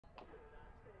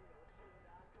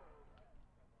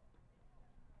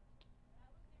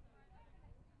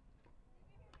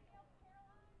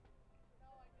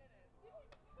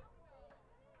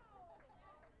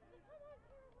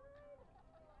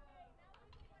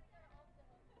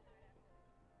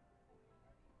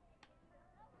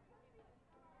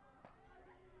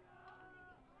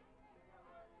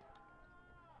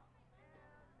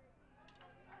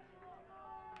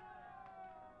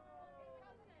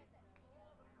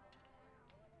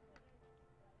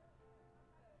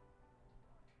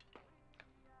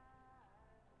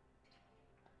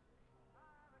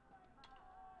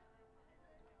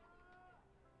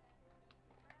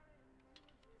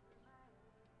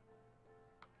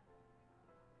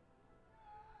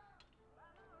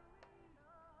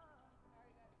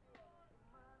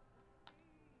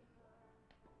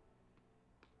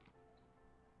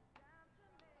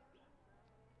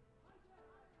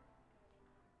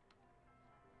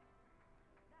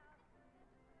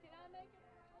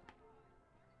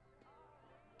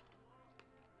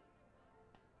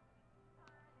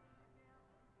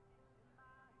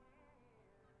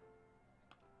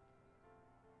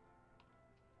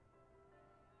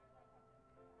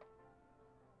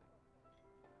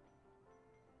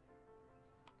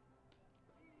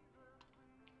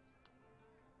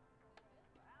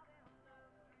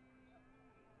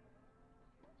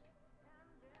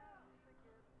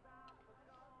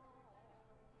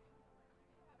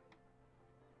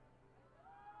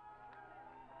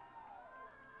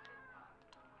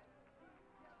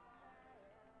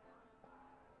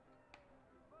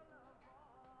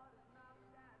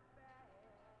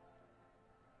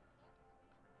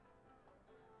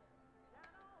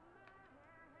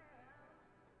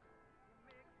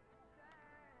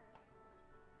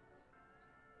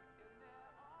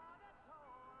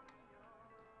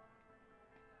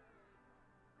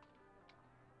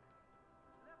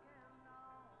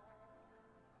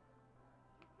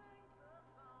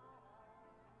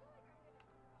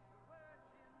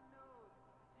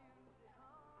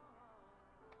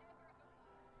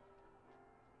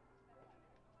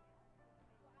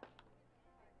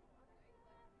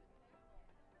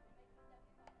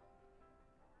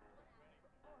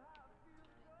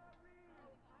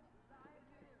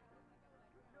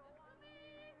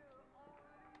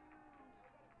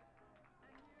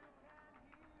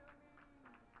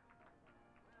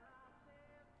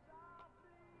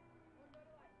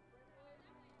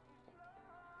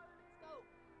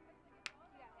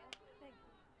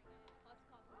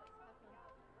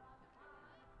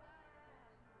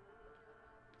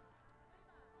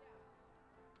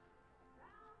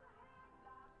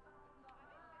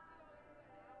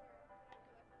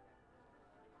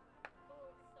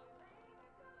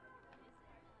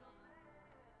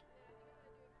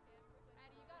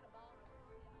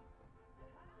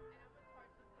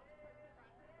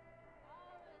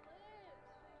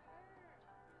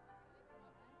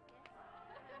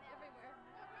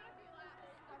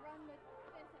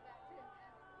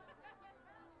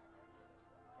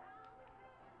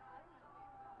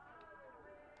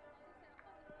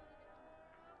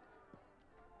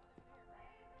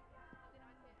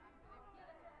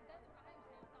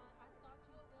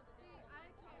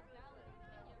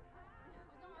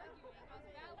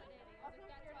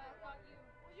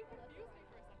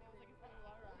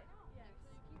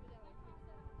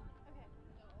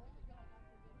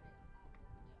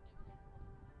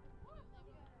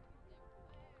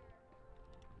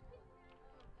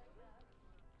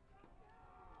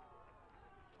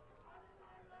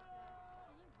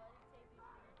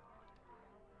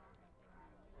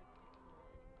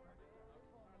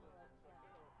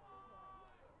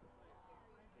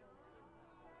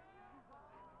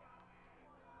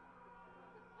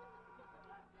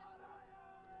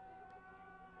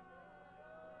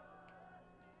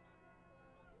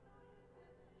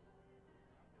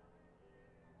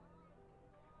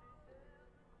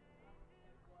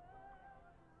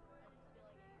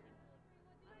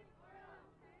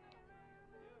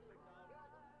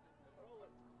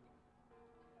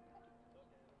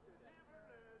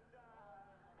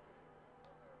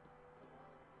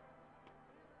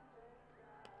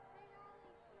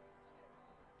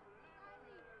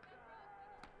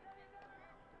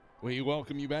We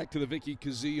welcome you back to the Vicky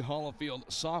Kazee Hollifield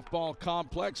Softball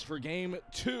Complex for Game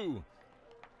 2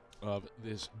 of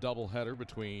this doubleheader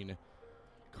between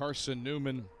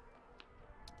Carson-Newman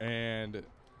and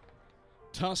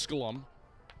Tusculum.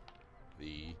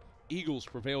 The Eagles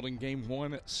prevailed in Game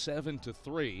 1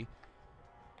 7-3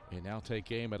 and now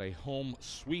take aim at a home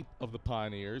sweep of the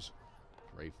Pioneers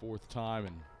for a fourth time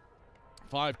in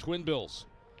 5 Twin Bills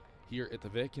here at the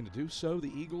Vic. And to do so,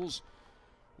 the Eagles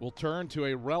will turn to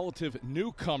a relative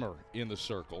newcomer in the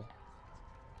circle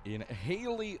in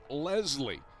Haley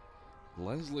Leslie.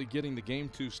 Leslie getting the Game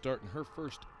 2 start in her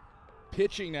first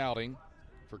pitching outing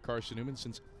for Carson-Newman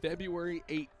since February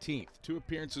 18th. 2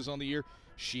 appearances on the year.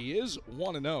 She is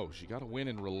 1-0. She got a win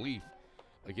in relief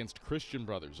against Christian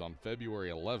Brothers on February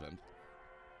 11th.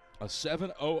 A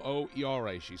 7.00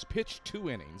 ERA. She's pitched 2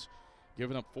 innings,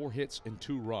 given up 4 hits and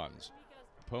 2 runs.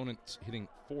 Opponents hitting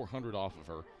 .400 off of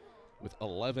her, with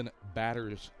 11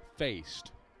 batters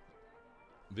faced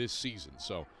this season.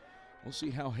 So we'll see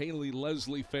how Haley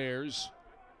Leslie fares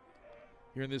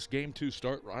here in this Game 2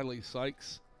 start. Riley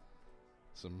Sykes,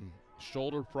 some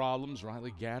shoulder problems.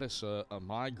 Riley Gaddis, a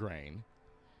migraine.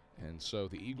 And so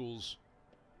the Eagles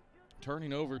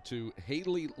turning over to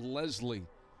Haley Leslie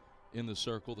in the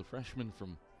circle, the freshman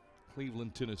from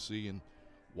Cleveland, Tennessee, and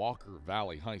Walker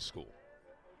Valley High School.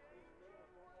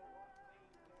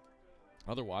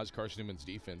 Otherwise, Carson-Newman's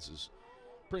defense is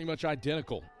pretty much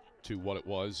identical to what it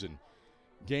was in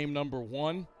game number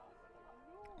 1.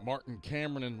 Martin,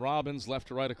 Cameron, and Robbins left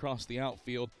to right across the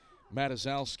outfield.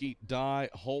 Matazowski, Dye,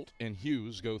 Holt, and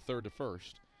Hughes go third to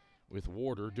first, with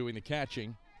Warder doing the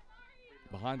catching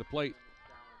behind the plate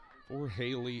for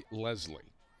Haley Leslie.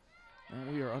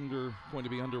 And we are going to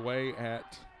be underway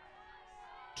at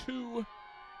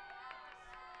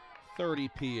 2:30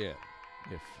 p.m.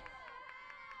 if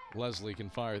Leslie can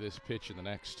fire this pitch in the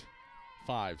next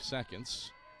 5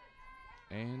 seconds.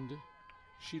 And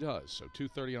she does. So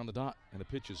 2:30 on the dot, and the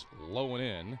pitch is low and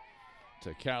in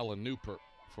to Callan Newport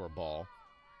for a ball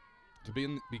to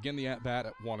begin the at-bat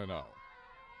at 1-0.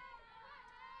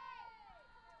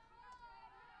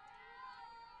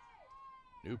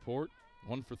 Newport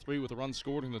 1 for 3 with a run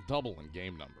scored and a double in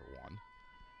game number 1.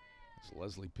 As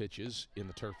Leslie pitches in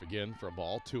the turf again for a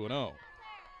ball, 2-0.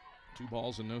 2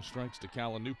 balls and no strikes to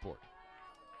Callan Newport.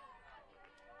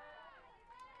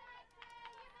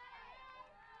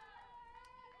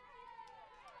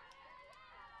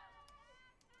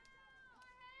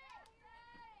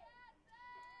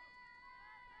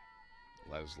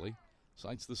 Leslie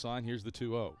sights the sign. Here's the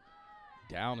 2-0.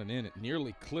 Down and in. It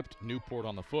nearly clipped Newport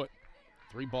on the foot.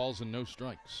 3 balls and no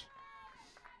strikes.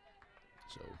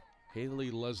 So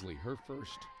Haley Leslie, her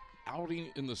first outing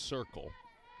in the circle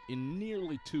in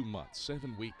nearly 2 months,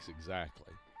 7 weeks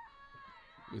exactly,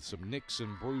 with some nicks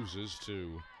and bruises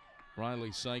to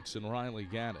Riley Sykes and Riley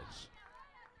Gaddis.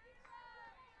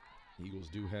 Eagles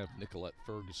do have Nicolette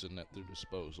Ferguson at their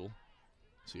disposal.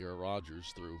 Sierra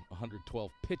Rogers threw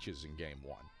 112 pitches in game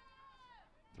 1.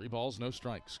 3 balls, no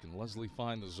strikes. Can Leslie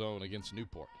find the zone against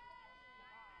Newport?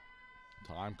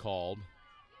 Time called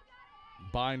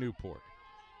by Newport.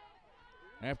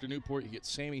 After Newport, you get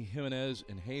Sammy Jimenez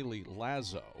and Haley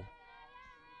Lazo.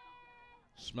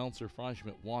 Smeltzer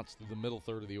Freischmidt wants through the middle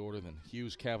third of the order, then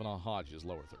Hughes Kavanaugh Hodges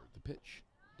lower third. The pitch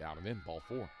down and in, ball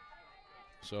 4.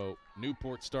 So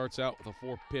Newport starts out with a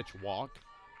 4-pitch walk.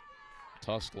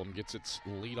 Tusculum gets its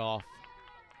leadoff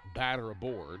batter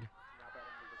aboard.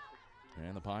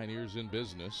 And the Pioneers in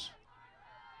business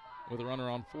with a runner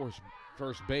on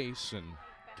first base, and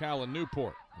Callan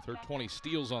Newport with her 20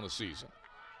 steals on the season.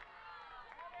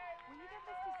 Will you get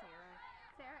this to Sarah?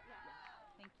 Sarah?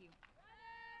 Yeah. Thank you.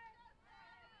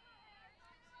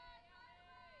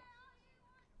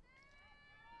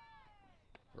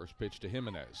 First pitch to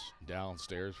Jimenez.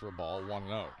 Downstairs for a ball,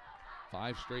 1-0.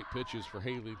 5 straight pitches for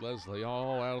Haley Leslie,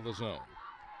 all out of the zone.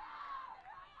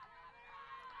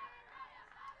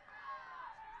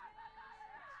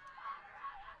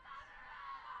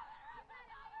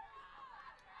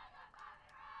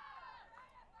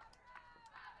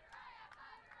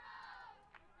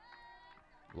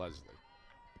 Leslie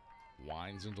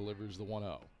winds and delivers the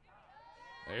 1-0.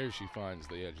 There she finds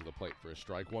the edge of the plate for a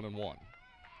strike, 1-1.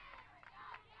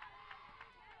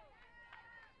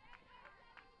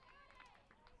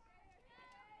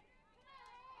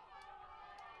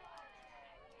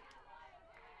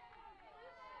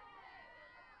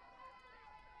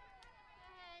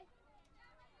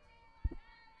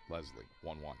 Leslie,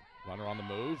 1-1. Runner on the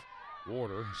move.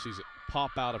 Warder sees it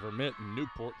pop out of her mitt, and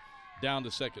Newport down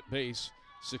to second base,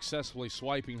 successfully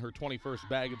swiping her 21st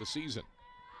bag of the season.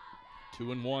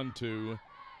 2-1 to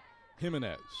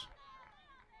Jimenez.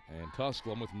 And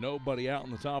Tusculum, with nobody out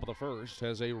in the top of the first,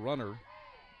 has a runner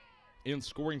in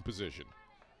scoring position.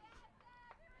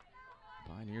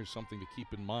 Pioneers, something to keep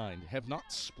in mind, have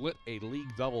not split a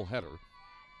league doubleheader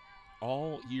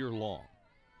all year long.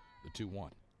 The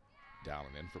 2-1. Down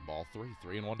and in for ball 3.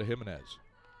 3-1 to Jimenez.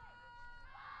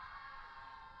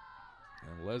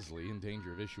 And Leslie in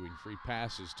danger of issuing free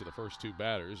passes to the first two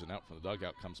batters, and out from the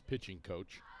dugout comes pitching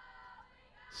coach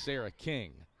Sarah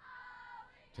King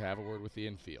to have a word with the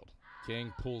infield.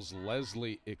 King pulls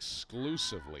Leslie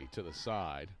exclusively to the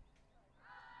side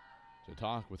to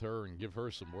talk with her and give her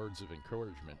some words of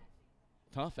encouragement.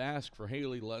 Tough ask for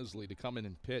Haley Leslie to come in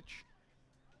and pitch.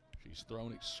 She's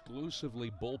thrown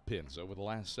exclusively bullpens over the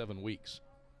last 7 weeks.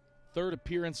 Third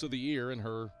appearance of the year in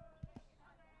her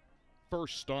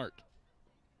first start.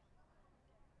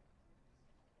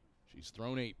 She's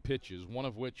thrown 8 pitches, one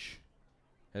of which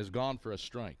has gone for a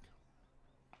strike.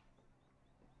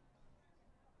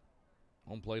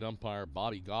 Home plate umpire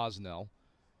Bobby Gosnell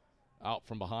out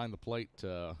from behind the plate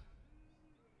to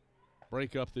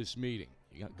break up this meeting.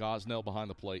 You got Gosnell behind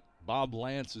the plate. Bob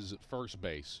Lance is at first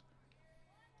base.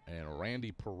 And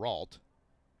Randy Peralt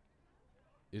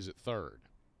is at third.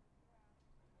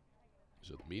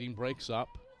 So the meeting breaks up.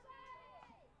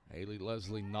 Haley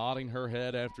Leslie nodding her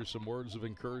head after some words of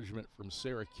encouragement from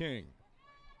Sarah King.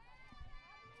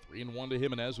 3-1 to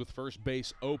Jimenez with first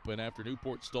base open after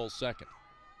Newport stole second.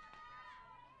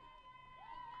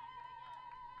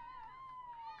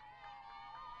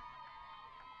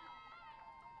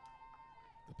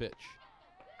 The pitch.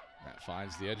 That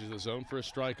finds the edge of the zone for a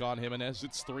strike on Jimenez.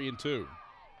 It's 3-2.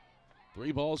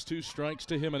 3 balls, 2 strikes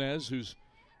to Jimenez, who's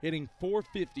hitting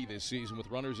 .450 this season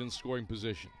with runners in scoring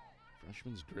position.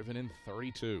 Freshman's driven in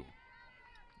 32.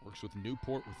 Works with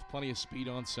Newport with plenty of speed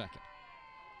on second.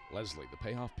 Leslie, the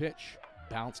payoff pitch,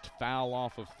 bounced foul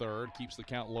off of third, keeps the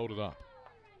count loaded up.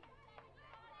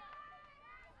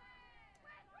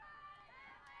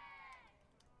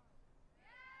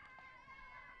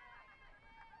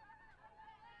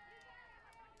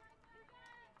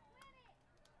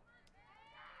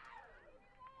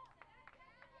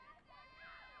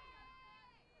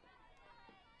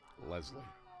 Leslie,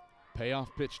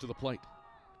 payoff pitch to the plate.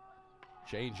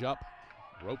 Change up,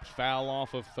 roped foul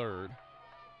off of third.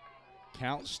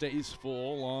 Count stays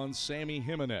full on Sammy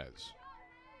Jimenez.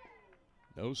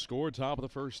 No score, top of the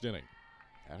first inning.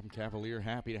 Adam Cavalier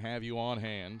happy to have you on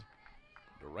hand.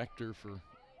 Director for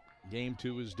Game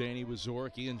 2 is Danny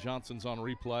Wazorek. Ian Johnson's on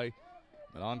replay.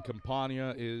 And on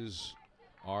Campagna is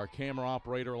our camera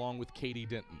operator along with Katie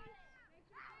Denton.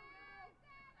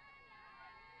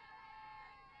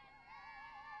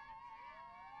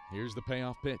 Here's the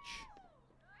payoff pitch.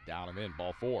 Down and in,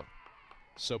 ball 4.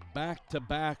 So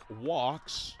back-to-back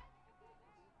walks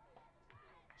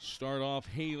start off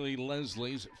Haley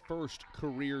Leslie's first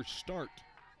career start.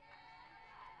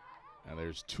 And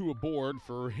there's 2 aboard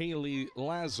for Haley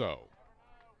Lazo.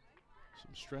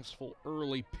 Some stressful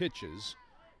early pitches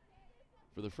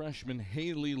for the freshman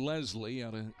Haley Leslie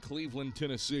out of Cleveland,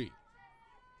 Tennessee.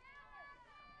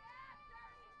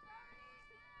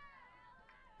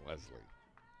 Leslie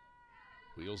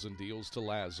wheels and deals to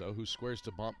Lazo, who squares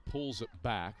to bump, pulls it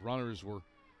back. Runners were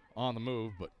on the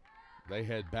move, but they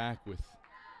head back with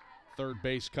third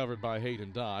base covered by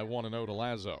Hayden Dye. 1-0 to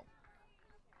Lazo.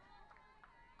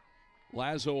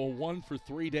 Lazo, a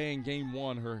 1-for-3 day in game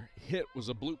 1. Her hit was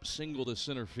a bloop single to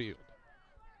center field.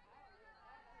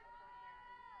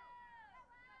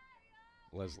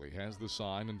 Leslie has the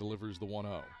sign and delivers the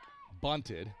 1-0.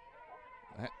 Bunted.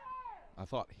 That, I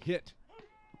thought, hit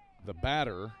the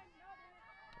batter,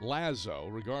 Lazo.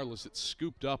 Regardless, it's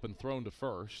scooped up and thrown to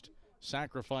first.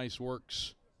 Sacrifice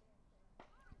works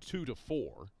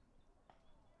 2-4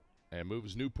 and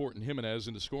moves Newport and Jimenez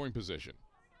into scoring position.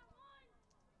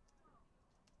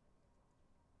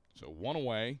 So 1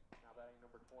 away. Now batting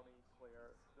number 20,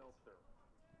 Claire Stilster.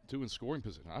 2 in scoring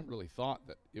position. I really thought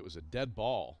that it was a dead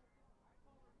ball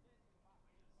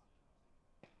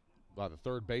by the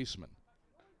third baseman.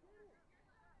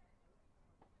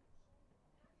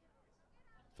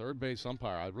 Third base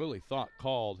umpire, I really thought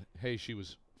called, hey, she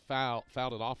was fouled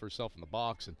it off herself in the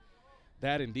box, and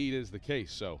that indeed is the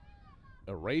case. So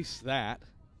erase that,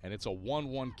 and it's a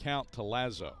 1-1 count to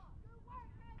Lazo.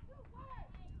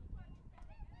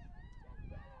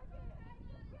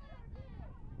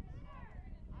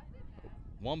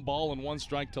 One ball and 1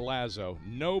 strike to Lazo.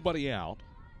 Nobody out.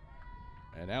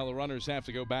 And now the runners have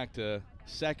to go back to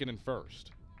second and first.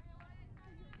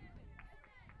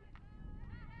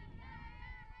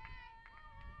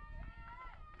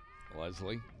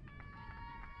 Leslie.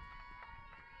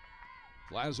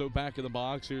 Lazo back in the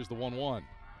box. Here's the 1-1.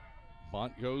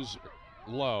 Bunt goes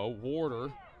low.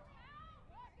 Warder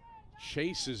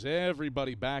chases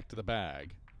everybody back to the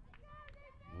bag.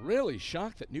 Really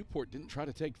shocked that Newport didn't try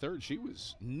to take third. She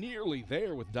was nearly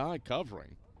there with Dye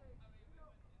covering.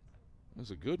 It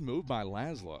was a good move by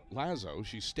Lazo.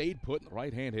 She stayed put in the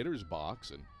right-hand hitter's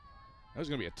box, and that was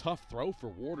going to be a tough throw for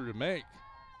Warder to make.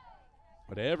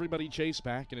 But everybody chased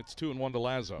back, and it's 2-1 to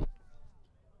Lazo.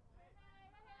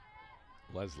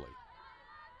 Leslie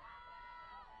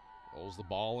rolls the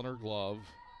ball in her glove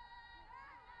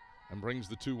and brings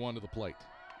the 2-1 to the plate.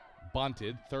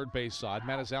 Bunted, third base side.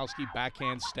 Matizowski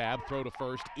backhand stab, throw to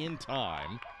first in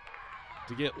time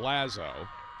to get Lazo.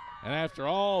 And after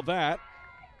all that,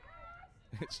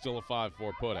 it's still a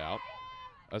 5-4 putout.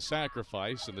 A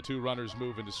sacrifice, and the two runners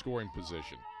move into scoring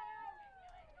position.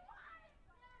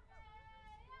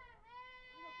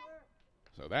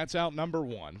 So that's out number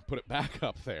one. Put it back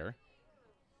up there.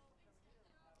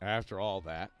 After all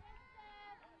that.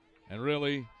 And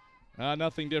really,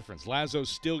 nothing different. Lazo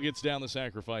still gets down the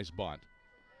sacrifice bunt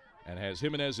and has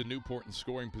Jimenez and Newport in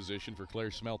scoring position for Claire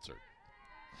Smeltzer.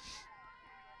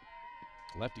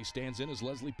 Lefty stands in as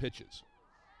Leslie pitches.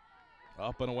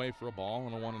 Up and away for a ball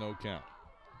and a 1-0 count.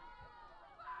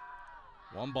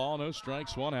 1 ball, no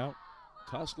strikes, 1 out.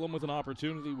 Tusculum with an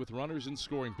opportunity with runners in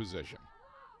scoring position.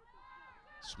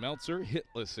 Smeltzer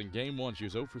hitless in game 1. She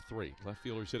was 0 for 3. Left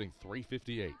fielder's hitting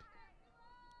 .358.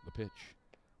 The pitch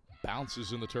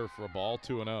bounces in the turf for a ball,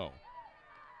 2-0.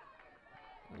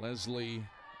 Leslie,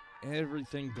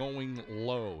 everything going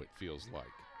low, it feels like.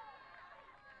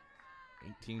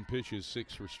 18 pitches,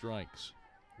 6 for strikes.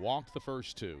 Walked the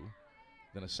first 2.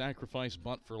 Then a sacrifice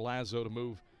bunt for Lazo to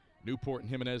move Newport and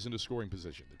Jimenez into scoring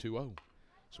position. The 2-0.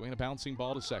 Swinging a bouncing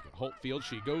ball to second. Holtfield,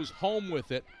 she goes home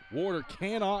with it. Warder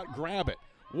cannot grab it.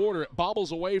 Warder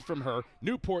bobbles away from her.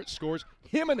 Newport scores.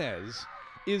 Jimenez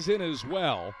is in as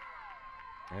well.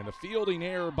 And a fielding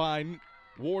error by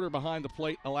Warder behind the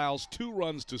plate allows 2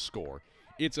 runs to score.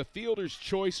 It's a fielder's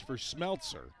choice for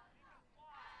Smeltzer.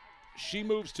 She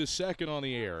moves to second on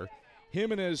the error.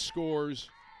 Jimenez scores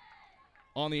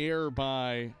on the error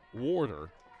by Warder.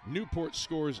 Newport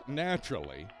scores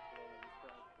naturally.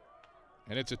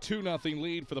 And it's a 2-0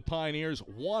 lead for the Pioneers.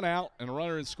 1 out and a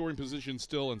runner in scoring position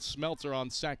still, and Smeltzer on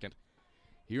second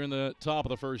here in the top of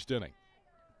the first inning.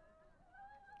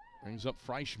 Brings up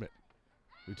Freischmidt,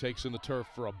 who takes in the turf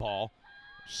for a ball.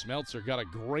 Smeltzer got a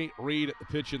great read at the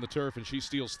pitch in the turf, and she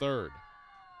steals third.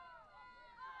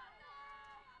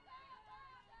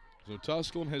 So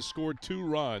Tusculum has scored 2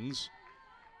 runs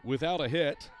without a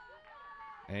hit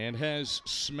and has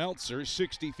Smeltzer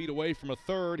 60 feet away from a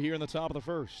third here in the top of the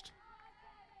first.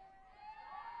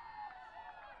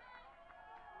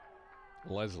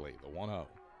 Leslie, the 1-0.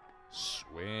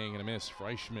 Swing and a miss.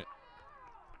 Freischmidt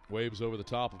waves over the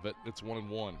top of it. It's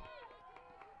 1-1.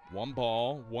 1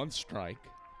 ball, 1 strike,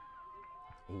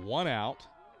 1 out.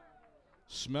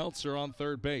 Smeltzer on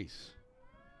third base.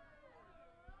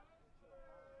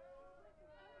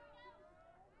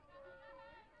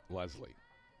 Leslie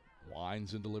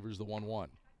winds and delivers the 1-1.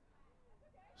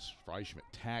 Freischmidt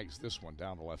tags this one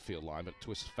down the left field line, but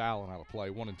twists foul and out of play.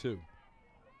 1-2.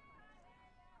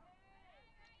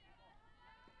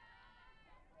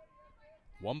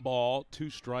 One ball, 2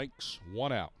 strikes,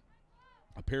 1 out.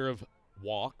 A pair of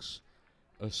walks,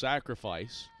 a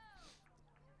sacrifice,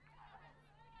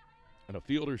 and a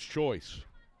fielder's choice.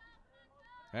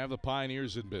 Have the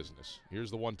Pioneers in business. Here's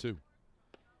the 1-2.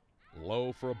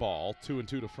 Low for a ball, 2-2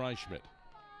 to Freischmidt.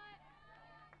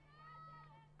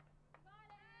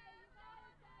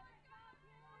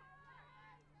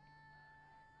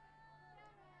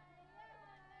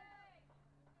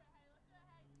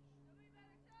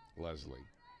 Leslie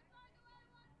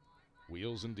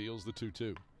wheels and deals the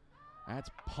 2-2. That's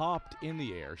popped in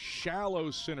the air, shallow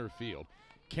center field.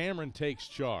 Cameron takes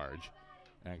charge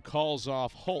and calls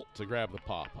off Holt to grab the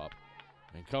pop-up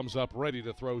and comes up ready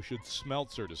to throw should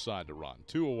Smeltzer decide to run.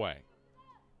 2 away.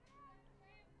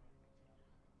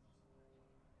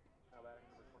 Now batting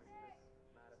number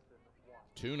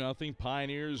 26, Madison, 2-0.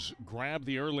 Pioneers grab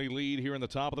the early lead here in the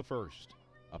top of the first.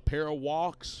 A pair of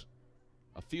walks,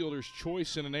 a fielder's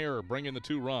choice, and an error bring in the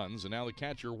 2 runs, and now the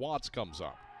catcher Watts comes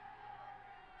up.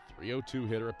 3-0-2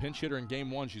 hitter, a pinch hitter in game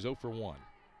 1. She's 0 for 1.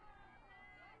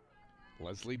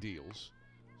 Leslie deals,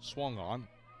 swung on,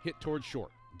 hit toward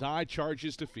short. Dye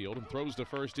charges to field and throws to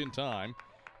first in time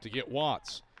to get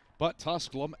Watts. But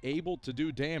Tusculum able to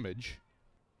do damage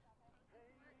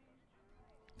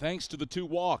thanks to the 2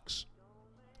 walks.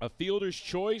 A fielder's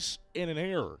choice and an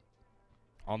error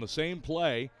on the same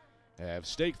play have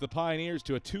staked the Pioneers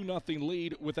to a 2-0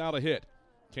 lead without a hit.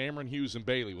 Cameron, Hughes, and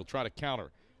Bailey will try to counter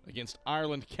against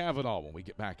Ireland Kavanaugh when we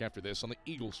get back after this on the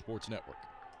Eagle Sports Network.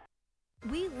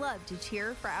 We love to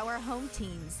cheer for our home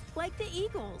teams, like the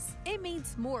Eagles. It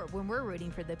means more when we're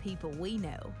rooting for the people we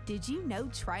know. Did you know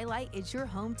Tri-Lite is your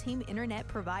home team internet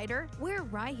provider? We're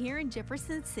right here in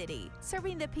Jefferson City,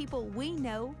 serving the people we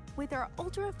know with our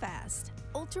ultra-fast,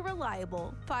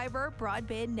 ultra-reliable fiber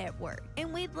broadband network.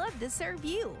 And we'd love to serve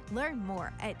you. Learn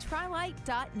more at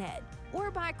trilite.net or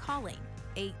by calling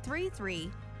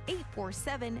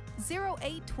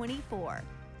 833-847-0824.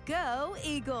 Go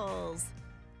Eagles!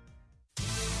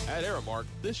 At Aramark,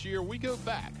 this year we go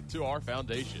back to our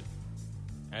foundation.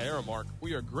 At Aramark,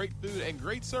 we are great food and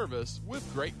great service with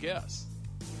great guests.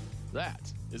 That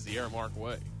is the Aramark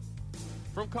way.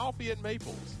 From coffee at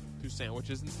Maples to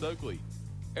sandwiches in Stokely,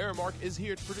 Aramark is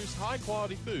here to produce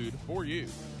high-quality food for you.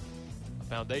 A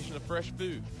foundation of fresh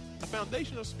food, a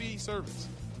foundation of speedy service,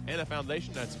 and a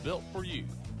foundation that's built for you,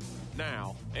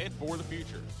 now and for the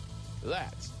future.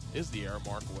 That is the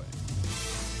Aramark way.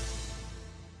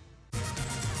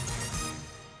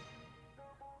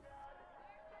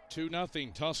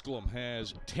 2-0. Tusculum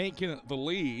has taken the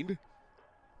lead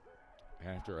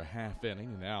after a half inning.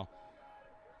 And now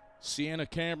Sienna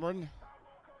Cameron,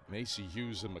 Macy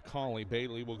Hughes, and Macaulay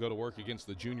Bailey will go to work against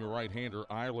the junior right-hander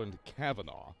Ireland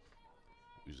Kavanaugh,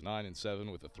 who's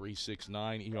 9-7 with a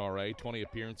 3.69 ERA, 20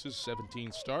 appearances,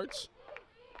 17 starts,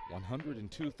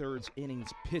 102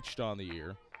 innings pitched on the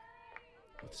year,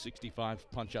 with 65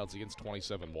 punch-outs against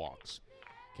 27 walks.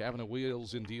 Kavanaugh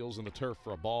wheels and deals in the turf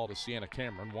for a ball to Sienna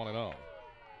Cameron, 1-0.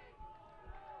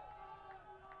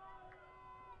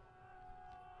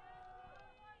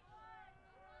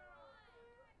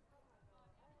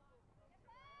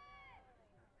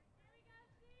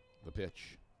 The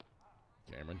pitch.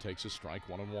 Cameron takes a strike,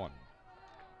 1-1.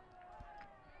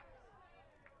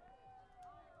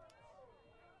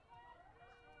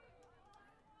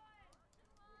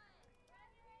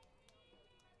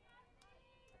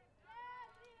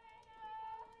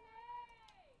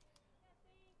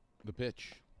 The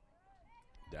pitch.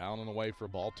 Down and away for a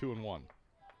ball, 2-1.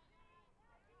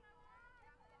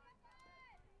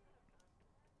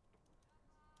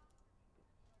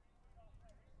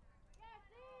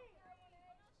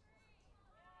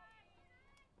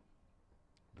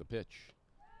 The pitch.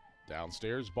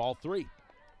 Downstairs, ball 3.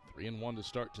 3-1 to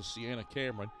start to Sienna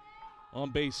Cameron.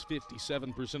 On base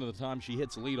 57% of the time she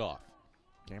hits leadoff.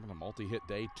 Cameron a multi-hit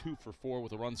day, 2 for 4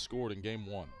 with a run scored in game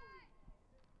 1.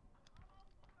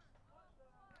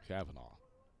 Kavanaugh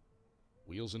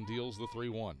wheels and deals the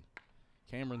 3-1.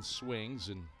 Cameron swings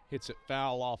and hits it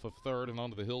foul off of third and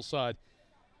onto the hillside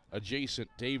adjacent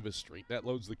Davis Street. That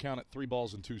loads the count at 3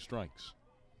 balls and 2 strikes.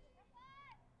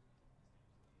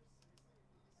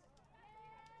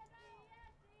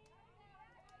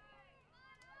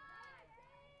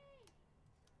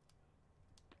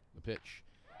 The pitch.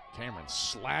 Cameron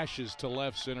slashes to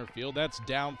left center field. That's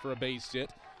down for a base hit.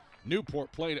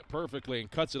 Newport played it perfectly and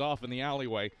cuts it off in the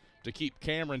alleyway to keep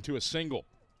Cameron to a single.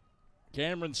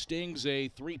 Cameron stings a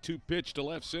 3-2 pitch to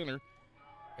left center,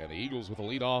 and the Eagles with a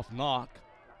leadoff knock,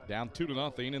 down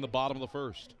 2-0 in the bottom of the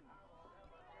first.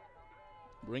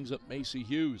 Brings up Macy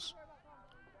Hughes,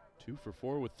 2 for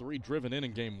 4 with 3 driven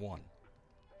in game 1.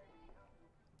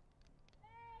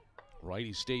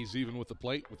 Righty stays even with the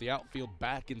plate with the outfield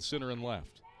back in center and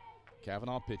left.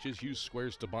 Kavanaugh pitches. Hughes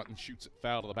squares to bunt and shoots it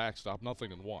foul to the backstop.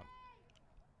 0-1.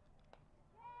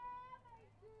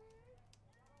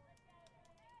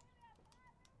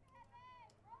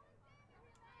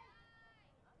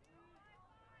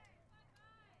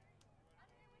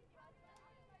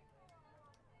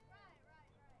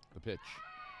 The pitch.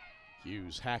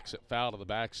 Hughes hacks it foul to the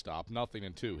backstop.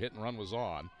 0-2. Hit and run was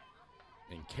on,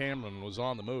 and Cameron was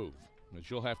on the move, but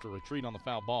she'll have to retreat on the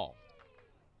foul ball.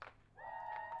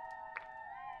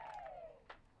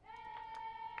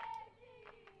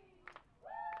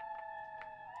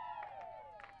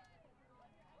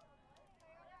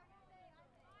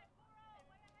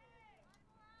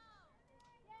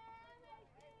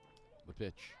 The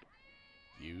pitch.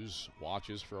 Hughes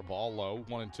watches for a ball low,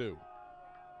 1-2.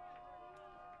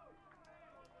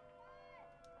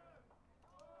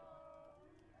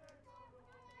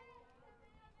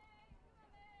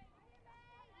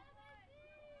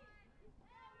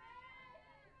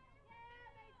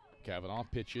 Kavanaugh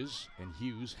pitches, and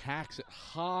Hughes hacks it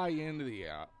high into the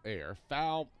air.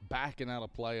 Foul, backing out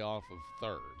of play off of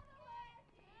third.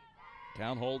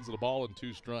 Count holds the ball in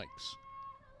 2 strikes.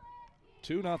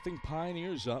 2-0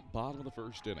 Pioneers up, bottom of the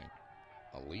first inning.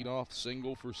 A leadoff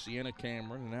single for Sienna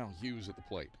Cameron, and now Hughes at the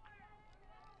plate.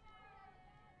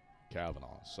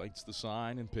 Kavanaugh sights the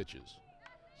sign and pitches.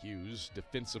 Hughes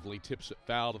defensively tips it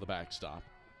foul to the backstop.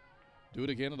 Do it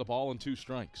again with a ball and 2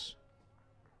 strikes.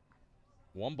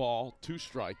 1 ball, 2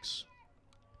 strikes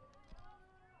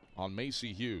on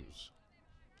Macy Hughes.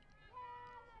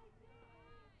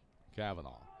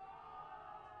 Kavanaugh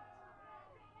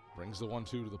brings the 1-2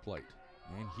 to the plate.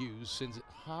 And Hughes sends it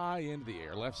high into the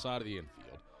air, left side of the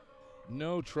infield.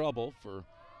 No trouble for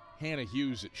Hannah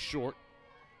Hughes at short.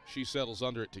 She settles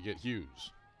under it to get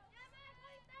Hughes.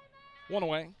 1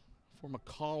 away for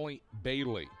Macaulay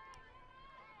Bailey.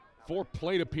 4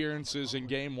 plate appearances in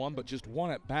game 1, but just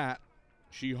 1 at bat.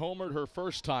 She homered her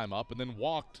first time up and then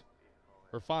walked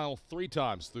her final 3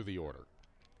 times through the order.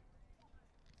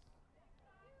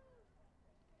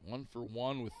 1 for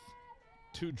 1 with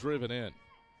 2 driven in.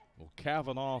 Will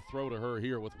Kavanaugh throw to her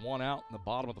here with 1 out in the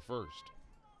bottom of the first?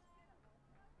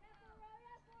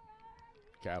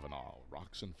 Kavanaugh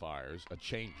rocks and fires a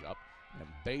changeup, and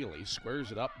Bailey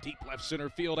squares it up deep left center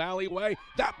field alleyway.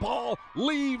 That ball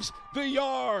leaves the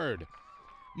yard.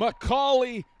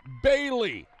 Macaulay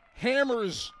Bailey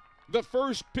hammers the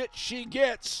first pitch she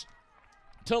gets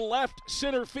to left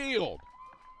center field.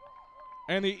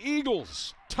 And the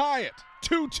Eagles tie it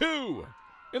 2-2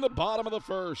 in the bottom of the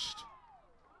first.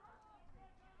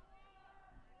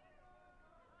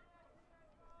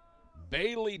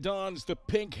 Bailey dons the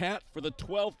pink hat for the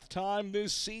 12th time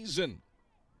this season.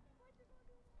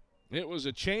 It was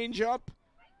a changeup,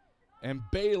 and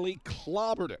Bailey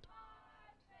clobbered it.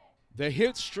 The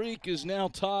hit streak is now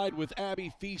tied with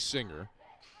Abby Fiesinger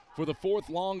for the 4th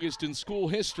longest in school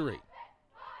history.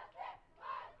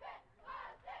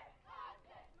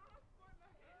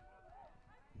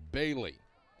 Bailey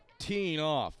teeing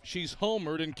off. She's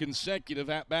homered in consecutive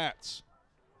at-bats.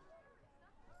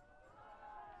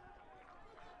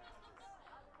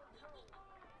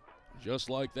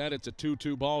 Just like that, it's a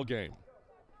 2-2 ball game.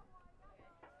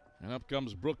 And up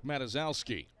comes Brooke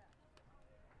Matazowski.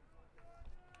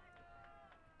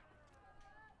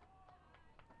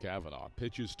 Kavanaugh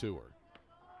pitches to her.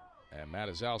 And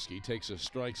Matazowski takes a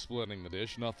strike splitting the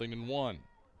dish, 0-1.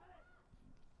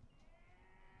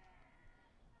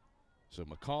 So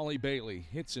Macaulay Bailey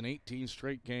hits in 18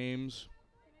 straight games.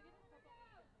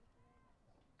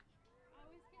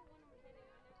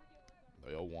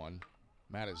 The 0-1.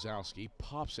 Matazowski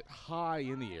pops it high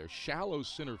in the air, shallow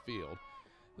center field.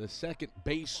 The second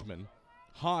baseman,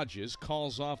 Hodges,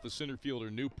 calls off the center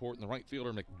fielder Newport and the right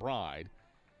fielder McBride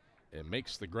and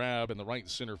makes the grab in the right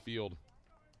center field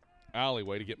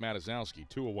alleyway to get Matazowski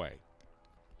 2 away.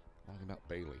 Talking about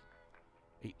Bailey.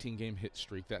 18-game hit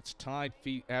streak. That's tied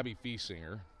Abby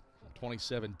Fiesinger from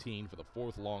 2017 for the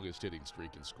 4th longest hitting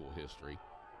streak in school history.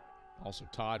 Also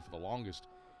tied for the longest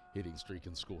hitting streak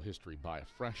in school history by a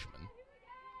freshman.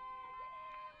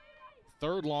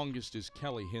 3rd longest is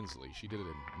Kelly Hensley. She did it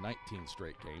in 19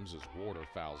 straight games as Warder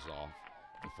fouls off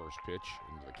the first pitch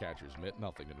into the catcher's mitt,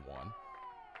 0-1.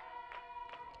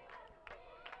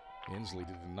 Hensley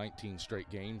did it in 19 straight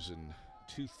games in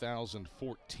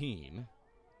 2014.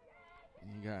 And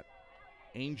you got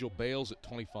Angel Bales at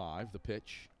 25, the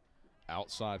pitch.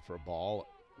 Outside for a ball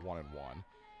at 1-1.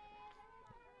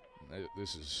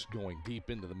 This is going deep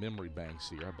into the memory banks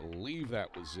here. I believe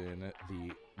that was in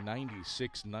the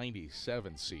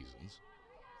 96-97 seasons.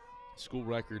 School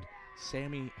record,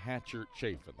 Sammy Hatcher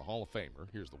Chafin, the Hall of Famer.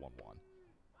 Here's the 1-1.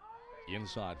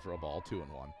 Inside for a ball,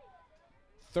 2-1.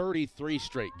 33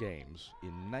 straight games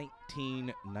in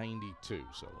 1992.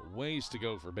 So a ways to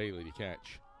go for Bailey to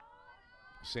catch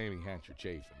Sammy Hatcher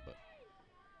Chafin, but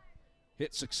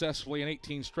hit successfully in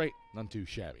 18 straight. None too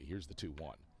shabby. Here's the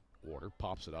 2-1. Warder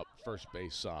pops it up first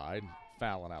base side,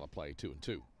 fouling out of play,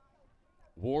 2-2.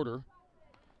 Warder,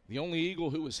 the only Eagle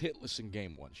who was hitless in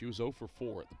game 1. She was 0 for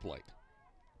 4 at the plate.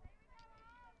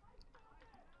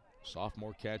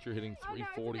 Sophomore catcher hitting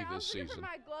 .340 this season.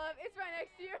 My glove. It's right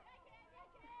next to you.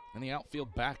 And the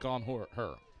outfield back on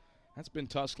her. That's been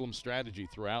Tusculum's strategy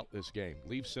throughout this game.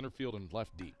 Leave center field and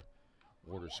left deep.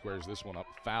 Warder squares this one up,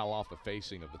 foul off the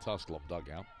facing of the Tusculum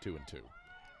dugout, 2-2.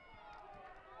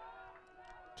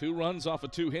 2 runs off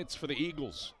of 2 hits for the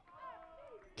Eagles.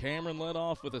 Cameron led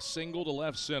off with a single to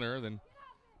left center, then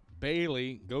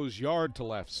Bailey goes yard to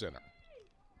left center.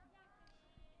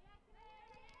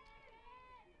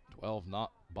 12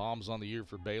 not bombs on the year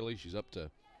for Bailey. She's up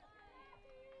to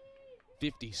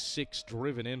 56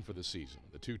 driven in for the season.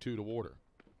 The 2-2 to Warder.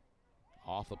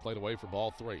 Off the plate away for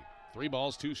ball 3. 3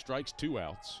 balls, 2 strikes, 2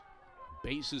 outs.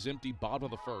 Bases empty, bottom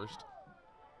of the first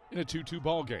in a 2-2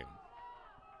 ball game.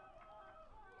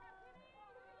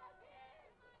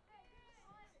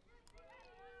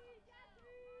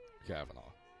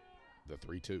 Kavanaugh, the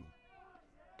 3-2.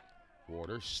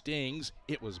 Warder stings.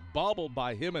 It was bobbled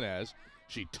by Jimenez.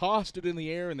 She tossed it in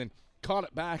the air and then caught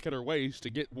it back at her waist to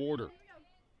get Warder.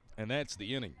 And that's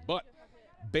the inning. But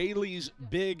Bailey's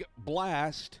big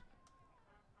blast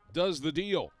does the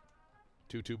deal.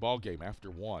 2-2 ball game after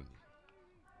one.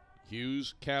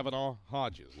 Hughes, Kavanaugh,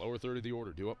 Hodges, lower third of the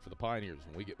order, due up for the Pioneers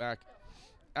when we get back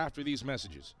after these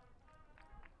messages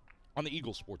on the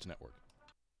Eagle Sports Network.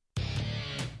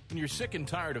 When you're sick and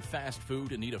tired of fast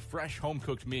food and need a fresh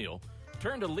home-cooked meal,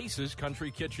 turn to Lisa's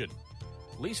Country Kitchen.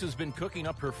 Lisa's been cooking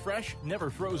up her fresh,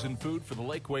 never-frozen food for the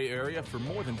Lakeway area for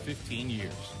more than 15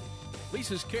 years.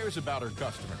 Lisa's cares about her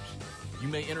customers. You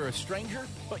may enter a stranger,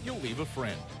 but you'll leave a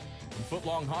friend. From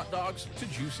foot-long hot dogs to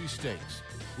juicy steaks,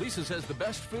 Lisa's has the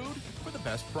best food for the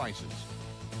best prices.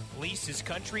 Lisa's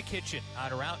Country Kitchen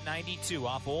on Route 92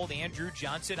 off Old Andrew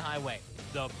Johnson Highway.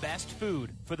 The best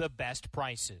food for the best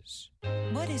prices.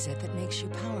 What is it that makes you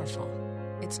powerful?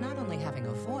 It's not only having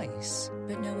a voice,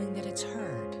 but knowing that it's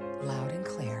heard loud and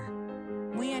clear.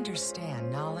 We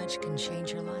understand knowledge can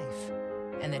change your life,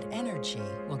 and that energy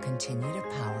will continue to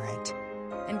power it.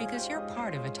 And because you're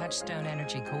part of a Touchstone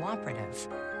Energy Cooperative,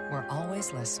 we're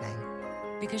always listening.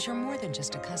 Because you're more than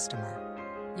just a customer,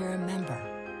 you're a member.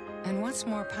 And what's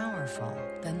more powerful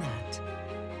than that?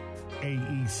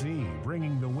 AEC,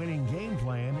 bringing the winning game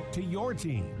plan to your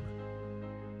team.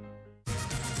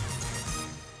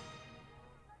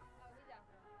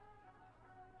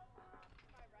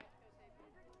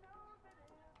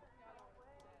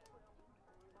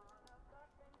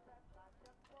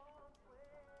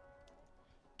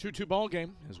 Two-two ball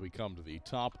game as we come to the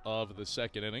top of the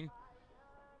second inning.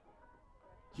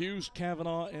 Hughes,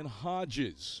 Kavanaugh, and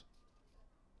Hodges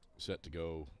set to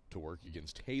go to work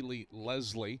against Haley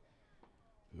Leslie,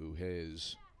 who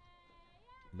has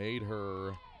made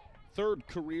her third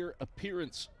career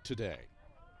appearance today.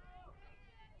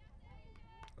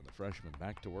 And the freshman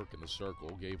back to work in the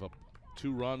circle, gave up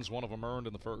 2 runs, one of them earned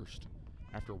in the first,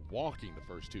 after walking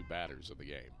the first 2 batters of the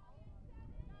game.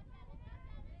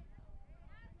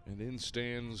 And in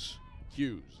stands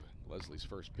Hughes. Leslie's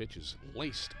first pitch is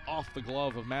laced off the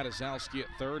glove of Matazowski at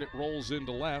third. It rolls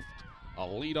into left. A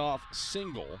leadoff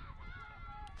single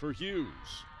for Hughes.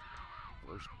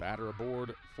 First batter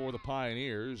aboard for the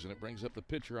Pioneers, and it brings up the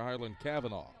pitcher, Highland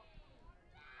Kavanaugh.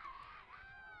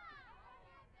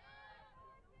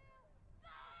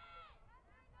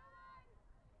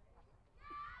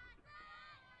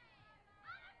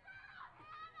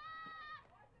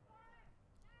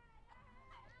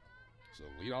 So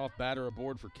leadoff batter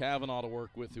aboard for Kavanaugh to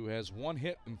work with, who has 1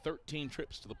 hit and 13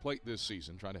 trips to the plate this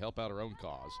season, trying to help out her own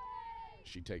cause.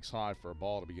 She takes high for a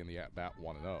ball to begin the at-bat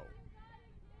 1-0.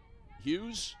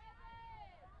 Hughes,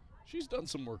 she's done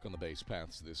some work on the base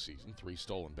paths this season. 3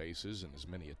 stolen bases and as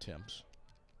many attempts.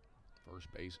 First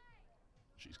base,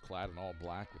 she's clad in all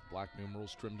black with black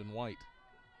numerals trimmed in white.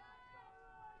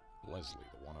 Leslie,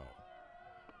 the 1-0.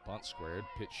 Bunt squared,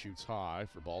 pitch shoots high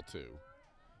for ball 2.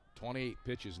 28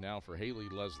 pitches now for Haley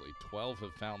Leslie. 12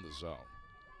 have found the zone.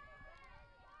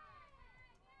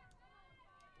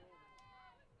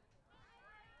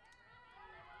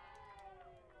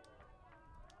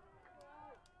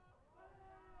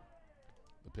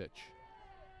 The pitch.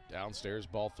 Downstairs,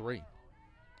 ball 3.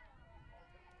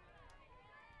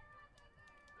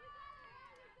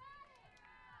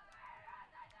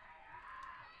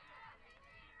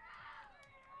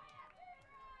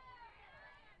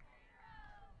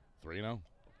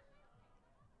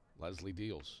 Leslie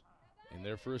deals. In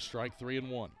there for a strike,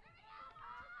 3-1.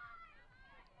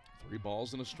 3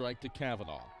 balls and a strike to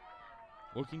Kavanaugh.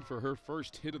 Looking for her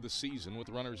first hit of the season with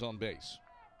runners on base.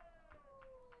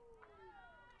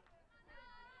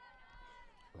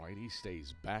 Righty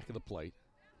stays back of the plate.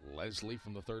 Leslie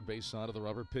from the third base side of the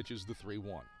rubber pitches the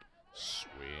 3-1.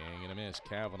 Swing and a miss.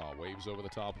 Kavanaugh waves over the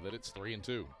top of it. It's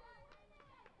 3-2.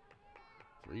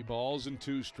 3 balls and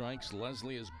 2 strikes.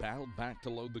 Leslie has battled back to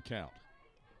load the count.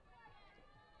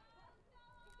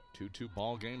 2-2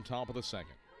 ball game, top of the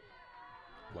second.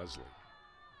 Leslie,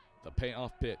 the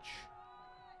payoff pitch.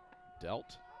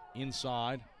 Dealt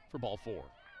inside for ball 4.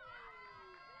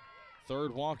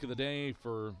 Third walk of the day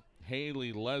for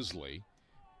Haley Leslie.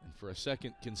 And for a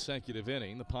second consecutive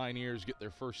inning, the Pioneers get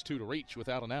their first 2 to reach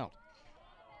without an out.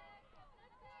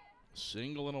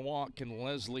 Single and a walk, and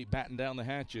Leslie batten down the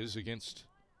hatches against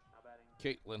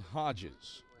Caitlin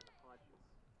Hodges.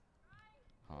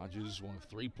 Hodges, one of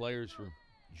 3 players for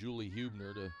Julie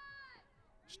Hubner to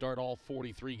start all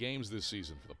 43 games this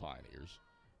season for the Pioneers.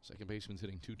 Second baseman's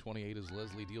hitting .228 as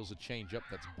Leslie deals a changeup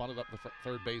that's bunted up the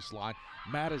third base line.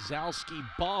 Matazowski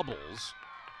bobbles,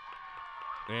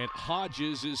 and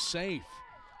Hodges is safe.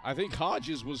 I think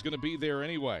Hodges was going to be there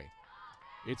anyway.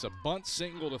 It's a bunt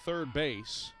single to third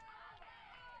base.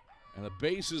 And the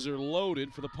bases are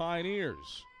loaded for the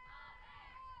Pioneers.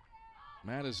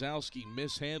 Matazowski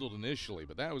mishandled initially,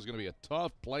 but that was going to be a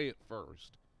tough play at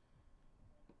first.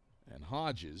 And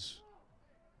Hodges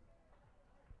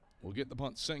will get the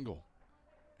punt single.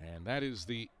 And that is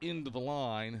the end of the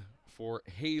line for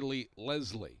Haley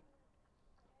Leslie.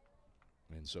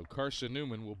 And so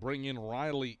Carson-Newman will bring in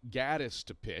Riley Gaddis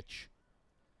to pitch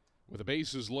with the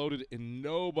bases loaded and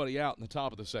nobody out in the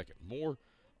top of the second. More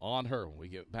on her when we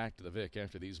get back to the Vic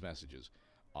after these messages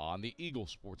on the Eagle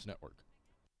Sports Network.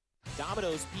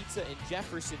 Domino's Pizza in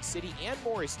Jefferson City and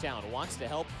Morristown wants to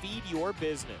help feed your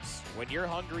business. When you're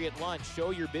hungry at lunch, show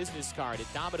your business card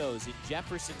at Domino's in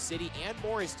Jefferson City and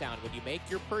Morristown when you make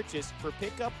your purchase for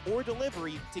pickup or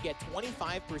delivery to get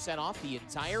 25% off the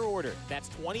entire order. That's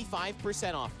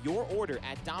 25% off your order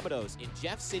at Domino's in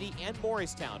Jeff City and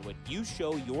Morristown when you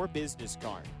show your business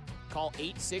card. Call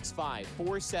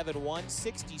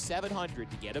 865-471-6700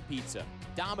 to get a pizza.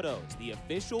 Domino's, the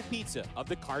official pizza of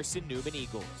the Carson-Newman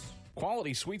Eagles.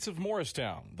 Quality Suites of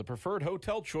Morristown, the preferred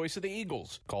hotel choice of the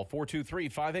Eagles. Call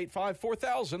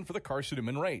 423-585-4000 for the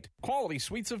Carson-Newman rate. Quality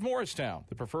Suites of Morristown,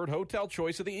 the preferred hotel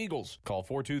choice of the Eagles. Call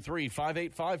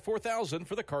 423-585-4000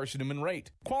 for the Carson-Newman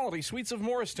rate. Quality Suites of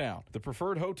Morristown, the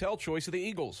preferred hotel choice of the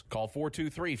Eagles. Call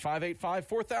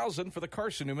 423-585-4000 for the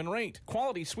Carson-Newman rate.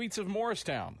 Quality Suites of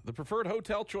Morristown, the preferred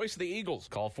hotel choice of the Eagles.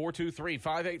 Call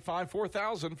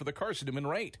 423-585-4000 for the Carson-Newman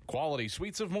rate. Quality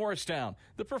Suites of Morristown,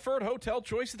 the preferred hotel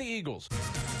choice of the Eagles.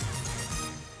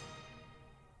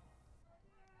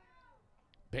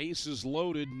 Bases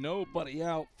loaded, nobody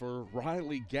out for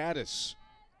Riley Gaddis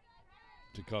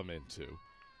to come into.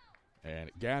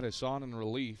 And Gaddis on in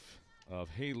relief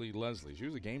of Haley Leslie. She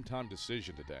was a game-time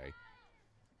decision today,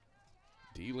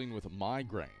 dealing with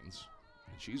migraines,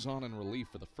 and she's on in relief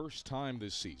for the first time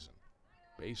this season.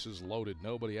 Bases loaded,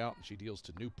 nobody out, and she deals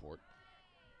to Newport,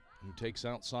 who takes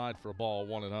outside for a ball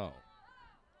 1-0.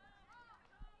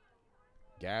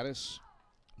 Gaddis,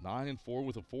 9-4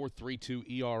 with a 4.32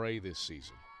 ERA this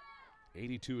season.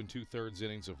 82 2/3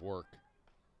 innings of work.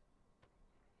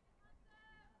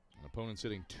 An opponent's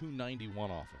hitting 291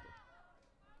 off of her.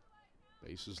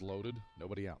 Bases loaded,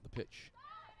 nobody out. The pitch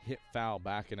hit foul,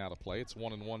 backing out of play. It's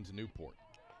 1-1 to Newport.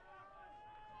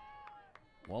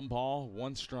 1 ball,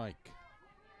 1 strike.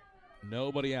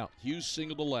 Nobody out. Hughes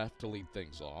singled to left to lead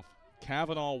things off.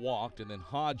 Kavanaugh walked, and then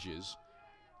Hodges,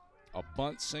 a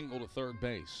bunt single to third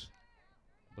base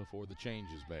before the change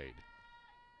is made.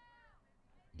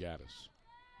 Gaddis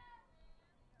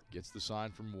gets the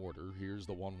sign from Warder. Here's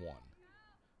the 1-1.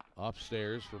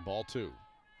 Upstairs for ball 2.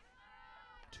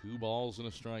 2 balls and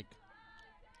a strike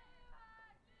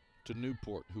to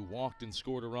Newport, who walked and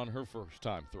scored a run her first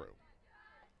time through.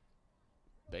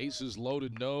 Bases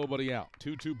loaded, nobody out.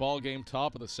 2-2 ball game,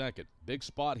 top of the second. Big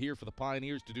spot here for the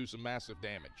Pioneers to do some massive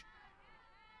damage.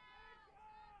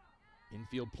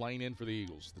 Infield playing in for the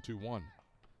Eagles, the 2-1.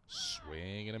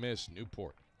 Swing and a miss,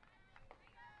 Newport.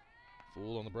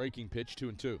 Fooled on the breaking pitch,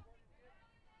 2-2.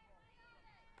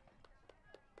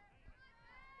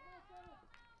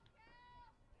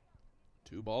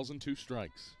 Two balls and 2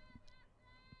 strikes.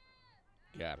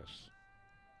 Gaddis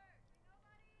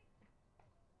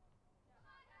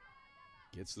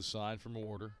gets the sign from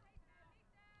Warder.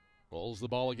 Rolls the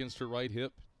ball against her right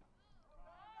hip.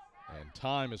 And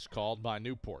time is called by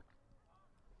Newport.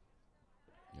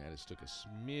 Gaddis took a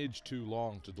smidge too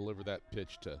long to deliver that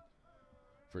pitch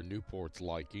for Newport's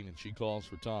liking, and she calls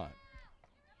for time.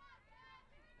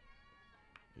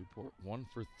 Newport 1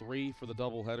 for 3 for the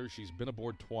doubleheader. She's been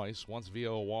aboard twice, once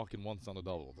via a walk and once on a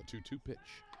double. The 2-2 pitch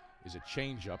is a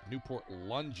changeup. Newport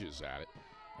lunges at it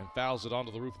and fouls it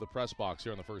onto the roof of the press box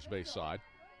here on the first base side.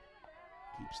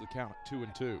 Keeps the count at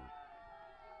 2-2.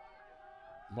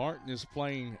 Martin is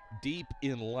playing deep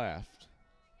in left.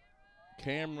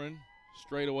 Cameron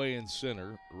straight away in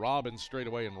center. Robbins straight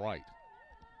away in right.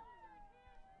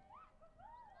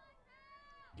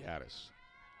 Gaddis.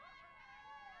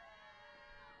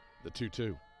 The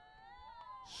 2-2.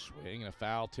 Swing and a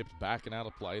foul tipped back and out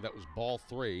of play. That was ball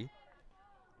 3.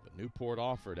 But Newport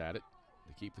offered at it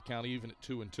to keep the count even at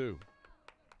 2-2.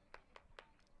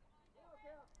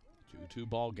 2-2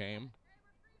 ball game.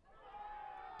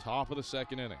 Top of the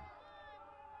second inning.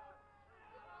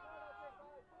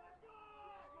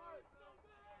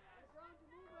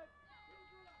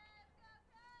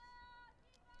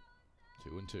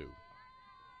 Two and 2.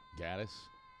 Gaddis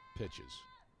pitches.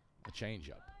 A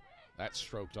changeup. That's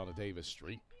stroked onto Davis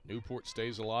Street. Newport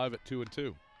stays alive at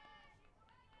 2-2.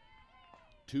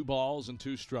 2 balls and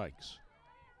 2 strikes.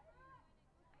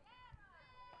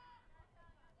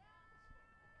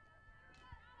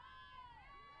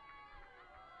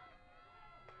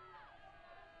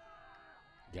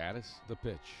 Gaddis, the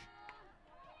pitch.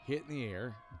 Hit in the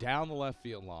air, down the left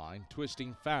field line,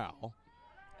 twisting foul,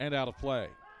 and out of play.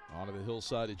 Onto the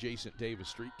hillside adjacent Davis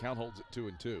Street. Count holds it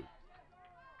 2-2.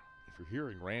 If you're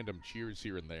hearing random cheers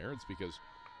here and there, it's because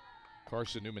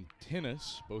Carson-Newman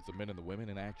Tennis, both the men and the women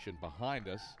in action behind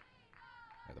us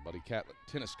at the Buddy Catlett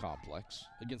Tennis Complex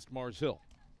against Mars Hill.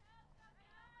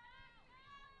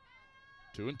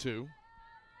 2-2.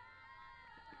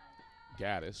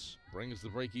 Gaddis brings the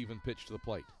break-even pitch to the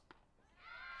plate.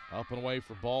 Up and away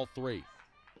for ball 3.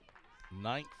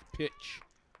 9th pitch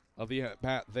of the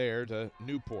at-bat there to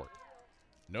Newport.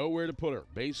 Nowhere to put her.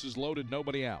 Bases loaded,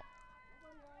 nobody out.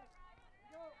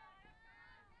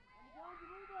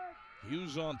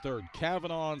 Hughes on third,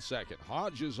 Kavanaugh on second,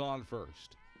 Hodges on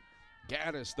first.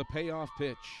 Gaddis, the payoff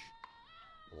pitch.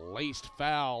 Laced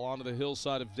foul onto the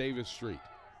hillside of Davis Street.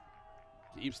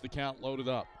 Keeps the count loaded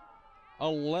up.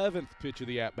 11th pitch of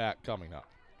the at-bat coming up.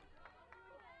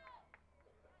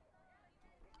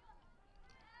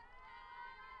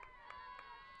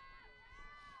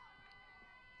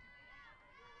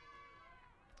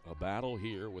 A battle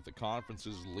here with the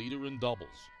conference's leader in doubles.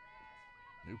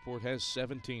 Newport has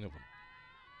 17 of them.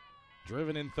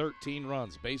 Driven in 13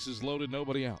 runs. Bases loaded,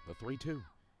 nobody out. The 3-2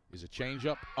 is a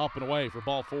changeup, up and away for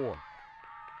ball 4.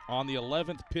 On the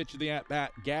 11th pitch of the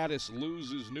at-bat, Gaddis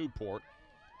loses Newport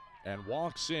and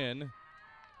walks in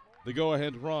the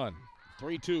go-ahead run.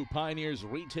 3-2, Pioneers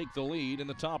retake the lead in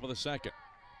the top of the second.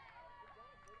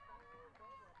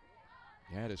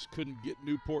 Gaddis couldn't get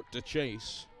Newport to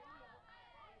chase,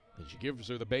 and she gives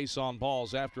her the base on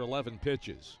balls after 11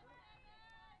 pitches.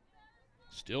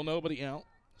 Still nobody out,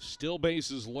 still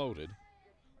bases loaded.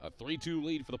 A 3-2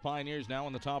 lead for the Pioneers now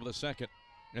in the top of the second,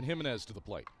 and Jimenez to the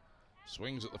plate.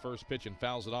 Swings at the first pitch and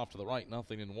fouls it off to the right,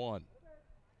 0-1.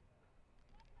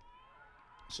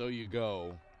 So you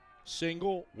go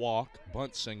single, walk,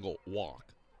 bunt single,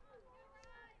 walk.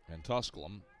 And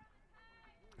Tusculum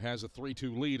has a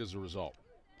 3-2 lead as a result.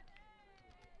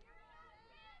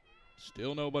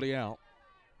 Still nobody out.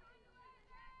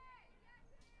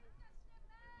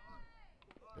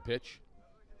 The pitch,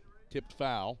 tipped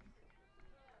foul,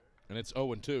 and it's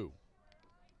 0-2.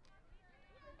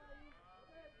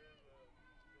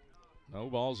 No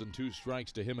balls and 2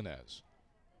 strikes to Jimenez.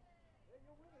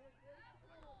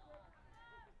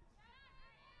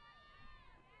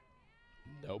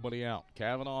 Nobody out.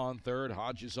 Kavanaugh on third,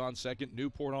 Hodges on second,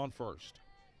 Newport on first.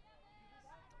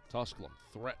 Tusculum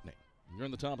threatening. You're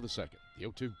in the top of the second. The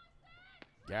 0-2.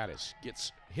 Gaddis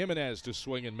gets Jimenez to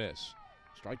swing and miss.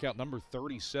 Strikeout number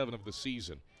 37 of the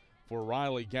season for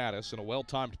Riley Gaddis, and a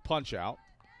well-timed punch-out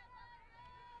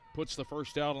puts the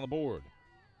first out on the board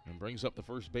and brings up the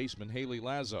first baseman, Haley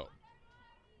Lazo.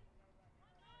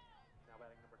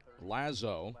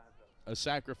 Lazo, a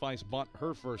sacrifice bunt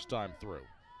her first time through.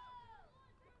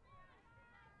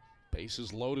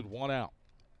 Bases loaded, 1 out.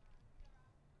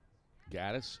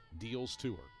 Gaddis deals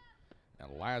to her.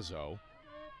 And Lazo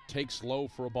takes low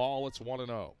for a ball. It's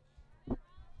 1-0.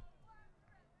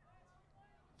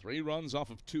 3 runs off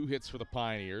of 2 hits for the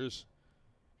Pioneers.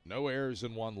 No errors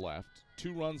and 1 left.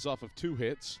 2 runs off of 2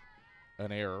 hits,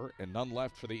 an error, and none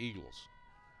left for the Eagles.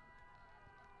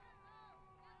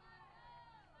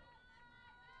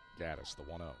 Gaddis, the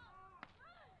 1-0.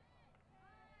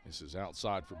 This is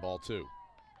outside for ball 2.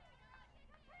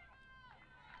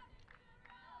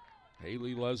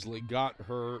 Haley Leslie got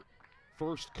her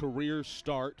first career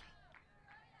start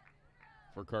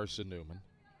for Carson-Newman.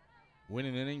 Win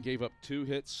an inning, gave up 2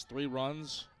 hits, 3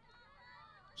 runs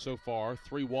so far,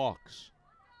 3 walks.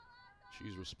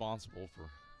 She's responsible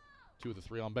for 2 of the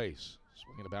 3 on base.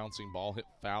 Swinging a bouncing ball, hit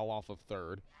foul off of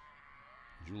third.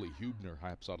 Julie Hubner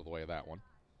hops out of the way of that one.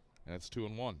 And it's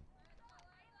 2-1.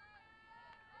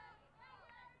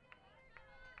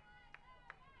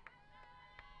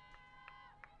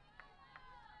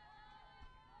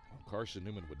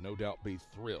 Carson-Newman would no doubt be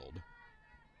thrilled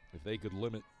if they could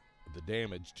limit the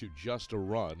damage to just a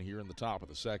run here in the top of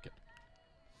the second.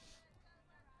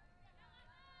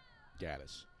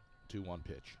 Gaddis, 2-1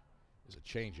 pitch. Is a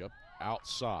changeup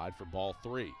outside for ball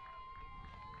 3.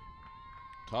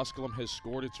 Tusculum has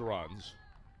scored its runs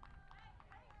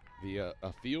via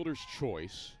a fielder's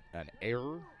choice, an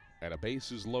error, and a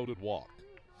bases loaded walk.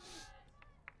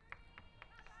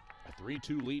 A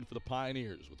 3-2 lead for the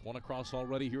Pioneers with 1 across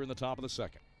already here in the top of the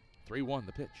second. 3-1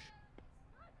 the pitch.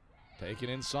 Taken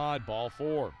inside, ball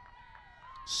 4.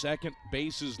 Second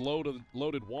bases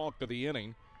loaded walk of the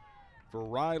inning for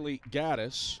Riley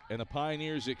Gaddis, and the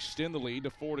Pioneers extend the lead to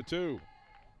 4-2.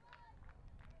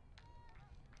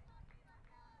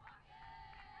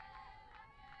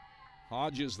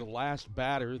 Hodges, the last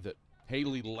batter that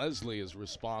Haley Leslie is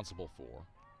responsible for.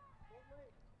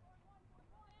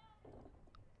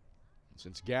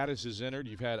 Since Gaddis has entered,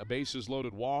 you've had a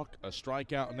bases-loaded walk, a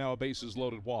strikeout, and now a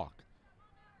bases-loaded walk.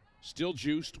 Still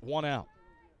juiced, 1 out.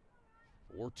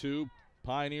 4-2,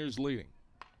 Pioneers leading.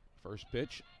 First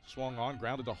pitch, swung on,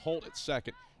 grounded to Holt at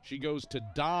second. She goes to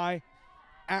Dye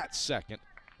at second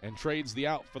and trades the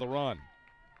out for the run.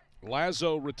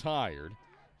 Lazo retired.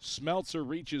 Smeltzer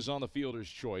reaches on the fielder's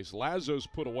choice. Lazo's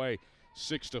put away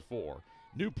 6-4.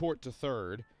 Newport to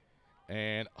third,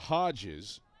 and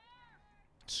Hodges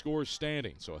scores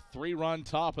standing. So a 3-run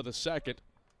top of the second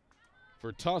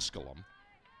for Tusculum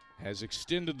has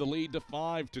extended the lead to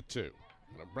 5-2.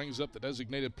 And it brings up the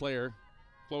designated player,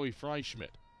 Chloe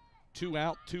Freischmidt. 2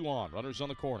 out, 2 on. Runners on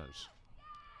the corners.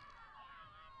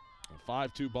 A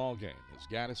 5-2 ball game as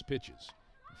Gaddis pitches.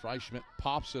 Freischmidt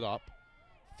pops it up.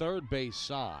 Third base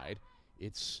side.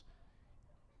 It's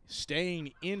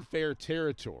staying in fair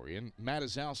territory, and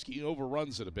Matizowski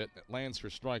overruns it a bit, and it lands for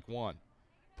strike 1.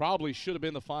 Probably should have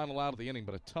been the final out of the inning,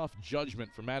 but a tough judgment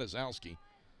for Matizowski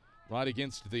right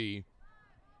against the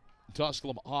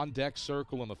Tusculum on-deck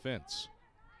circle and the fence.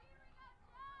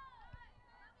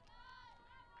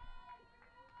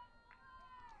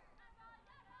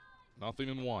 Nothing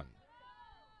in 1.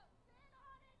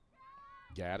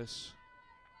 Gaddis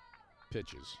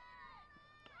pitches.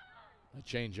 A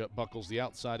changeup buckles the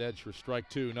outside edge for strike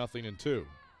 2, nothing in 2.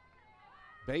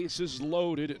 Bases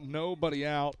loaded, nobody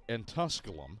out, and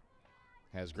Tusculum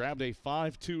has grabbed a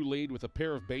 5-2 lead with a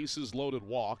pair of bases loaded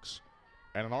walks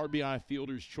and an RBI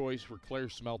fielder's choice for Claire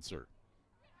Smeltzer.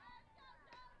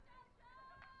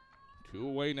 2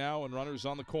 away now and runners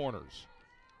on the corners.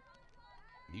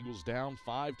 Eagles down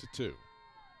 5-2.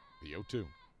 The 0-2.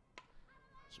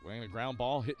 Swinging a ground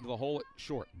ball, hit into the hole at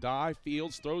short. Dye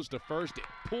fields, throws to first. It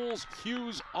pulls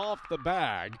Hughes off the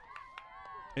bag,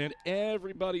 and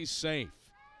everybody's safe.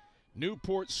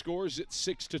 Newport scores at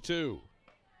 6-2.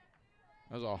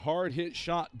 That was a hard hit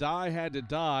shot. Dye had to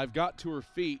dive, got to her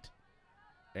feet,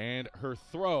 and her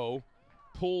throw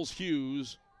pulls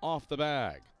Hughes off the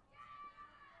bag.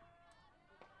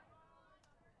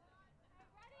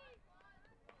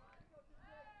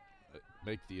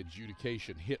 Make the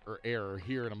adjudication hit or error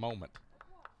here in a moment.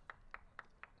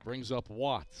 Brings up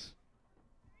Watts.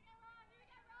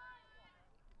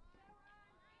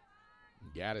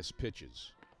 Gaddis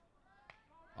pitches.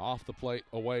 Off the plate,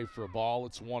 away for a ball.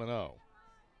 It's 1-0.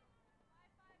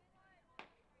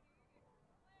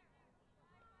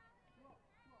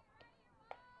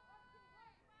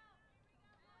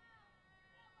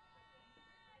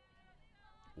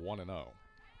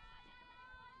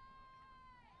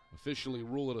 Officially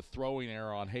rule it a throwing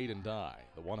error on Hayden Dye,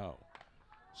 the 1-0.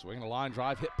 Swinging a line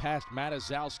drive, hit past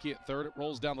Matizowski at third. It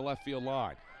rolls down the left field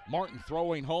line. Martin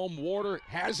throwing home. Warder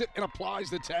has it and applies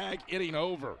the tag, inning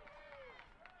over.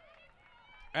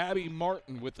 Abby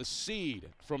Martin with the seed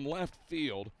from left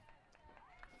field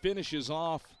finishes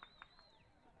off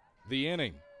the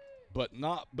inning, but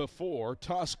not before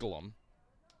Tusculum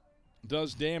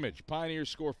does damage. Pioneers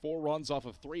score 4 runs off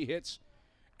of 3 hits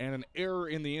and an error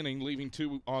in the inning, leaving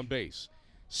 2 on base.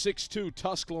 6-2,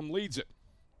 Tusculum leads it.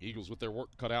 Eagles with their work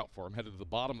cut out for them, headed to the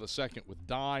bottom of the second with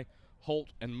Dye, Holt,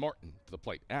 and Martin to the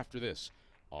plate. After this,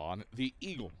 on the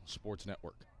Eagle Sports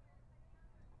Network.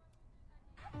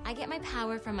 I get my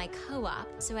power from my co-op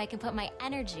so I can put my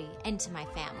energy into my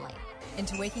family.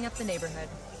 Into waking up the neighborhood.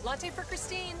 Latte for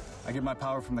Christine. I get my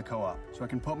power from the co-op so I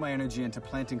can put my energy into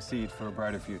planting seed for a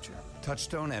brighter future.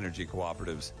 Touchstone Energy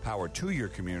Cooperatives, power to your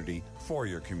community, for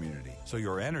your community, so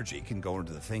your energy can go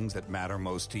into the things that matter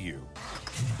most to you.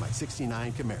 My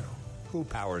 69 Camaro. Who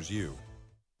powers you?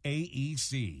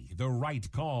 AEC, the right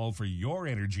call for your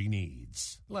energy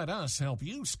needs. Let us help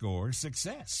you score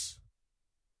success.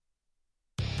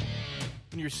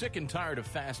 When you're sick and tired of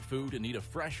fast food and need a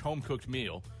fresh home-cooked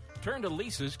meal, turn to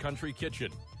Lisa's Country Kitchen.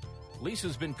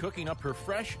 Lisa's been cooking up her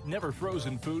fresh,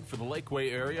 never-frozen food for the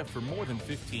Lakeway area for more than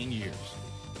 15 years.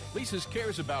 Lisa's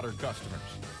cares about her customers.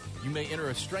 You may enter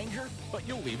a stranger, but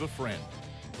you'll leave a friend.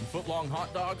 From foot-long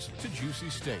hot dogs to juicy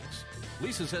steaks,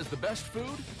 Lisa's has the best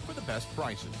food for the best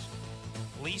prices.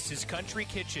 Lisa's Country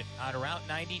Kitchen on Route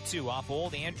 92 off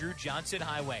Old Andrew Johnson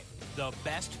Highway. The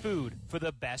best food for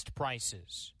the best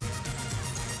prices.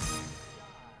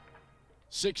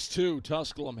 6-2,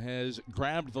 Tusculum has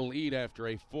grabbed the lead after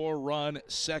a 4-run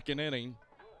second inning.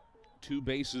 2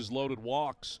 bases loaded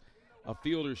walks, a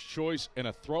fielder's choice, and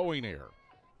a throwing error.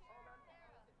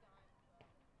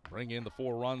 Bring in the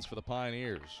 4 runs for the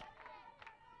Pioneers.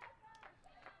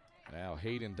 Now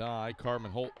Hayden Dye,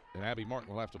 Carmen Holt, and Abby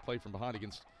Martin will have to play from behind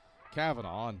against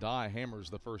Kavanaugh. And Dye hammers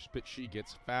the first pitch she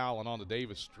gets foul and on to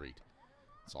Davis Street.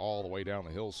 It's all the way down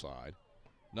the hillside.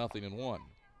 0-1.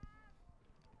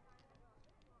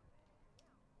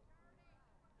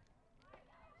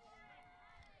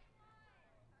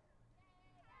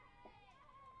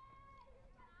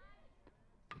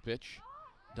 The pitch.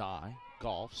 Die.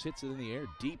 Golf hits it in the air.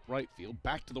 Deep right field.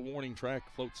 Back to the warning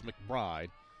track floats McBride.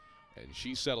 And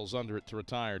she settles under it to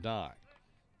retire Die.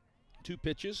 2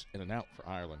 pitches and an out for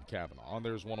Ireland Kavanaugh. And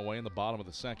there's one away in the bottom of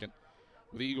the second,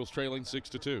 with the Eagles trailing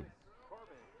 6-2.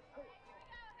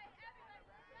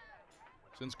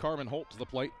 Since Carmen Holt to the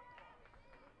plate,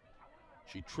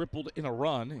 she tripled in a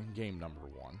run in game number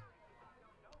 1.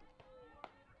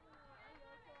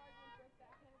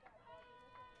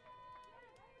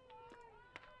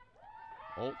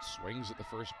 Holt swings at the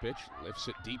first pitch, lifts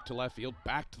it deep to left field,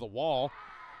 back to the wall.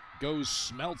 Goes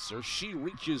Smeltzer. She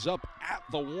reaches up at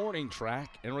the warning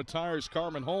track and retires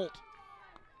Carmen Holt.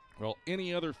 Well,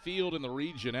 any other field in the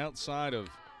region outside of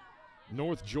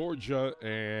North Georgia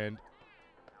and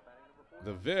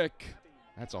the Vic,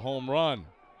 that's a home run.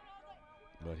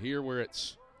 But here where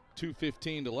it's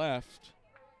 2:15 to left,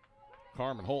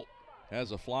 Carmen Holt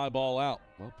has a fly ball out.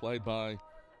 Well played by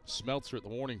Smeltzer at the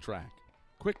warning track.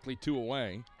 Quickly 2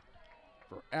 away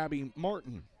for Abby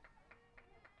Martin.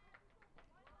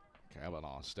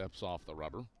 Kavanaugh steps off the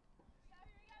rubber.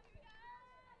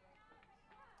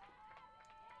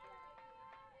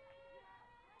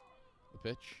 The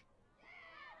pitch.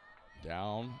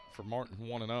 Down for Martin,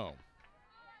 1-0.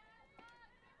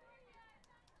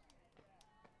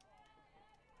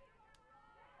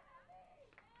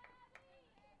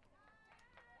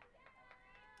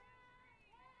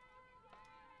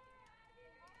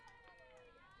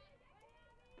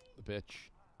 The pitch.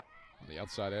 On the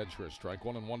outside edge for a strike.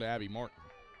 1-1 to Abby Martin.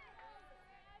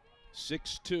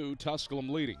 6-2, Tusculum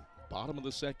leading. Bottom of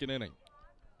the second inning.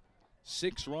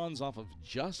 6 runs off of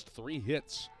just 3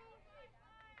 hits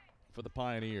for the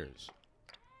Pioneers.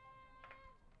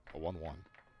 A 1-1.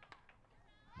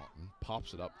 Martin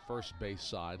pops it up first base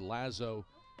side. Lazo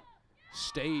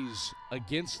stays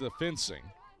against the fencing.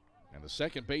 And the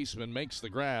second baseman makes the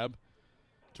grab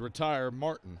to retire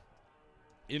Martin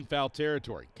in foul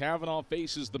territory. Kavanaugh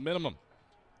faces the minimum.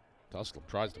 Tusculum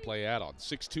tries to play add-on.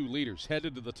 6-2 leaders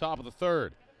headed to the top of the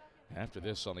third. After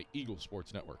this on the Eagle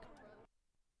Sports Network.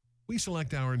 We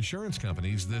select our insurance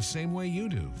companies the same way you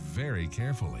do, very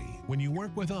carefully. When you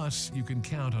work with us, you can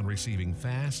count on receiving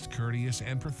fast, courteous,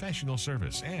 and professional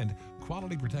service and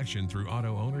quality protection through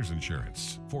Auto Owners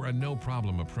Insurance. For a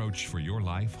no-problem approach for your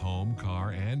life, home,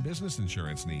 car, and business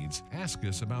insurance needs, ask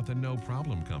us about the No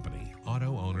Problem Company,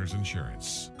 Auto Owners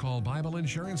Insurance. Call Bible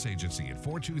Insurance Agency at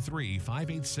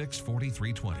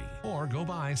 423-586-4320 or go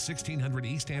by 1600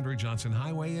 East Andrew Johnson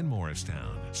Highway in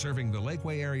Morristown, serving the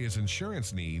Lakeway area's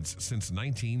insurance needs since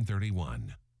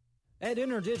 1931. At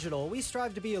InterDigital, we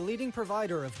strive to be a leading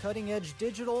provider of cutting-edge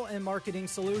digital and marketing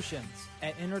solutions.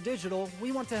 At InterDigital,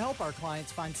 we want to help our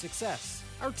clients find success.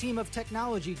 Our team of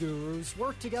technology gurus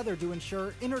work together to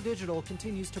ensure InterDigital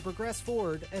continues to progress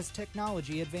forward as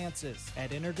technology advances. At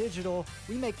InterDigital,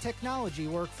 we make technology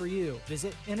work for you.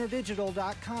 Visit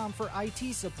interdigital.com for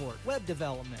IT support, web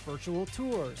development, virtual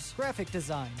tours, graphic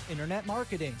design, internet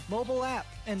marketing, mobile app,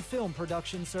 and film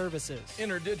production services.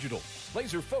 InterDigital,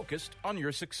 laser focused on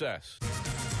your success.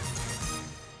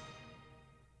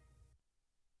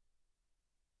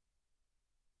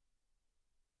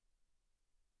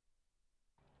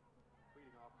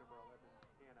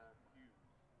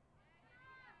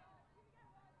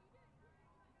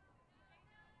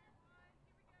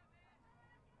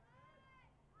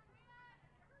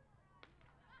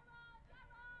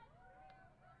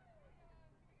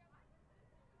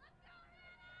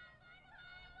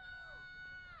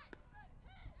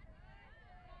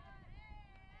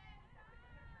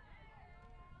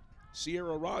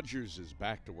 Sierra Rogers is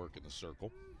back to work in the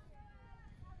circle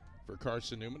for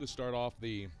Carson-Newman to start off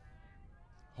the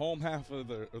home half of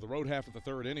the road half of the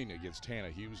third inning against Hannah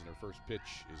Hughes, and her first pitch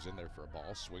is in there for a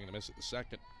ball. Swing and a miss at the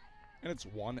second, and it's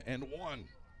 1-1.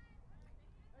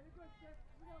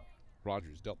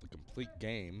 Rogers dealt the complete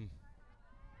game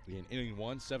in inning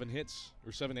 1, 7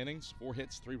 innings, 4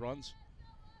 hits, 3 runs,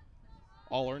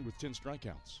 all earned with 10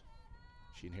 strikeouts.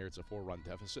 She inherits a 4-run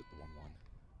deficit, the 1-1.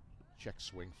 Check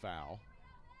swing foul.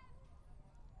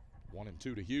 1-2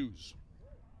 to Hughes.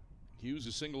 Hughes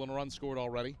is single and a run scored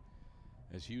already,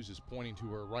 as Hughes is pointing to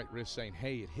her right wrist saying,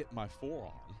 hey, it hit my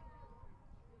forearm.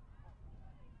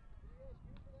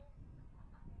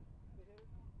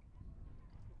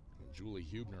 And Julie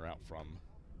Hubner out from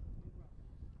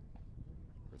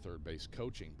her third base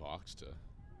coaching box to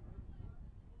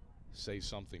say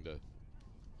something to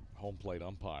home plate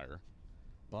umpire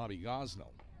Bobby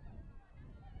Gosnell.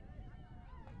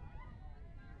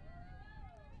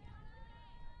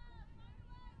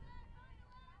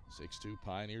 6-2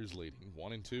 Pioneers leading.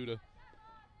 1-2 to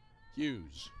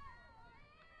Hughes.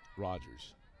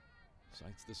 Rogers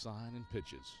sights the sign and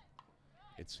pitches.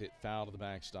 It's hit foul to the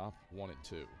backstop.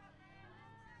 1-2.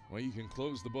 Well, you can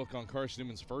close the book on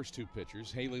Carson-Newman's first 2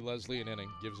 pitchers. Haley Leslie, an inning,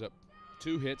 gives up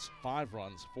 2 hits, 5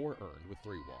 runs, 4 earned with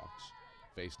 3 walks.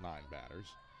 Faced 9 batters.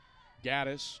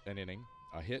 Gaddis, an inning,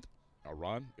 a hit, a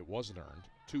run, it wasn't earned,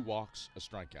 2 walks, a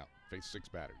strikeout. Faced 6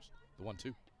 batters. The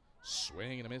 1-2.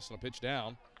 Swing and a miss on a pitch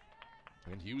down.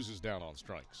 And Hughes is down on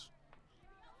strikes.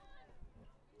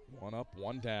 1 up,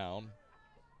 1 down.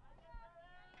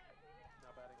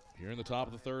 Here in the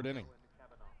top of the 3rd inning.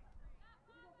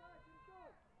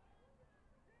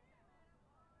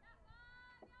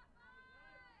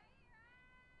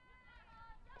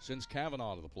 Sends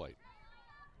Kavanaugh to the plate.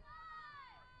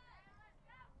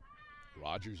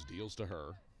 Rogers deals to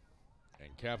her.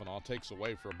 And Kavanaugh takes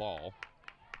away for a ball.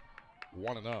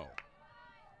 1-0.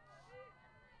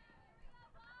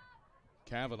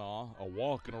 Kavanaugh, a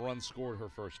walk and a run scored her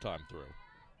first time through.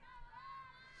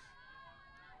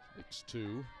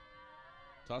 6-2.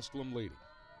 Tusculum leading.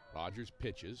 Rogers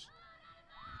pitches.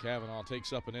 Kavanaugh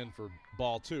takes up and in for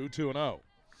ball 2, 2-0.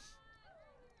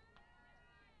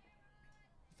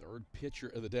 Third pitcher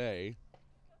of the day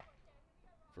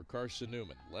for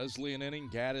Carson-Newman. Leslie an inning,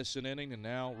 Gaddis an inning, and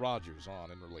now Rogers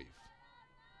on in relief.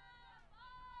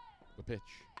 The pitch.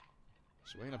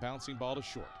 Swinging a bouncing ball to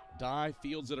short. Dye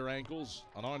fields at her ankles.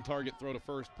 An on-target throw to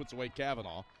first puts away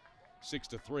Kavanaugh.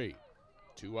 6-3.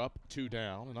 2 up, 2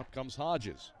 down, and up comes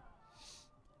Hodges.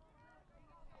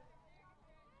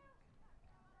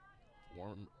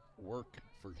 Warm work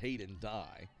for Hayden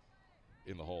Dye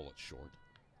in the hole at short.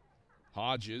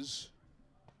 Hodges.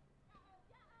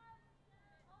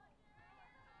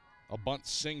 A bunt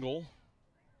single.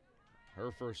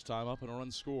 Her first time up and a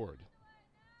run scored.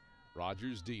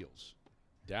 Rogers deals.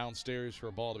 Downstairs for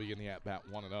a ball to begin the at-bat,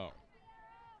 1-0.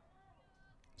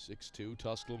 6-2,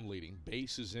 Tusculum leading.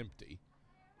 Base is empty.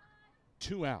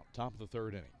 2 out, top of the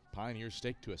 3rd inning. Pioneers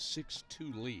stake to a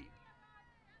 6-2 lead.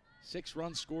 6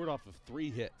 runs scored off of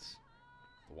 3 hits.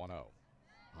 The 1-0.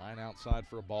 Line outside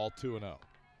for a ball, 2-0.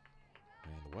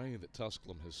 And the way that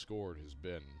Tusculum has scored has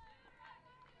been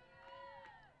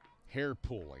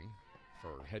hair-pulling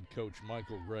for head coach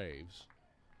Michael Graves.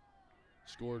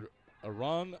 Scored a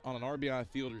run on an RBI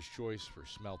fielder's choice for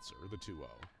Smeltzer, the 2-0.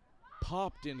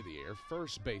 Popped into the air,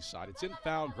 first base side. It's in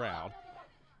foul ground.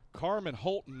 Carmen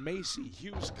Holt and Macy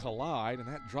Hughes collide, and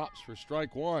that drops for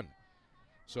strike 1.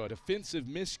 So a defensive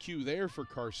miscue there for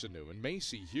Carson-Newman.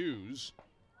 Macy Hughes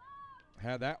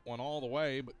had that one all the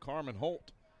way, but Carmen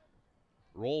Holt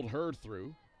rolled her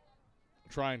through,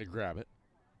 trying to grab it,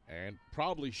 and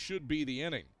probably should be the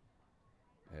inning,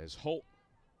 as Holt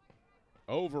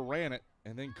overran it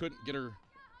and then couldn't get her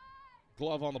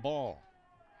glove on the ball.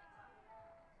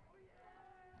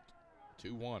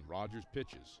 2-1, Rogers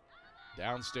pitches.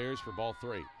 Downstairs for ball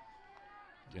 3.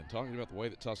 Again, talking about the way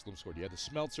that Tusculum scored. You had the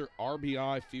Smeltzer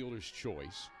RBI fielder's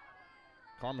choice.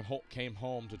 Carmen Holt came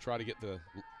home to try to get the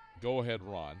go-ahead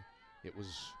run. It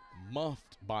was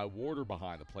muffed by Warder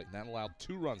behind the plate, and that allowed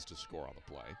 2 runs to score on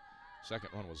the play. Second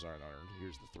run was unearned.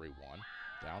 Here's the 3-1.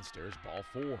 Downstairs, ball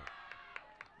 4.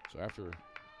 So after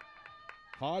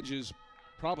Hodges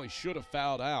probably should have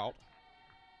fouled out,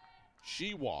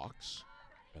 she walks,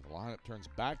 and the lineup turns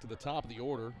back to the top of the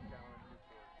order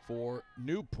for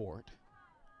Newport,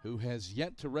 who has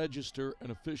yet to register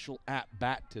an official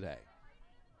at-bat today.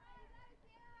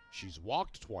 She's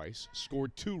walked twice,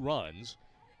 scored 2 runs,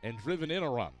 and driven in a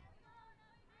run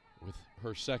with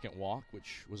her second walk,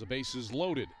 which was a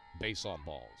bases-loaded base on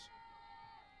balls.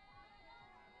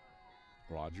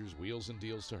 Rogers wheels and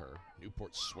deals to her.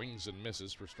 Newport swings and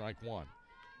misses for strike 1.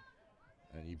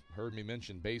 And you've heard me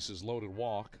mention bases-loaded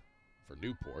walk for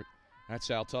Newport. That's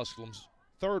how Tusculum's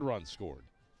 3rd run scored.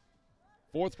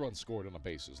 4th run scored on a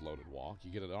bases-loaded walk.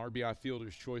 You get an RBI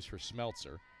fielder's choice for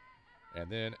Smeltzer. And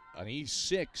then an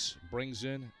E6 brings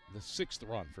in the 6th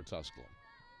run for Tusculum.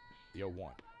 The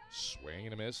 0-1. Swing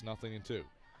and a miss, 0-2.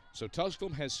 So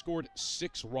Tusculum has scored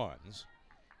 6 runs,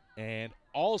 and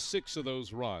all 6 of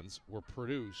those runs were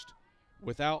produced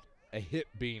without a hit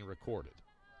being recorded.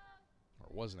 Or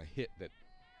it wasn't a hit that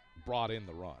brought in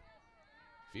the run.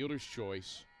 Fielder's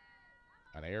choice,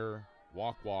 an error,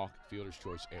 walk, fielder's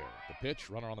choice, error. The pitch,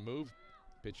 runner on the move,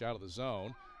 pitch out of the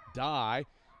zone. Dye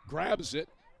grabs it,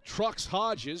 trucks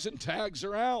Hodges, and tags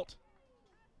her out.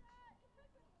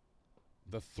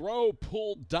 The throw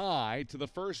pulled Dye to the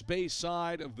first base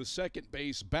side of the second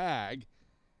base bag,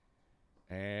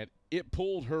 and it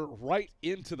pulled her right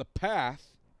into the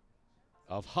path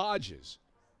of Hodges.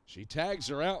 She tags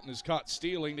her out and is caught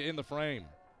stealing to end the frame.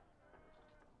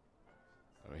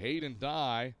 Hayden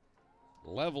Dye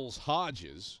levels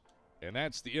Hodges, and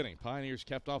that's the inning. Pioneers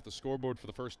kept off the scoreboard for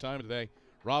the first time today.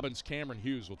 Robbins Cameron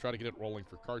Hughes will try to get it rolling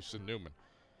for Carson-Newman.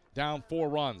 Down 4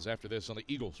 runs after this on the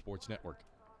Eagle Sports Network.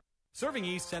 Serving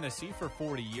East Tennessee for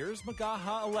 40 years,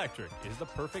 Magaha Electric is the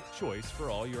perfect choice for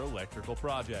all your electrical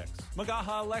projects.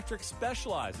 Magaha Electric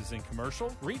specializes in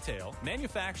commercial, retail,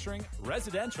 manufacturing,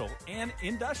 residential, and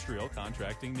industrial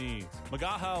contracting needs.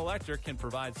 Magaha Electric can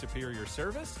provide superior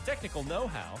service, technical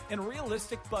know-how, and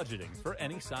realistic budgeting for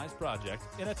any size project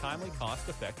in a timely,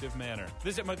 cost-effective manner.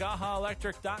 Visit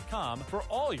MagahaElectric.com for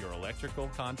all your electrical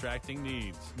contracting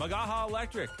needs. Magaha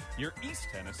Electric, your East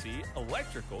Tennessee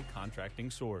electrical contracting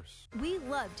source. We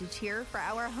love to cheer for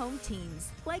our home teams,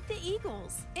 like the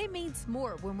Eagles. It means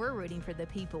more when we're rooting for the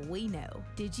people we know.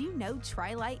 Did you know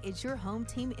Tri-Lite is your home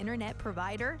team internet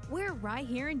provider? We're right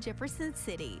here in Jefferson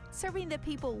City, serving the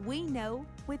people we know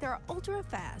with our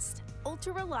ultra-fast,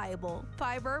 ultra-reliable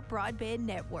fiber broadband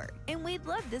network. And we'd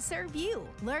love to serve you.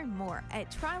 Learn more at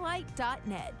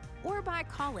trilite.net or by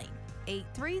calling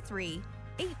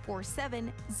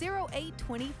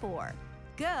 833-847-0824.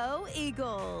 Go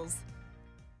Eagles!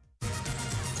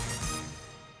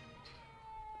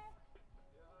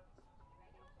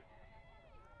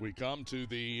 We come to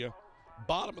the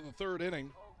bottom of the 3rd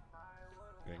inning,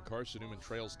 and Carson-Newman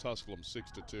trails Tusculum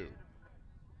 6-2.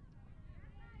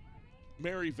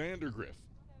 Mary Vandergriff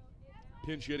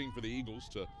pinch hitting for the Eagles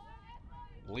to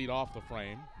lead off the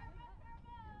frame.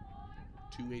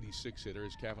 286 hitter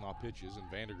as Kavanaugh pitches,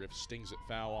 and Vandergriff stings it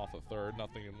foul off a third,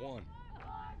 0-1.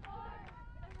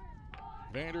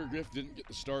 Vandergriff didn't get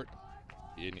the start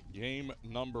in game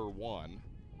number 1.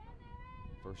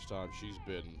 First time she's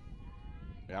been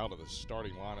out of the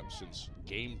starting lineup since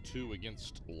game 2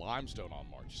 against Limestone on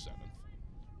March 7th.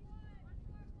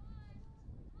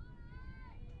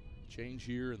 Change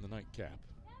here in the nightcap.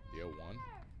 The 0-1.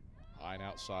 High and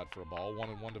outside for a ball.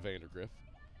 1-1 to Vandergriff.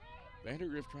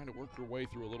 Vandergriff trying to work her way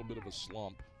through a little bit of a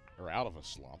slump, or out of a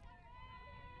slump.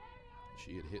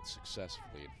 She had hit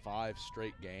successfully in 5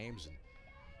 straight games and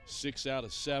 6 out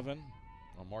of 7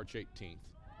 on March 18th.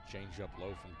 Change up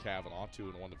low from Kavanaugh,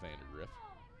 2-1 to Vandergriff.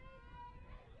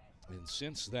 And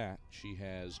since that, she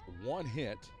has 1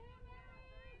 hit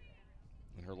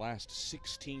in her last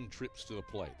 16 trips to the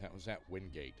plate. That was at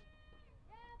Wingate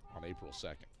on April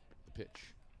 2nd. The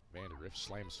pitch. Vandergriff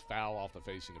slams foul off the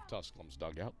facing of Tusculum's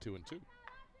dugout, 2-2.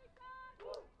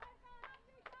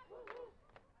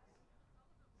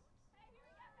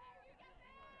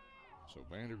 So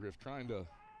Vandergriff trying to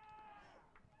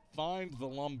find the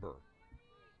lumber.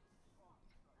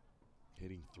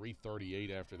 Hitting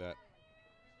 .338 after that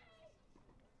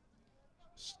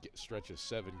stretch of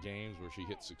 7 games where she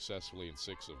hit successfully in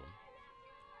 6 of them.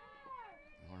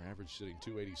 Our average sitting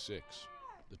 .286,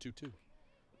 the 2-2.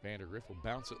 Vandergriff will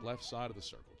bounce it left side of the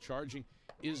circle. Charging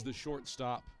is the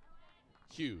shortstop,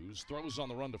 Hughes. Throws on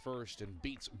the run to first and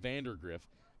beats Vandergriff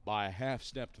by a half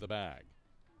step to the bag.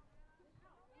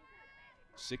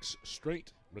 6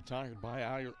 straight retired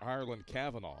by Ireland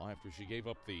Kavanaugh after she gave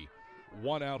up the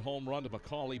 1-out home run to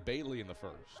Macaulay Bailey in the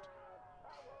first.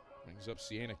 Brings up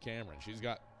Sienna Cameron. She's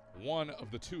got 1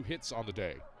 of the 2 hits on the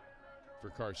day for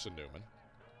Carson-Newman.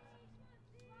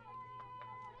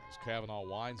 As Kavanaugh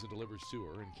winds and delivers to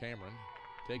her, and Cameron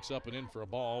takes up and in for a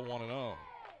ball, 1-0.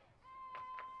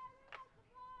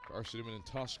 Carson-Newman and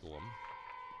Tusculum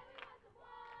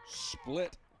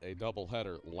split a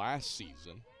doubleheader last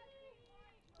season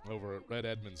over at Red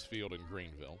Edmonds Field in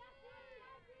Greenville.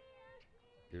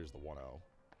 Here's the 1-0.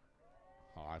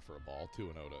 High for a ball,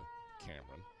 2-0 to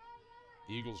Cameron.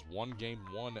 Eagles won game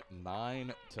 1,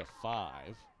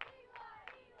 9-5,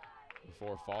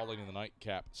 before falling in the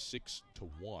nightcap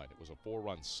 6-1. It was a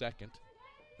 4-run second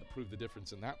that proved the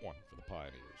difference in that one for the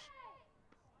Pioneers.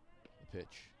 The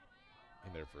pitch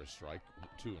in there for a strike,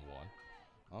 2-1.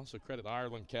 Also credit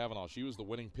Ireland Kavanaugh. She was the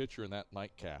winning pitcher in that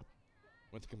nightcap.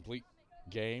 Went the complete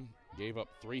game, gave up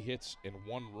 3 hits and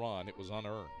 1 run. It was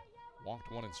unearned.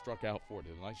 Walked 1 and struck out 4.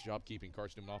 Did a nice job keeping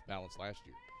Carson-Newman off balance last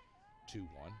year.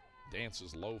 2-1.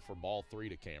 Dances low for ball 3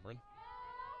 to Cameron.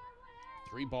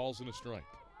 3 balls and a strike.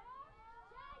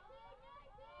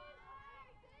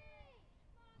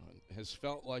 Has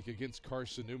felt like against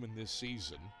Carson-Newman this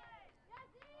season,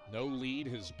 no lead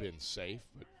has been safe,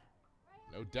 but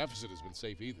no deficit has been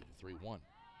safe either. 3-1.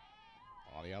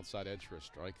 On the outside edge for a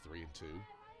strike, 3-2.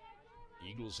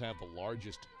 Eagles have the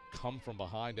largest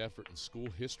come-from-behind effort in school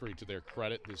history to their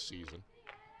credit this season.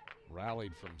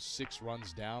 Rallied from 6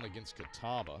 runs down against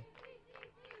Catawba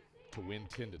to win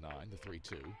 10-9, the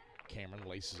 3-2. Cameron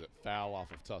laces it foul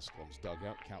off of Tusculum's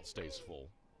dugout. Count stays full.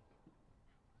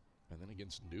 And then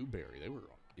against Newberry, they were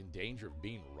in danger of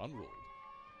being run ruled.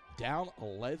 Down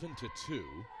 11-2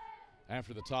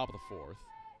 after the top of the fourth.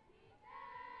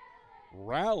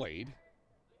 Rallied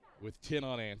with 10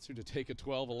 unanswered to take a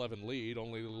 12-11 lead,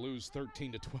 only to lose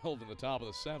 13-12 in the top of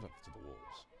the seventh to the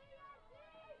Wolves.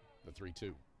 The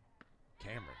 3-2.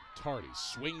 Cameron Tardy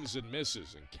swings and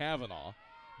misses, and Kavanaugh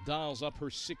dials up her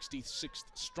 66th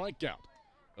strikeout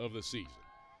of the season.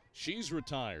 She's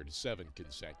retired 7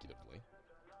 consecutively.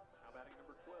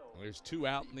 Well, there's 2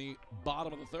 out in the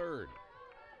bottom of the third.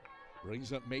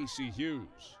 Brings up Macy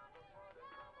Hughes.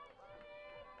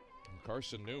 And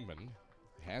Carson-Newman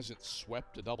hasn't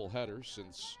swept a doubleheader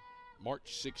since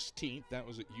March 16th. That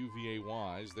was at UVA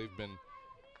Wise. They've been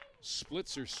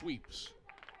splits or sweeps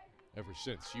ever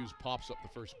since. Hughes pops up the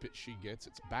first pitch she gets.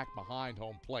 It's back behind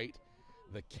home plate.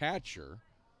 The catcher,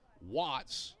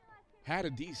 Watts, had a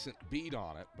decent beat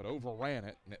on it, but overran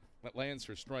it, and it lands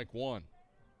for strike one.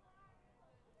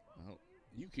 Well,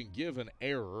 you can give an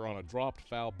error on a dropped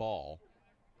foul ball,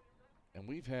 and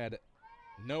we've had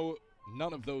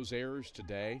none of those errors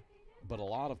today, but a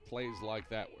lot of plays like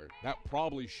that where that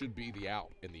probably should be the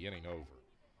out in the inning over.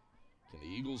 Can the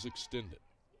Eagles extend it?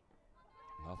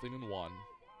 0-1.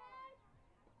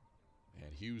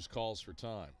 And Hughes calls for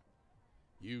time.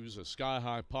 Hughes, a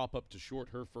sky-high pop-up to short,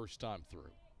 her first time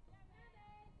through.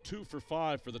 2 for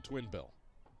 5 for the Twin Bill.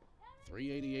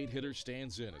 388 hitter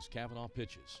stands in as Kavanaugh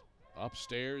pitches.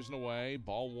 Upstairs and away,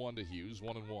 ball 1 to Hughes,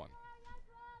 1-1.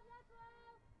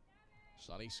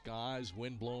 Sunny skies,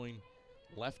 wind blowing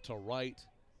left to right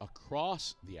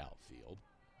across the outfield.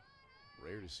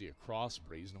 Rare to see a cross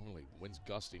breeze. Normally winds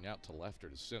gusting out to left or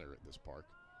to center at this park.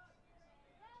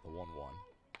 The 1-1.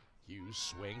 Hughes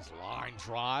swings, line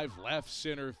drive, left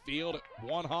center field.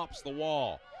 One hops the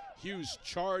wall. Hughes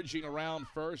charging around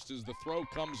first as the throw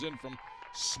comes in from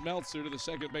Smeltzer to the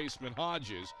second baseman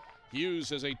Hodges. Hughes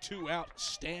has a 2-out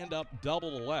stand-up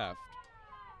double to left.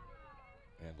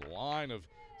 And line of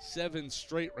 7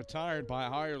 straight retired by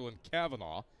Ireland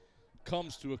Kavanaugh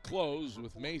comes to a close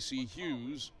with Macy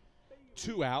Hughes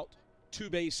 2-out,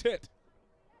 2-base hit.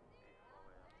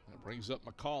 That brings up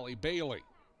Macaulay Bailey.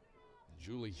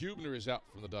 Julie Hubner is out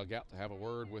from the dugout to have a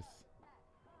word with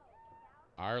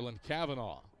Ireland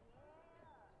Kavanaugh.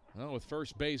 Well, with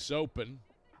first base open,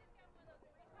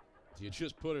 you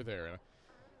just put her there.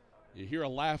 You hear a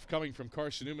laugh coming from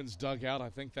Carson-Newman's dugout. I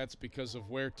think that's because of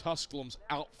where Tusculum's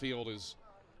outfield is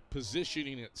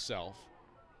positioning itself.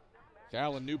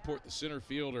 Callan Newport, the center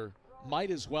fielder, might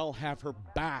as well have her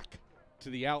back to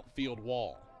the outfield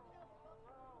wall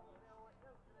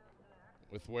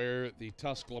with where the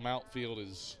Tusculum outfield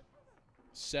is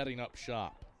setting up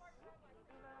shop.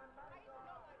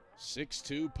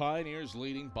 6-2 Pioneers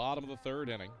leading, bottom of the third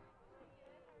inning.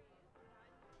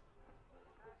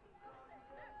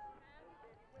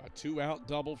 A 2-out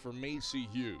double for Macy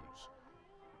Hughes.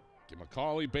 Can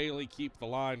Macaulay Bailey keep the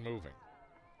line moving?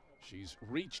 She's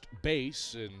reached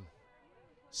base in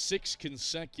 5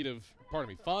 consecutive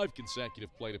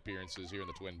plate appearances here in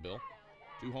the Twin Bill.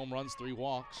 2 home runs, 3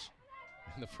 walks.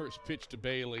 And the first pitch to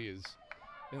Bailey is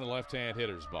in the left-hand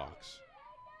hitter's box.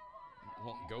 It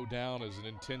won't go down as an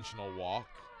intentional walk,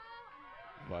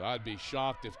 but I'd be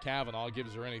shocked if Kavanaugh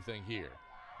gives her anything here.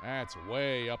 That's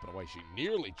way up and away. She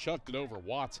nearly chucked it over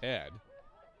Watt's head.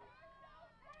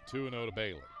 2-0 to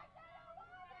Bailey.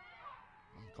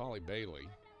 Macaulay Bailey,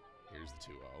 here's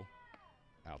the 2-0.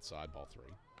 Outside, ball 3.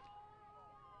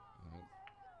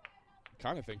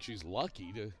 Kind of think she's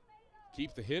lucky to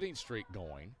keep the hitting streak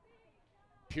going,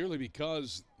 purely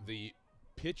because the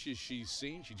pitches she's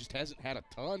seen, she just hasn't had a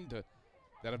ton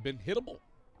that have been hittable.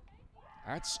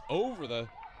 That's over the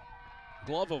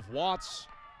glove of Watts.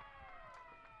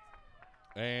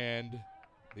 And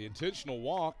the intentional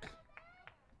walk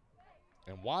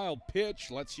and wild pitch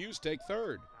lets Hughes take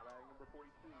third.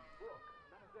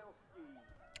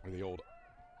 Or the old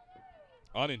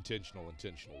intentional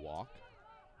walk.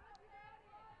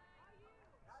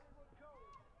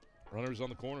 Runners on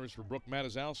the corners for Brooke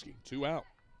Matizowski. 2 out.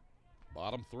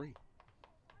 Bottom 3.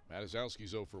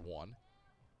 Matizowski's 0 for 1.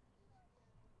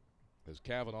 As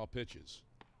Kavanaugh pitches.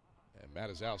 And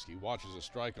Matizowski watches a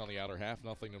strike on the outer half,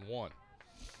 0-1.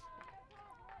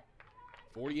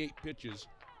 48 pitches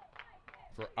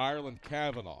for Ireland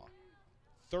Kavanaugh.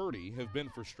 30 have been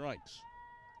for strikes.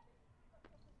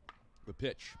 The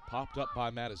pitch popped up by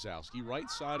Matizowski, right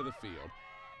side of the field.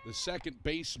 The second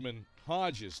baseman,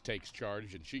 Hodges, takes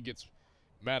charge, and she gets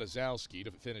Matizowski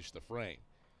to finish the frame.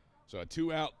 So a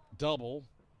 2-out double,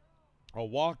 a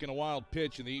walk and a wild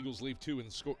pitch, and the Eagles leave 2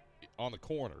 on the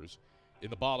corners in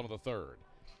the bottom of the third.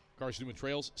 Carson-Newman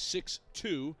trails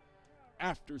 6-2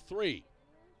 after 3.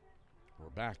 We're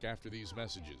back after these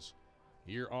messages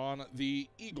here on the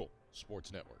Eagle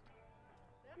Sports Network.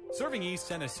 Serving East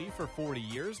Tennessee for 40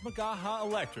 years, Magaha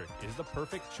Electric is the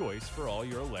perfect choice for all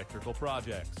your electrical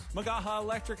projects. Magaha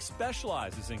Electric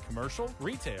specializes in commercial,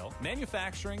 retail,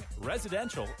 manufacturing,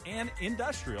 residential, and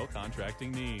industrial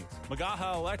contracting needs.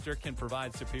 Magaha Electric can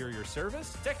provide superior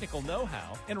service, technical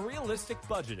know-how, and realistic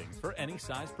budgeting for any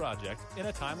size project in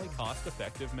a timely,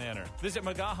 cost-effective manner. Visit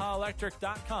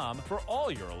MagahaElectric.com for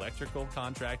all your electrical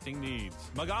contracting needs.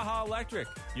 Magaha Electric,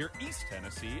 your East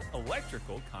Tennessee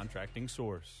electrical contracting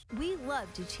source. We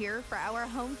love to cheer for our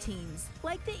home teams,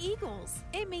 like the Eagles.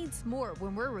 It means more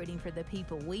when we're rooting for the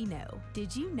people we know.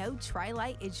 Did you know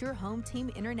Tri-Lite is your home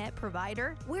team internet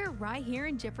provider? We're right here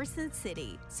in Jefferson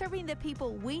City, serving the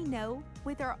people we know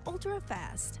with our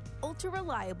ultra-fast,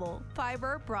 ultra-reliable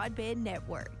fiber broadband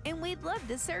network. And we'd love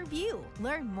to serve you.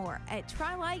 Learn more at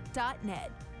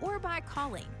trilite.net or by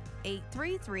calling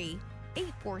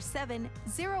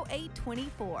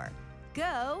 833-847-0824.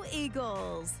 Go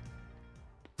Eagles!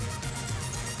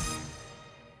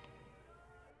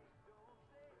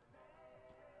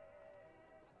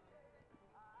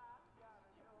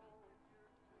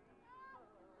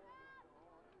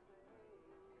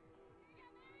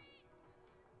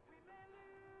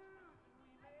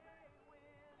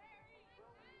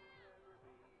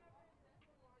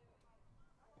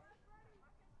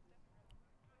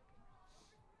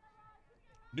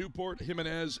 Newport,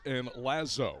 Jimenez, and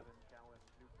Lazo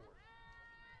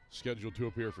scheduled to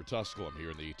appear for Tusculum here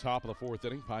in the top of the fourth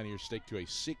inning. Pioneers stake to a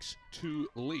 6-2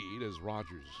 lead as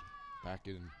Rogers back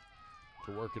in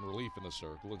to work in relief in the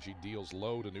circle, and she deals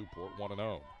low to Newport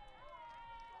 1-0.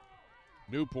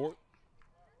 Newport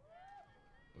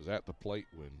was at the plate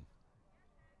when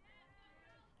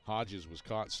Hodges was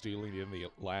caught stealing in the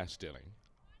last inning.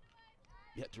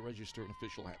 Yet to register an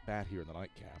official at bat here in the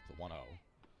nightcap, the 1-0.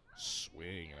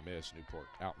 Swing and a miss. Newport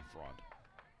out in front.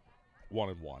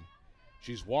 1-1.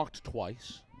 She's walked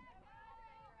twice.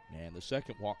 And the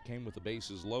second walk came with the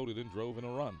bases loaded and drove in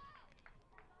a run.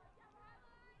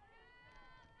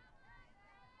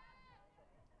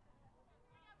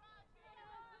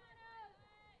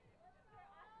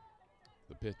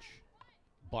 The pitch.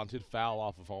 Bunted, foul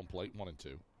off of home plate,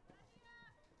 1-2.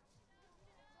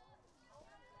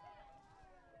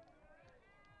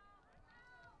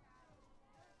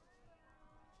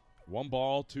 One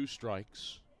ball, two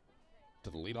strikes to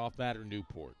the leadoff batter,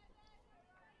 Newport.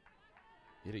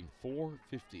 Hitting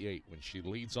 .458 when she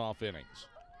leads off innings.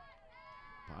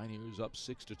 Pioneers up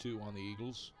 6-2 on the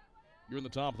Eagles. You're in the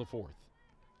top of the fourth.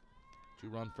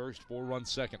 2-run first, 4-run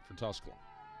second for Tusculum.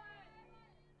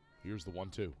 Here's the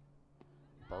 1-2.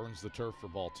 Burns the turf for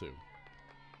ball two.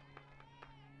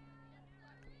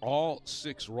 All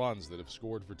 6 runs that have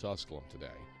scored for Tusculum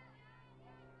today,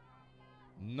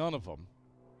 none of them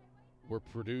were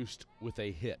produced with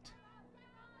a hit.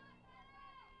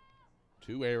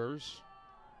 2 errors,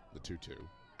 the 2-2.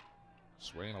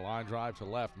 Swing a line drive to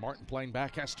left. Martin playing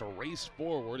back has to race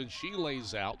forward, and she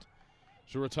lays out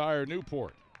to retire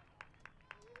Newport.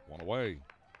 One away.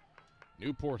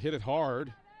 Newport hit it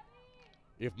hard.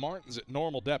 If Martin's at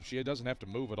normal depth, she doesn't have to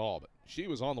move at all, but she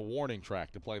was on the warning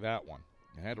track to play that one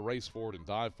and had to race forward and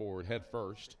dive forward head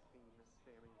first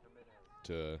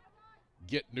to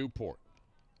get Newport.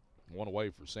 One away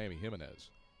for Sammy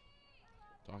Jimenez.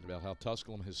 Talking about how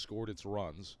Tusculum has scored its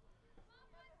runs.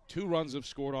 2 runs have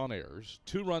scored on errors.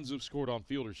 2 runs have scored on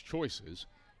fielders' choices.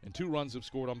 And 2 runs have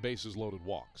scored on bases-loaded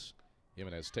walks.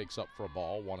 Jimenez takes up for a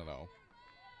ball, 1-0.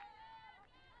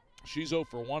 She's 0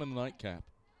 for 1 in the nightcap.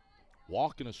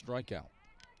 Walk and a strikeout.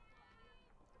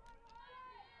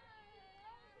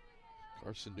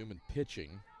 Carson-Newman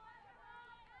pitching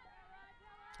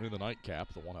in the nightcap,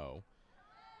 the 1-0.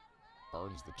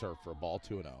 Burns the turf for a ball,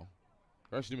 2-0.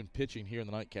 Carson-Newman pitching here in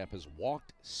the nightcap has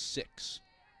walked 6.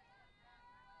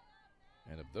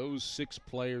 And of those 6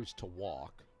 players to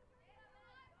walk,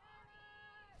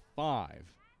 4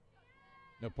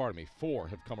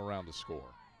 have come around to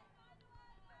score.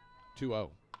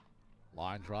 2-0.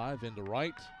 Line drive into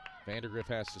right. Vandergriff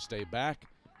has to stay back.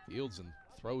 Fields and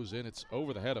throws in. It's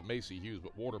over the head of Macy Hughes,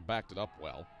 but Warder backed it up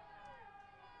well.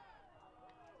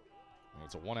 And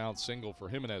it's a 1-out single for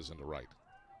Jimenez into right.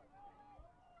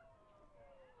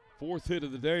 4th hit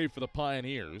of the day for the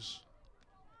Pioneers.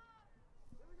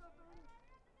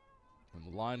 And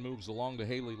the line moves along to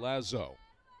Haley Lazo.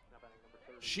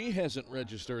 She hasn't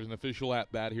registered an official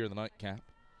at-bat here in the nightcap.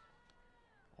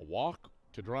 A walk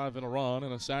to drive in a run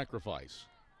and a sacrifice.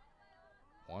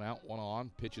 1 out, 1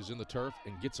 on. Pitches in the turf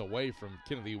and gets away from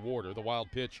Kennedy Warder. The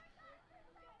wild pitch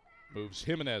moves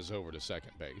Jimenez over to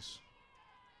second base.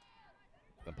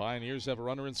 The Pioneers have a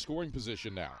runner in scoring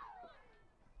position now.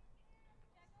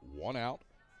 1 out,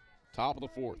 top of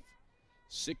the 4th.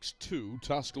 6-2,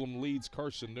 Tusculum leads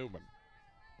Carson-Newman.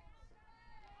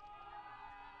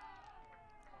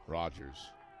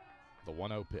 Rogers, the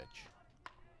 1-0 pitch.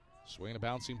 Swinging a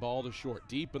bouncing ball to short.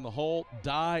 Deep in the hole,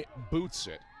 Dye boots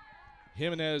it.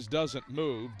 Jimenez doesn't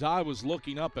move. Dye was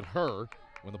looking up at her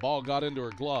when the ball got into her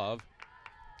glove,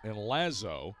 and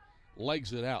Lazo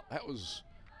legs it out. That was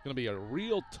going to be a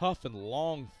real tough and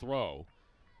long throw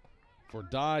for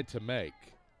Dye to make.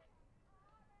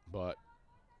 But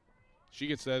she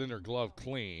gets that in her glove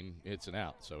clean. It's an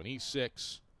out. So an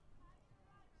E6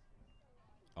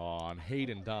 on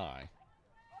Hayden Dye.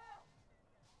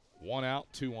 1 out,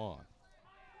 2 on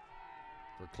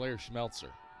for Claire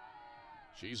Schmelzer.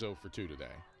 She's 0 for 2 today.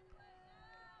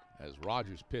 As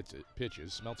Rogers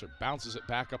pitches, Schmelzer bounces it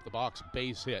back up the box,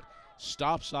 base hit.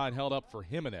 Stop sign held up for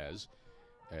Jimenez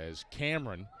as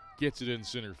Cameron gets it in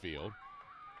center field.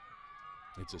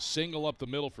 It's a single up the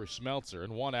middle for Schmelzer,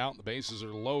 and 1 out, and the bases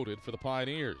are loaded for the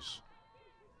Pioneers.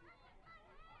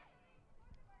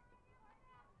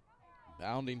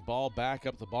 Bounding ball back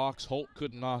up the box. Holt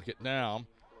couldn't knock it down.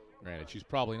 Granted, she's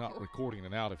probably not recording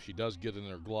an out if she does get it in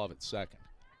her glove at second.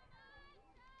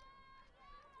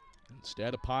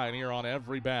 Instead, a Pioneer on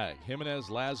every bag. Jimenez,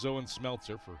 Lazo, and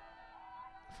Schmelzer for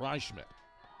Freischmidt.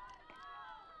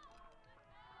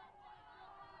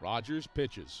 Rogers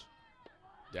pitches.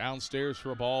 Downstairs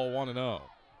for a ball, 1-0.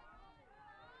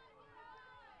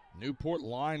 Newport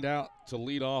lined out to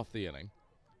lead off the inning.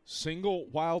 Single,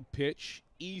 wild pitch,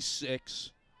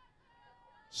 E6,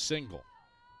 single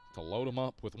to load them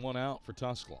up with 1 out for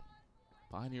Tusculum.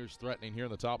 Pioneers threatening here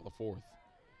in the top of the 4th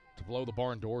to blow the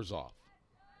barn doors off.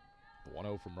 The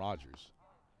 1-0 from Rogers.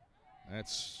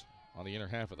 That's on the inner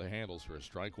half of the handles for a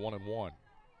strike, 1-1.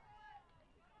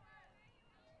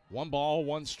 1 ball,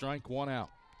 1 strike, 1 out.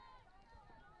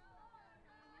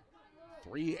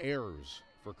 3 errors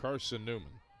for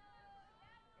Carson-Newman.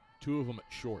 2 of them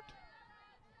at short.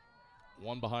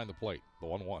 1 behind the plate, the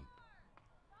 1-1.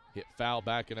 Hit foul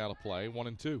back and out of play,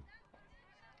 1-2.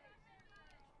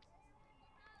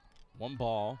 1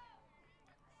 ball,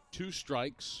 2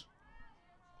 strikes,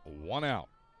 1 out.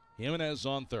 Jimenez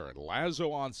on third,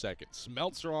 Lazo on second,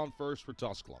 Schmelzer on first for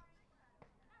Tusculum.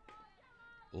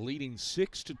 Leading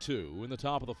 6-2 in the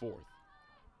top of the 4th.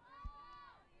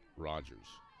 Rogers,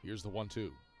 here's the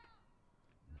 1-2.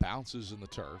 Bounces in the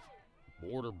turf,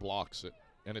 Border blocks it,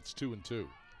 and it's 2-2.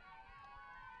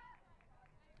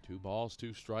 2 balls,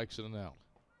 2 strikes, and an out.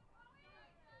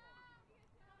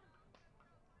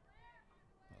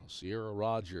 Well, Sierra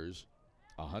Rogers,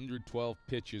 112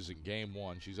 pitches in game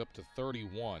 1. She's up to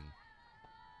 31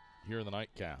 here in the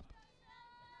nightcap.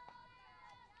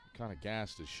 What kind of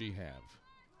gas does she have?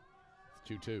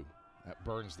 2-2. That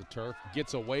burns the turf,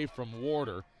 gets away from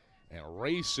Warder, and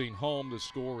racing home to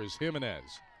score is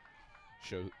Jimenez.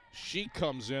 So she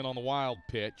comes in on the wild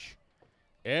pitch.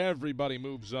 Everybody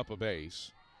moves up a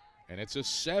base. And it's a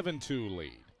 7-2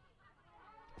 lead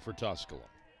for Tusculum.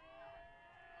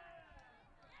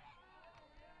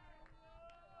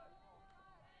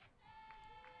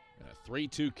 And a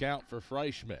 3-2 count for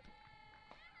Freischmidt.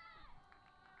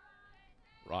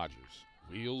 Rogers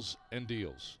wheels and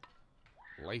deals.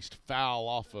 Laced foul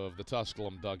off of the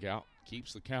Tusculum dugout.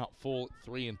 Keeps the count full at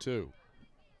 3-2.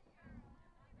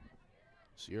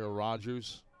 Sierra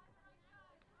Rogers,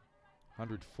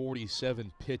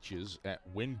 147 pitches at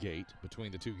Wingate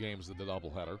between the 2 games of the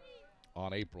doubleheader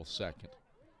on April 2nd.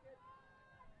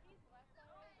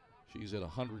 She's at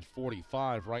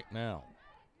 145 right now.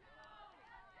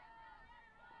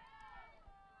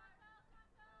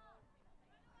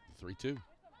 The 3-2.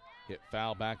 Hit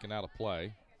foul back and out of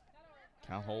play.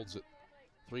 Count holds at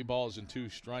 3 balls and 2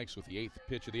 strikes with the 8th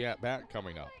pitch of the at-bat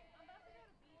coming up.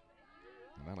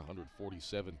 And that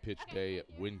 147 pitch day at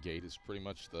Wingate is pretty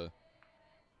much the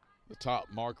top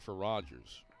mark for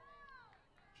Rogers.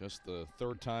 Just the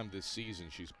 3rd time this season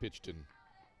she's pitched in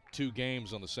 2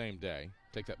 games on the same day.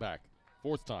 Take that back.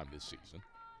 4th time this season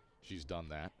she's done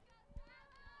that.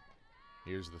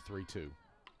 Here's the 3-2.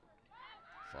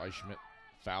 Freischmidt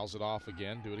fouls it off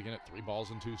again. Do it again at 3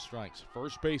 balls and 2 strikes.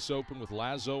 First base open with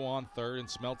Lazo on third and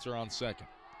Schmelzer on second.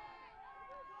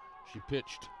 She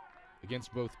pitched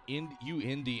against both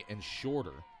U-Indy and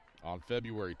Shorter on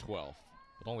February 12th,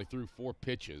 but only threw 4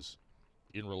 pitches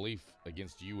in relief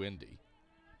against U-Indy.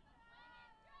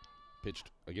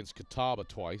 Pitched against Catawba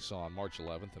twice on March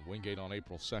 11th and Wingate on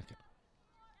April 2nd.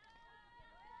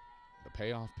 The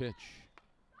payoff pitch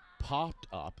popped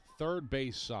up third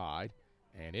base side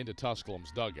and into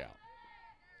Tusculum's dugout.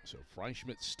 So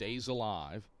Freischmidt stays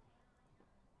alive.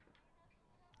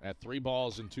 at 3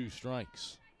 balls and 2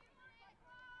 strikes.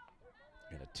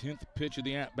 And a 10th pitch of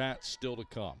the at-bat still to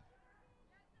come.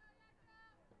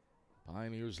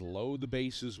 Pioneers load the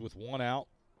bases with 1 out,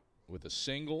 with a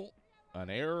single, an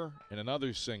error, and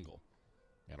another single.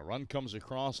 And a run comes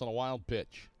across on a wild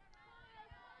pitch.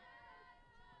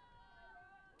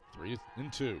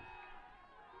 3-2.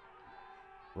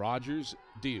 Rogers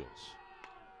deals.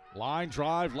 Line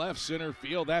drive, left center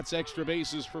field. That's extra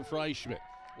bases for Freischmidt.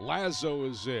 Lazo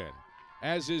is in,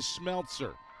 as is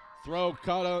Smeltzer. Throw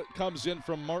comes in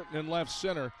from Martin in left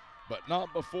center, but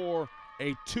not before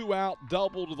a 2-out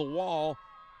double to the wall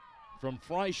from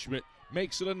Freischmidt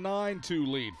makes it a 9-2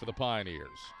 lead for the Pioneers.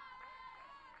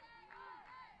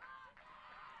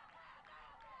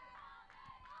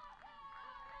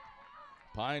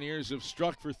 Pioneers have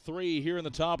struck for 3 here in the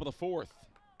top of the 4th.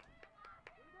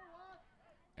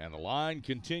 And the line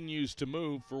continues to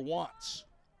move for Watts.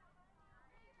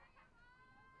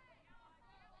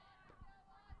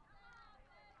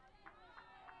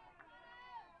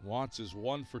 Watts is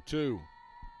 1 for 2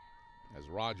 as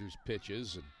Rogers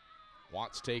pitches, and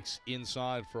Watts takes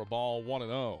inside for a ball,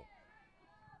 1-0.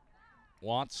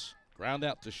 Watts ground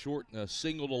out to short and a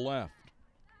single to left.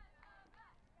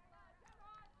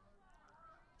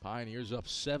 Pioneers up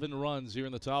 7 runs here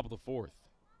in the top of the 4th.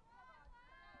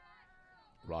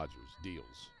 Rogers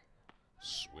deals.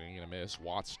 Swing and a miss.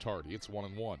 Watts tardy. It's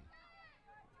 1-1.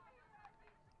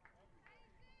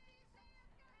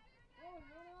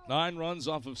 Nine runs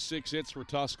off of 6 hits for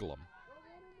Tusculum.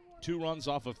 2 runs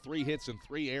off of 3 hits and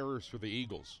 3 errors for the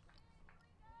Eagles.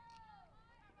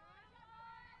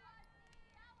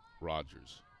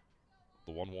 Rogers,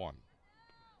 the 1-1.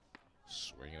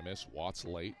 Swing and a miss. Watts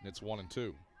late, and it's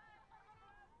 1-2.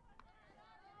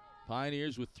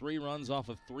 Pioneers with 3 runs off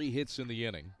of 3 hits in the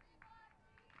inning.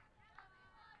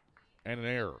 And an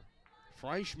error.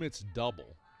 Freischmidt's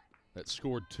double that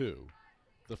scored 2.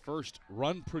 The first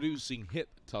run-producing hit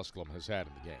Tusculum has had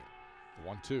in the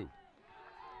game. The 1-2.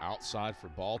 Outside for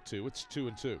ball 2. It's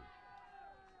 2-2.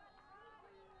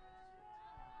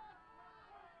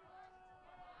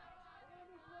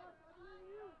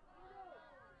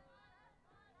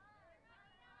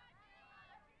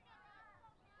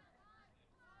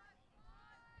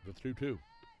 The 2-2.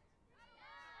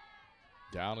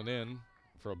 Down and in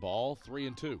for a ball,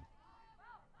 3-2.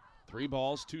 3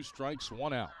 balls, 2 strikes,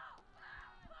 1 out.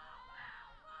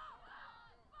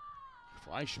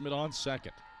 Freischmidt on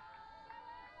second.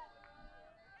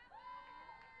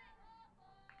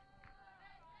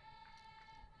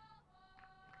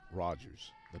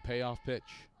 Rogers, the payoff pitch.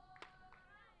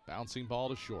 Bouncing ball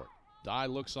to short. Dye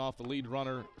looks off the lead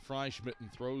runner, Freischmidt,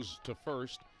 and throws to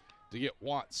first to get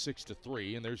Watts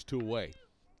 6-3, and there's 2 away.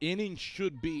 Inning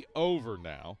should be over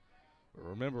now.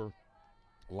 Remember,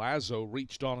 Lazo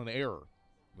reached on an error,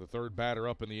 the 3rd batter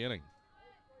up in the inning.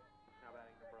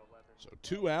 So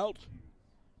 2 out.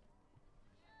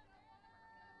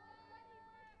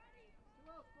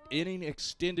 Inning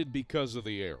extended because of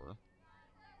the error.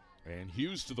 And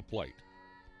Hughes to the plate.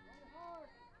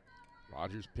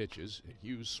 Rogers pitches, and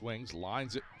Hughes swings,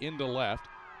 lines it into left.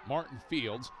 Martin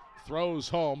fields, throws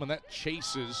home, and that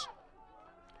chases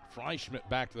Freischmidt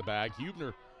back to the bag.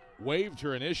 Hubner waved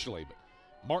her initially, but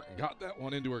Martin got that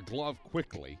one into her glove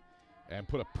quickly and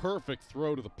put a perfect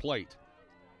throw to the plate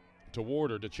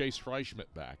toward her to chase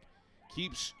Freischmidt back.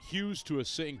 Keeps Hughes to a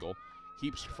single,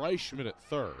 keeps Freischmidt at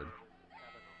 3rd,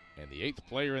 and the 8th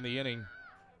player in the inning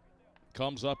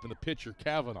comes up in the pitcher,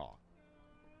 Kavanaugh,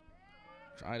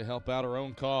 trying to help out her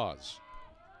own cause.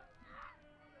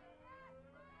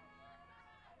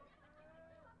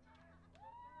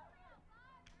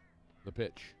 The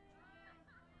pitch.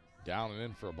 Down and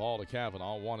in for a ball to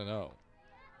Kavanaugh, 1-0.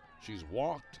 She's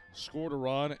walked, scored a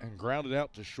run, and grounded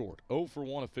out to short. 0 for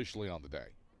 1 officially on the day.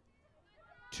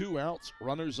 2 outs,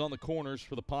 runners on the corners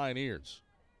for the Pioneers.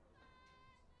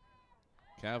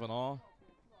 Kavanaugh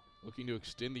looking to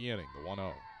extend the inning, the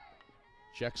 1-0.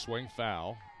 Check swing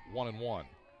foul, 1-1.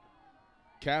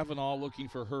 Kavanaugh looking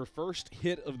for her first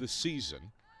hit of the season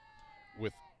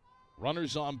with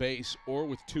runners on base or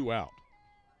with 2 out.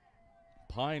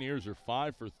 Pioneers are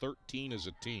 5 for 13 as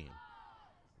a team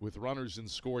with runners in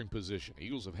scoring position.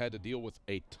 Eagles have had to deal with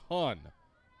a ton,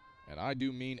 and I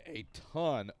do mean a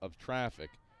ton of traffic,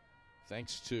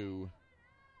 thanks to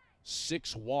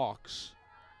 6 walks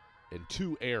and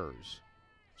 2 errors.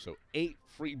 So 8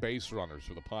 free base runners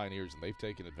for the Pioneers, and they've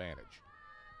taken advantage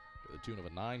to the tune of a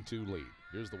 9-2 lead.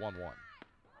 Here's the 1-1.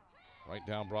 Right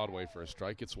down Broadway for a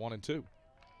strike. It's 1-2.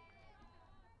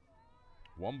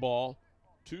 1 ball,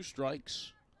 2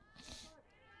 strikes,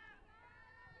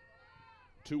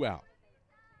 2 out.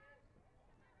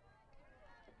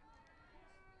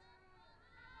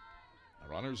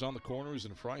 Runners on the corners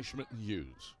and Freischmidt and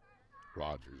Hughes.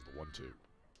 Rogers, the 1-2.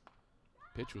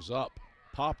 Pitch was up,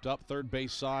 popped up, third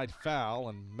base side foul,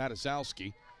 and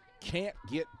Matysowski can't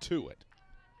get to it.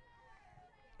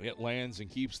 It lands and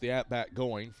keeps the at-bat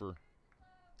going for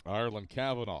Ireland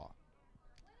Kavanaugh.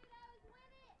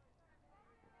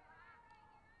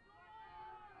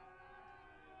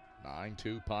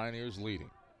 (9-2) Pioneers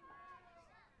leading.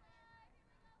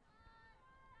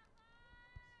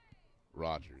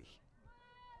 Rogers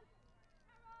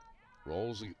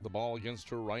rolls the ball against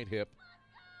her right hip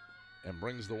and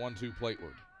brings the 1-2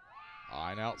 plateward.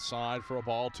 Line outside for a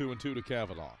ball, 2-2 to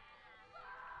Kavanaugh.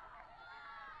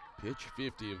 Pitch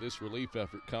 50 of this relief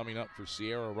effort coming up for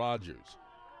Sierra Rogers.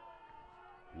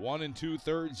 1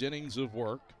 2/3 innings of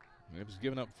work. It was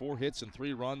given up 4 hits and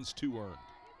 3 runs, 2 earned.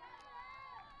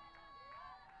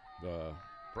 The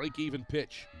break-even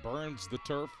pitch burns the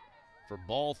turf for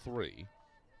ball 3.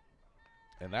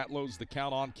 And that loads the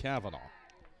count on Kavanaugh.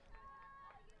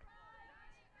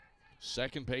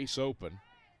 Second base open,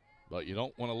 but you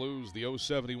don't want to lose the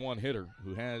 071 hitter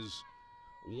who has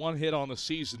 1 hit on the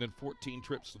season and 14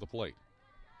 trips to the plate.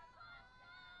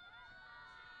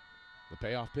 The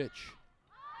payoff pitch.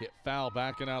 Hit foul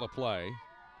back and out of play.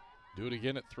 Do it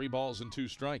again at 3 balls and 2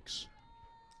 strikes.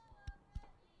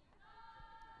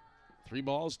 3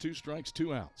 balls, 2 strikes,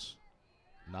 2 outs.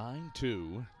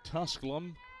 9-2.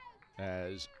 Tusculum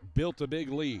has built a big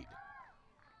lead.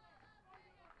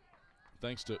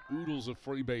 Thanks to oodles of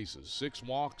free bases, 6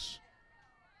 walks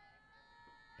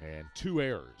and 2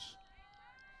 errors,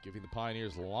 giving the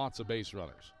Pioneers lots of base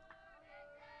runners.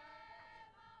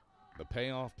 The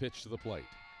payoff pitch to the plate.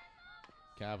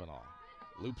 Kavanaugh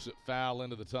loops it foul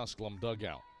into the Tusculum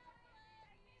dugout.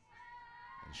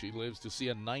 And she lives to see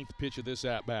a 9th pitch of this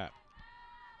at-bat.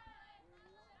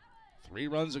 3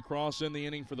 runs across in the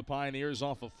inning for the Pioneers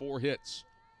off of 4 hits.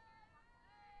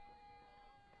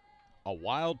 A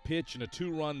wild pitch and a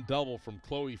 2-run double from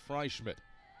Chloe Freischmidt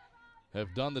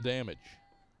have done the damage.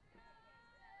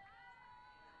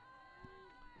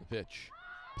 The pitch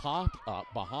popped up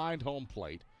behind home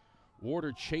plate.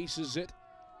 Warder chases it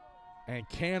and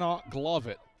cannot glove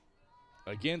it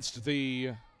against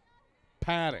the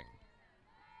padding.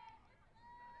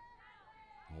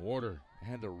 Warder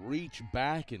had to reach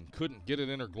back and couldn't get it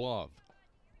in her glove.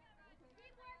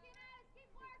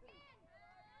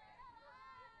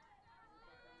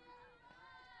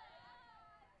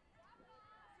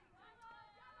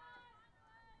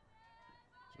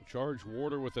 So charge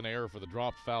Warder with an error for the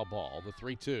dropped foul ball. The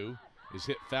 3-2 is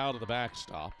hit foul to the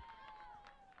backstop.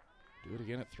 Do it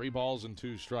again at 3 balls and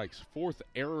 2 strikes. 4th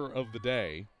error of the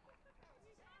day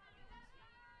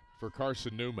for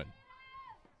Carson-Newman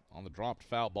on the dropped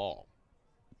foul ball.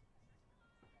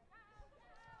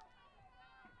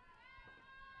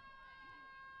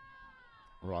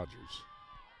 Rogers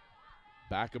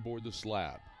back aboard the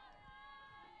slab.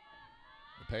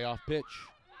 The payoff pitch.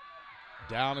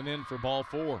 Down and in for ball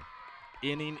 4.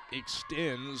 Inning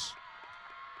extends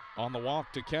on the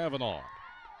walk to Kavanaugh.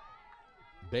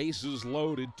 Bases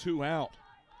loaded, 2 out.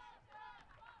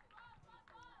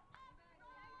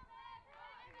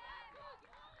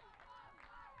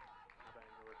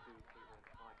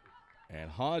 And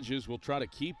Hodges will try to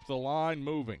keep the line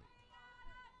moving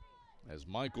as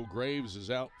Michael Graves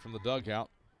is out from the dugout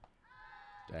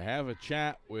to have a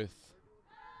chat with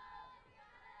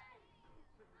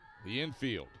the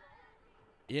infield.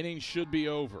 Inning should be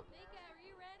over.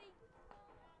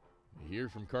 You hear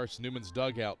from Carson-Newman's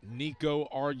dugout, Nico,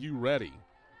 are you ready?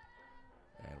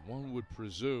 And one would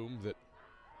presume that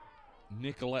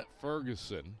Nicolette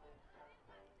Ferguson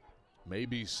may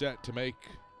be set to make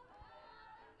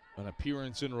an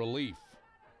appearance in relief.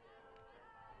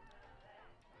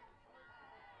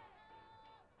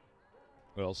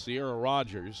 Well, Sierra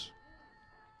Rogers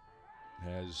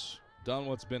has done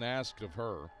what's been asked of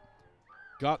her.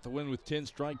 Got the win with 10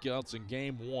 strikeouts in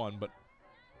game 1, but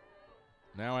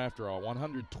now after a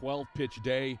 112-pitch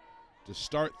day to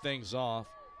start things off,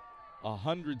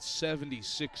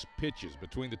 176 pitches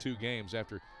between the 2 games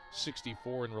after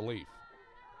 64 in relief.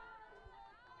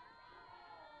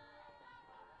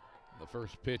 The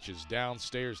first pitch is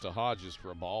downstairs to Hodges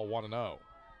for a ball, 1-0.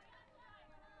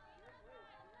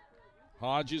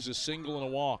 Hodges a single and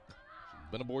a walk.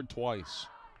 She's been aboard twice.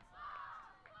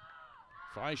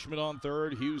 Freischmidt on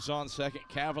third, Hughes on second,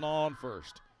 Kavanaugh on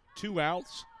first. 2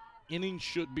 outs, inning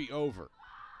should be over.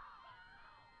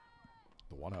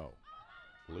 The 1-0.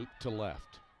 Loop to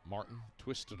left. Martin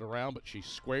twisted around, but she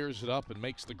squares it up and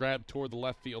makes the grab toward the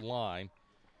left field line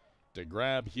to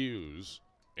grab Hughes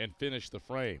and finish the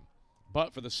frame.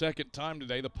 But for the second time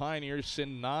today, the Pioneers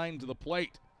send 9 to the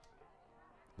plate.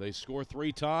 They score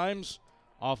 3 times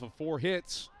off of 4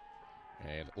 hits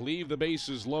and leave the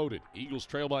bases loaded. Eagles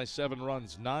trail by 7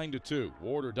 runs, 9-2.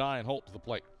 Warder, Dye, and Holt to the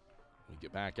plate. We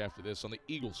get back after this on the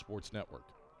Eagles Sports Network.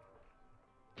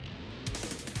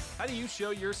 How do you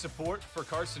show your support for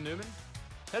Carson-Newman?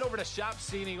 Head over to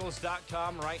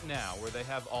shopseeingeagles.com right now, where they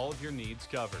have all of your needs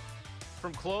covered.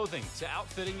 From clothing to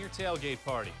outfitting your tailgate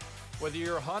party, whether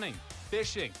you're hunting,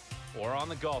 fishing, or on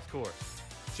the golf course,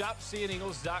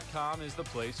 shopseeingeagles.com is the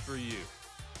place for you.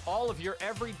 All of your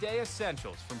everyday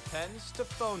essentials, from pens to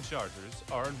phone chargers,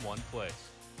 are in one place.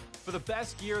 For the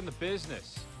best gear in the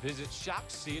business, visit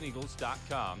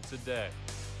shopseeingeagles.com today.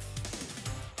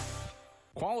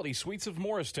 Quality Suites of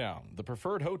Morristown, the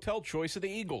preferred hotel choice of the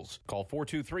Eagles. Call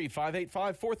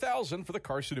 423-585-4000 for the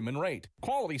Carson-Newman rate.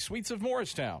 Quality Suites of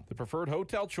Morristown, the preferred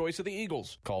hotel choice of the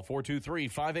Eagles. Call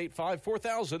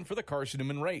 423-585-4000 for the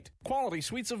Carson-Newman rate. Quality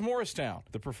Suites of Morristown,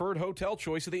 the preferred hotel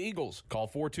choice of the Eagles. Call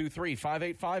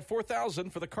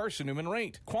 423-585-4000 for the Carson-Newman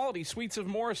rate. Quality Suites of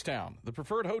Morristown, the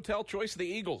preferred hotel choice of the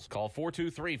Eagles. Call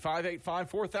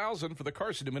 423-585-4000 for the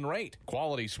Carson-Newman rate.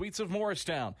 Quality Suites of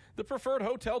Morristown, the preferred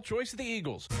hotel choice of the Eagles.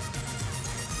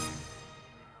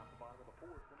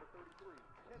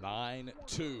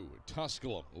 9-2.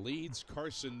 Tusculum leads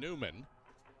Carson-Newman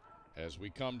as we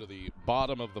come to the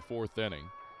bottom of the 4th inning.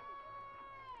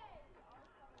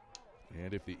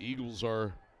 And if the Eagles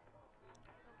are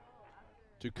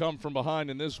to come from behind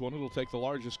in this one, it'll take the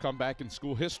largest comeback in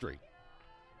school history.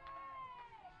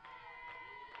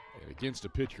 And against a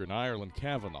pitcher in Ireland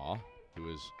Kavanaugh, who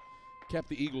has kept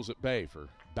the Eagles at bay for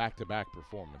back-to-back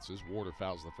performances. Warder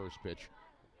fouls the first pitch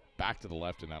back to the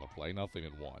left and out of play,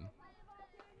 0-1.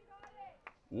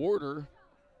 Warder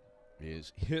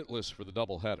is hitless for the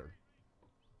doubleheader.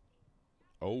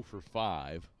 0 for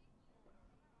 5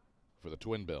 for the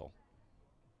twin bill.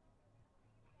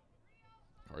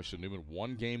 Carson-Newman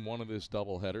won game 1 of this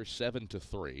doubleheader,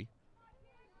 7-3.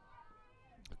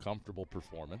 A comfortable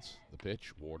performance. The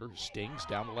pitch, Warder stings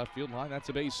down the left field line. That's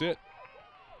a base hit.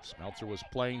 Smeltzer was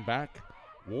playing back.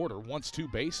 Warder wants 2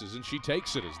 bases, and she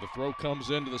takes it as the throw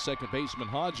comes into the second baseman,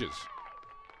 Hodges.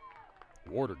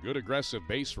 Warder, good aggressive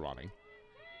base running.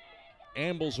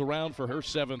 Ambles around for her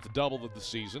 7th double of the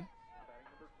season.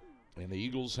 And the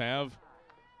Eagles have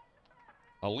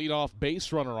a leadoff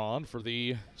base runner on for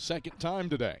the 2nd time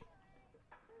today.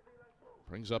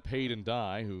 Brings up Hayden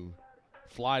Dye, who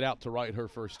flied out to right her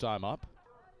first time up.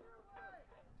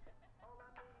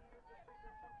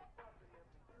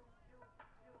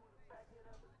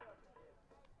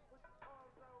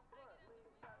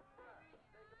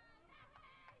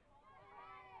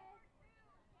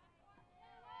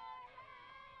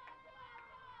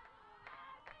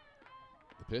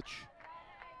 Pitch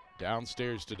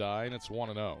downstairs to Dye, and it's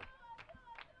 1-0.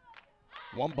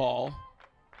 1 ball.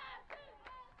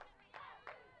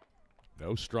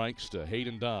 No strikes to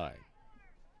Hayden Dye.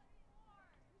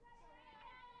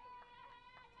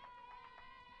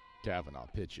 Kavanaugh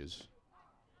pitches,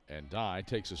 and Dye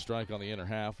takes a strike on the inner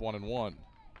half, 1-1.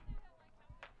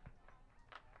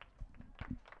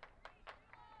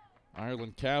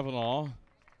 Ireland Kavanaugh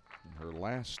in her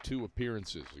last 2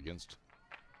 appearances against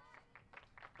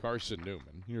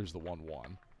Carson-Newman. Here's the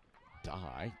 1-1.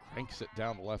 Dye cranks it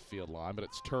down the left field line, but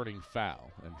it's turning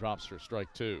foul and drops for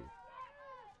strike 2.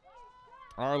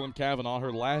 Ireland Kavanaugh,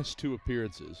 her last 2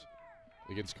 appearances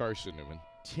against Carson-Newman,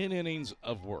 10 innings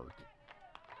of work,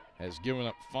 has given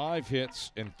up 5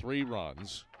 hits and 3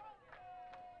 runs,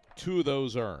 2 of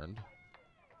those earned,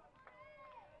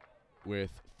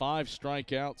 with 5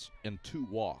 strikeouts and 2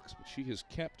 walks. But she has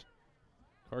kept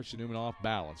Carson-Newman off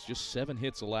balance. Just 7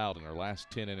 hits allowed in her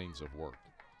last 10 innings of work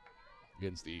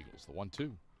against the Eagles. The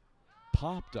 1-2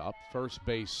 popped up first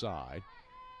base side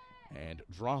and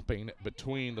dropping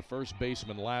between the first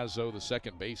baseman Lazo, the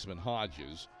second baseman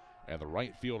Hodges, and the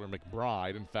right fielder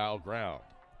McBride in foul ground.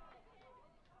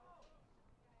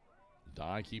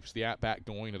 Dye keeps the at-bat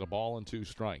going at 1-2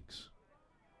 strikes.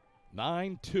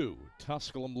 9-2,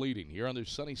 Tusculum leading here under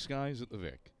sunny skies at the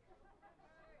Vic.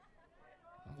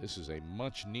 This is a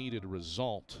much-needed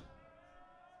result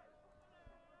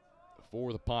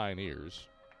for the Pioneers.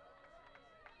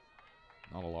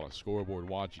 Not a lot of scoreboard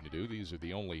watching to do. These are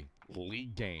the only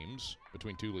league games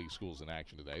between 2 league schools in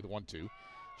action today. The 1-2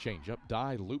 change-up.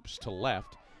 Dye loops to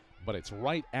left, but it's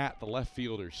right at the left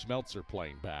fielder Smeltzer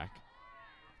playing back.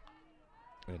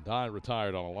 And Dye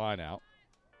retired on a line out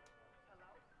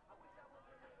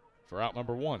for out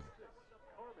number 1.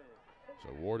 So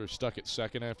Warder stuck at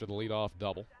second after the leadoff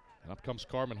double. And up comes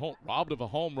Carmen Holt, robbed of a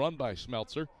home run by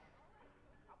Smeltzer.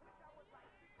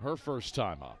 Her first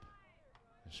time up.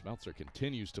 Smeltzer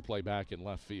continues to play back in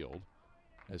left field.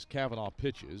 as Kavanaugh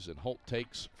pitches, and Holt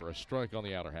takes for a strike on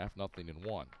the outer half,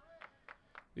 0-1.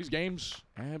 These games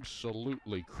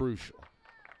absolutely crucial.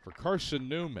 For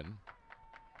Carson-Newman,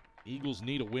 Eagles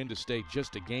need a win to stay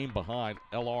just a game behind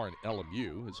LR and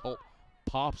LMU as Holt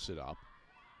pops it up.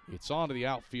 It's onto the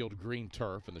outfield green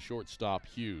turf, and the shortstop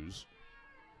Hughes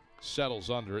settles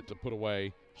under it to put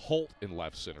away Holt in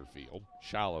left center field,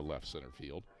 shallow left center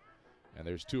field. And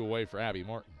there's 2 away for Abby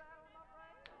Martin.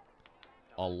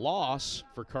 A loss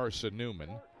for Carson-Newman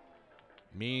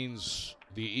means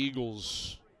the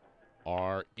Eagles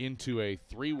are into a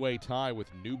 3-way tie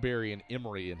with Newberry and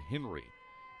Emory and Henry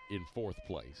in 4th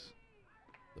place.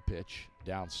 The pitch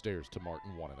downstairs to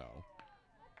Martin, 1-0.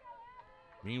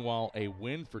 Meanwhile, a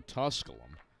win for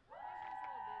Tusculum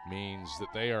means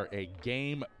that they are a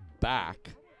game back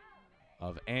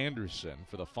of Anderson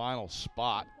for the final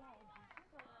spot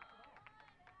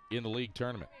in the league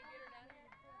tournament.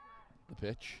 The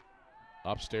pitch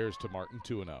upstairs to Martin,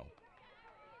 2-0.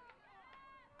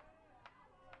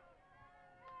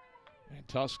 And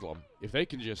Tusculum, if they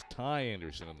can just tie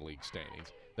Anderson in the league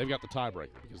standings, they've got the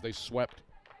tiebreaker because they swept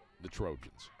the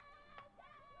Trojans.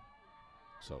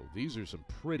 So these are some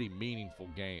pretty meaningful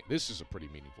games. This is a pretty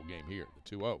meaningful game here,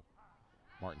 the 2-0.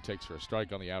 Martin takes for a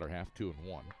strike on the outer half, 2-1.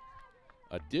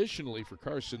 Additionally, for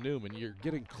Carson-Newman, you're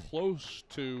getting close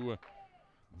to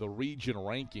the region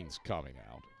rankings coming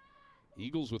out.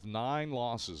 Eagles with 9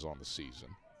 losses on the season.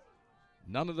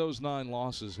 None of those 9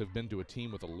 losses have been to a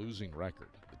team with a losing record,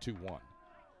 the 2-1.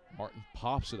 Martin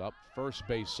pops it up, first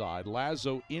base side.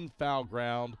 Lazo in foul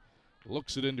ground,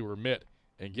 looks it into her mitt,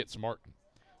 and gets Martin.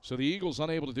 So the Eagles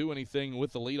unable to do anything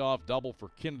with the leadoff double for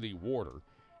Kennedy Warder.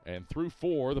 And through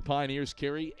 4, the Pioneers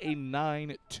carry a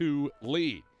 9-2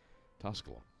 lead.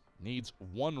 Tusculum needs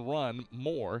 1 run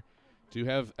more to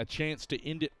have a chance to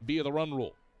end it via the run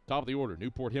rule. Top of the order,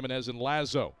 Newport, Jimenez, and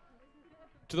Lazo.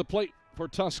 To the plate for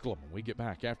Tusculum. We get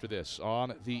back after this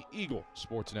on the Eagle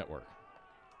Sports Network.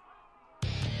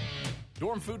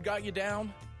 Dorm food got you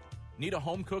down? Need a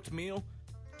home-cooked meal?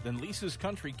 Then Lisa's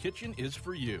Country Kitchen is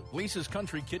for you. Lisa's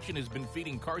Country Kitchen has been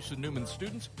feeding Carson-Newman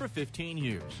students for 15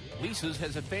 years. Lisa's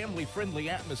has a family-friendly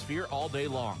atmosphere all day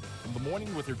long. From the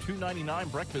morning with their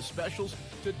 $2.99 breakfast specials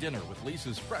to dinner with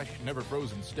Lisa's fresh,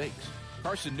 never-frozen steaks.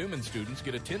 Carson-Newman students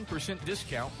get a 10%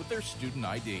 discount with their student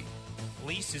ID.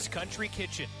 Lisa's Country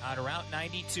Kitchen on Route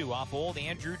 92 off Old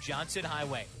Andrew Johnson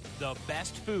Highway. The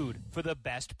best food for the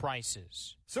best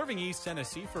prices. Serving East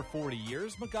Tennessee for 40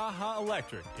 years, Magaha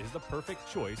Electric is the perfect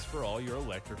choice for all your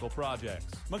electrical projects.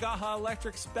 Magaha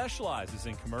Electric specializes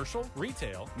in commercial,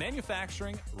 retail,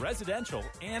 manufacturing, residential,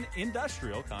 and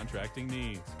industrial contracting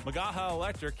needs. Magaha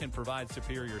Electric can provide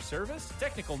superior service,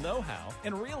 technical know-how,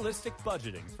 and realistic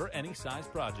budgeting for any size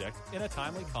project in a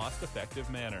timely, cost-effective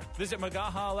manner. Visit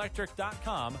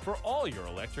MagahaElectric.com for all your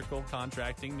electrical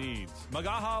contracting needs.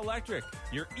 Magaha Electric,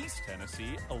 your East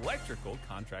Tennessee electrical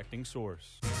contracting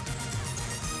source.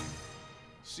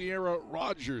 Sierra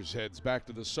Rogers heads back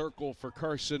to the circle for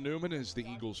Carson-Newman as the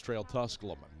Eagles trail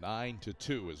Tusculum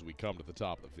 9-2 as we come to the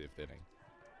top of the 5th inning.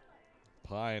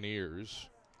 Pioneers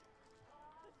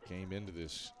came into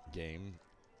this game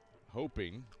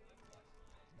hoping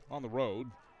on the road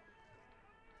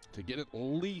to get at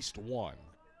least 1.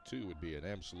 2 would be an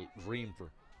absolute dream for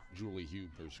Julie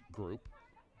Huebner's group.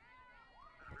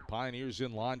 The Pioneers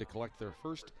in line to collect their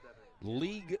first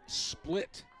league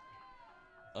split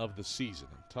of the season.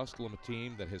 And Tusculum, a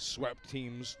team that has swept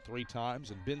teams 3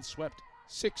 times and been swept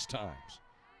 6 times.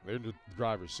 They're in the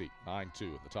driver's seat,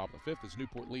 9-2 at the top of the 5th as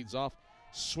Newport leads off,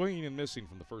 swinging and missing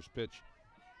from the first pitch.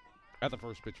 At the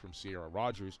first pitch from Sierra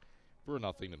Rogers for a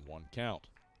 0-1 count.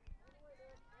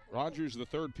 Rogers, the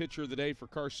 3rd pitcher of the day for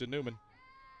Carson-Newman.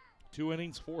 2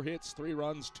 innings, 4 hits, 3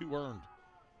 runs, 2 earned.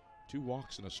 2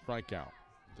 walks and a strikeout.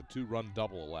 The 2-run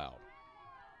double allowed.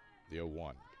 The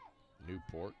 0-1.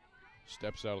 Newport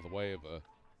steps out of the way of a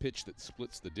pitch that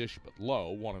splits the dish but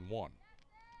low, 1-1.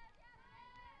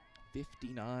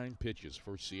 59 pitches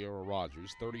for Sierra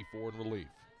Rogers, 34 in relief.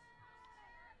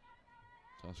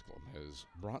 Tusculum has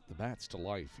brought the bats to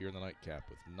life here in the nightcap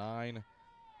with 9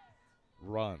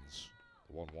 runs.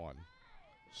 The 1-1.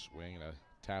 Swing and a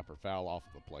tap or foul off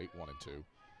of the plate, 1-2.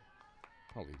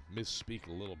 Probably misspeak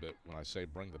a little bit when I say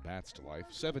bring the bats to life.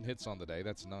 7 hits on the day,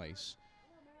 that's nice.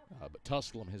 But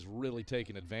Tusculum has really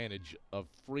taken advantage of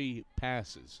free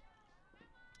passes.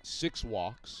 6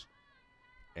 walks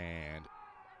and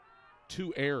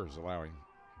 2 errors allowing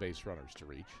base runners to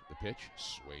reach. The pitch,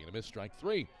 swing and a miss, strike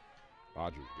 3.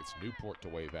 Rogers gets Newport to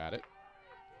wave at it.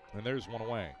 And there's 1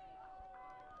 away.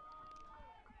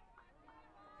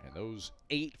 And those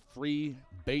 8 free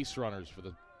base runners for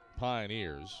the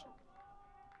Pioneers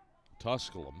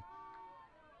Tusculum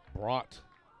brought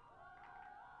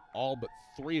all but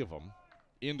 3 of them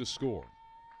in to score.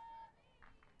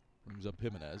 Brings up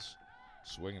Jimenez,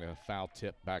 swinging a foul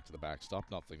tip back to the backstop,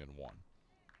 0-1.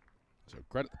 So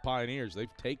credit the Pioneers.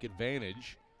 They've taken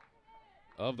advantage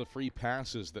of the free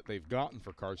passes that they've gotten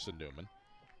for Carson-Newman.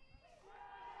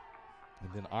 And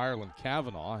then Ireland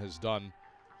Kavanaugh has done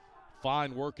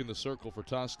fine work in the circle for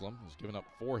Tusculum. He's given up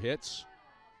 4 hits.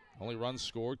 Only runs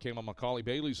scored came on Macaulay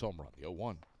Bailey's home run, the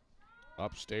 0-1.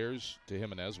 Upstairs to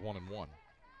Jimenez, 1-1.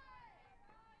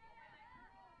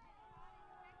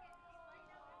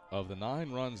 Of the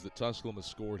 9 runs that Tusculum has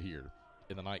scored here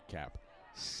in the nightcap,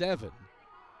 7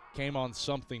 came on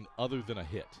something other than a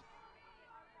hit.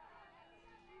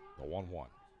 The 1-1.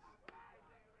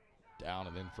 Down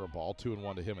and in for a ball,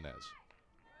 2-1 to Jimenez.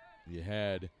 You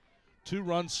had 2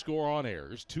 runs score on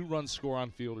errors, 2 runs score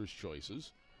on fielders'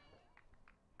 choices,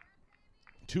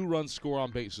 2 runs score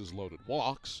on bases loaded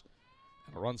walks,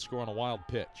 and a run score on a wild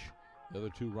pitch. The other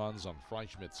 2 runs on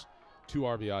Freischmidt's 2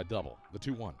 RBI double, the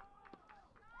 2-1.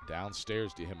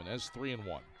 Downstairs to Jimenez,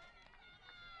 3-1.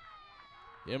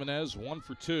 Jimenez 1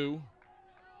 for 2.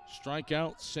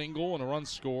 Strikeout, single, and a run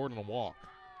scored and a walk.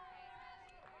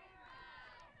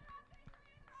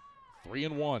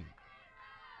 3-1.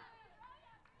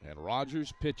 And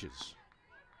Rogers pitches.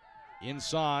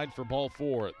 Inside for ball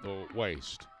 4 at the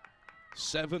waist.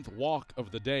 7th walk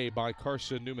of the day by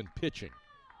Carson-Newman pitching.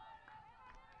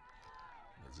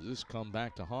 As this come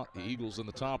back to haunt the Eagles in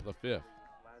the top of the 5th.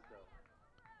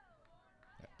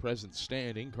 At present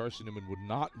standing, Carson-Newman would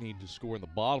not need to score in the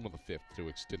bottom of the 5th to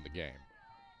extend the game.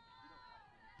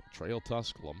 Trail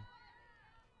Tusculum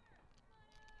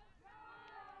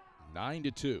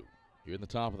 9-2 here in the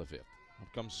top of the 5th.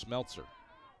 Up comes Smeltzer.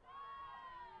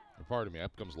 Pardon me,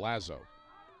 up comes Lazo.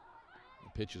 The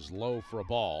pitch is low for a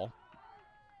ball.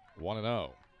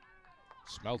 1-0.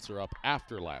 Smeltzer up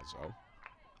after Lazo.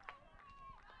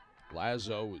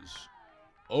 Lazo is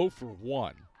 0 for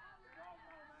 1.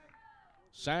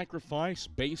 Sacrifice,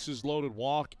 bases loaded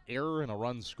walk, error, and a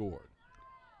run scored.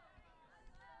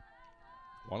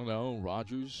 1-0,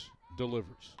 Rogers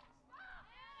delivers.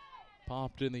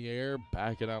 Popped in the air,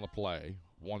 backing out of play,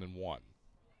 1-1.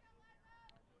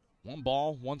 1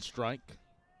 ball, 1 strike,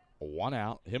 1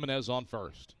 out. Jimenez on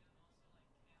first.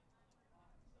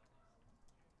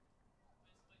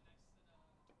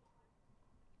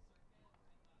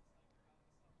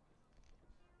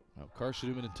 Now,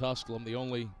 Carson-Newman and Tusculum, the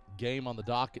only game on the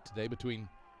docket today between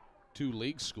 2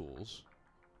 league schools.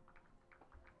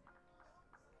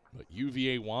 But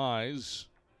UVA Wise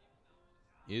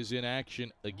is in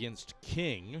action against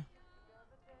King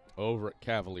over at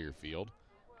Cavalier Field.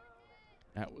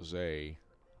 That was a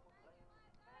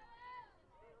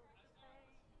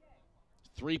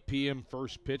 3 p.m.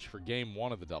 first pitch for game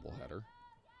 1 of the doubleheader.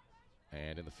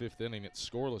 And in the 5th inning, it's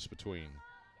scoreless between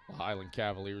the Highland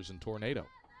Cavaliers and Tornado.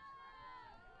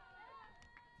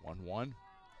 1-1.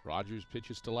 Rogers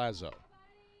pitches to Lazo.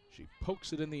 She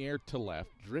pokes it in the air to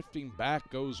left. Drifting back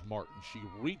goes Martin. She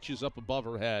reaches up above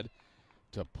her head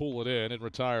to pull it in and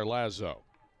retire Lazo.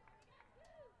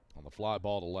 On the fly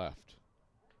ball to left.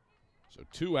 So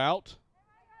 2 out.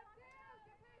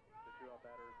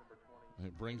 And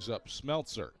it brings up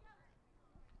Smeltzer.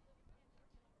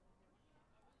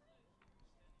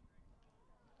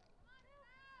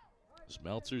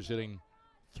 Smeltzer's hitting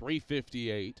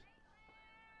 .358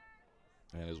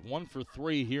 and is 1 for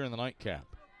 3 here in the nightcap.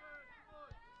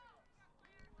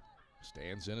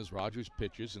 Stands in as Rogers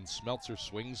pitches, and Smeltzer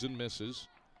swings and misses.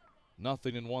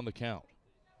 0-1 the count.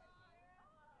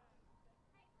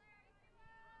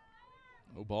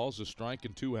 No balls, a strike,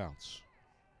 and 2 outs.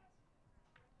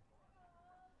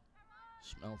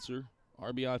 Smeltzer,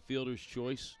 RBI fielder's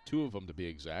choice, 2 of them to be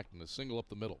exact, and a single up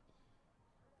the middle.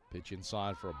 Pitch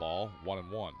inside for a ball,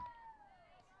 1-1.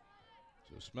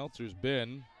 So Smeltzer's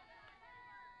been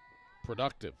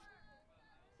productive.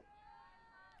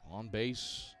 On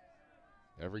base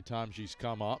every time she's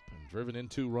come up and driven in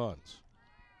 2 runs.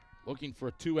 Looking for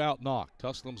a 2-out knock.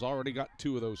 Tusculum's already got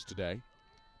 2 of those today.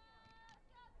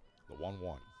 The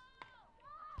 1-1.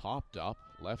 Popped up,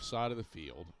 left side of the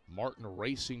field. Martin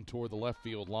racing toward the left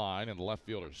field line, and the left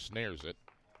fielder snares it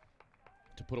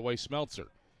to put away Smeltzer.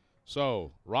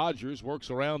 So Rogers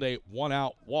works around a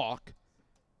 1-out walk.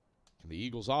 Can the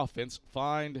Eagles offense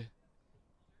find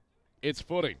its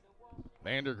footing?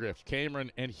 Vandergrift,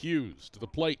 Cameron, and Hughes to the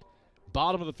plate.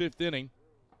 Bottom of the 5th inning.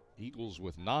 Eagles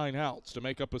with 9 outs to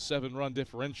make up a 7-run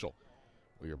differential.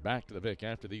 We are back to the Vic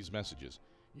after these messages.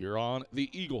 You're on the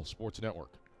Eagle Sports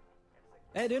Network.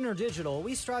 At InterDigital,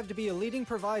 we strive to be a leading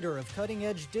provider of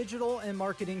cutting-edge digital and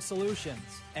marketing solutions.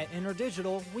 At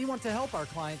InterDigital, we want to help our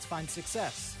clients find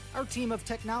success. Our team of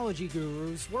technology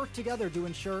gurus work together to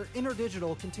ensure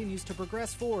InterDigital continues to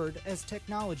progress forward as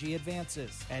technology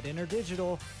advances. At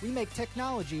InterDigital, we make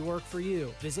technology work for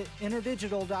you. Visit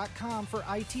interdigital.com for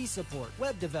IT support,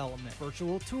 web development,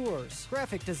 virtual tours,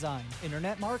 graphic design,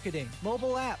 internet marketing,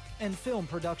 mobile app, and film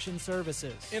production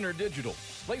services. InterDigital,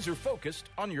 laser focused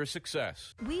on your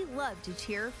success. We love to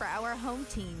cheer for our home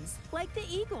teams, like the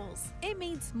Eagles. It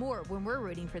means more when we're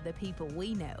rooting for the people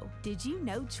we know. Did you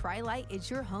know Tri-Lite is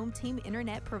your home team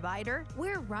internet provider?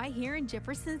 We're right here in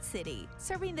Jefferson City,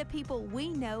 serving the people we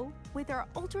know with our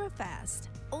ultra-fast,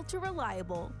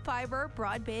 ultra-reliable fiber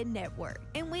broadband network.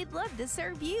 And we'd love to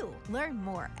serve you. Learn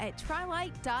more at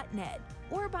trilite.net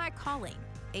or by calling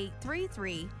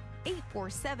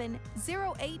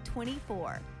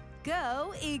 833-847-0824.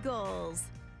 Go Eagles!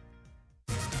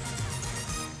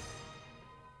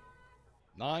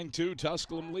 9-2,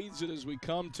 Tusculum leads it as we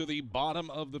come to the bottom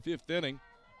of the fifth inning,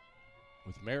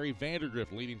 with Mary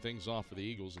Vandergrift leading things off for the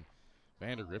Eagles. And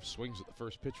Vandergrift swings at the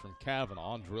first pitch from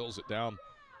Kavanaugh and drills it down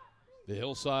the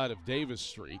hillside of Davis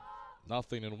Street.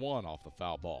 0-1 off the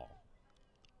foul ball.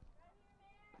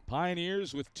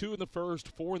 Pioneers with 2 in the first,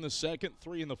 4 in the second,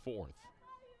 3 in the fourth.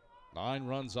 9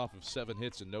 runs off of 7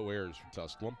 hits and no errors for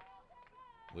Tusculum.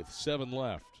 With 7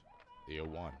 left, the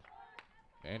 0-1.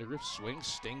 Vandergrift swings,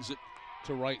 stings it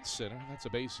to right center. That's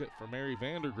a base hit for Mary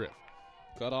Vandergrift.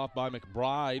 Cut off by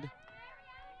McBride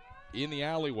in the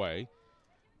alleyway.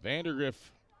 Vandergrift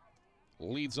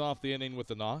leads off the inning with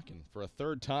the knock, and for a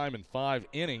third time in 5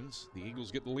 innings, the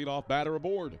Eagles get the leadoff batter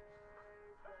aboard.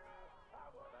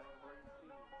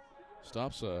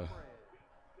 Stops a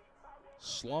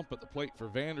slump at the plate for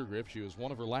Vandergrift. She was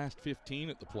one of her last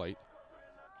 15 at the plate.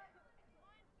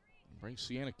 Brings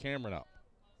Sienna Cameron up.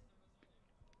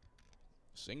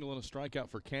 Single and a strikeout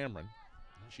for Cameron.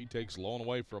 She takes low and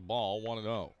away for a ball,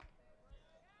 1-0.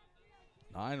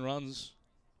 9 runs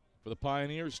for the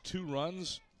Pioneers, 2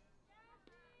 runs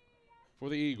for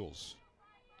the Eagles.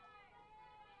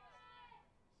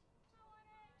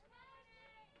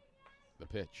 The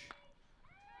pitch.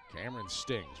 Cameron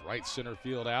stings, right center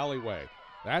field alleyway.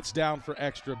 That's down for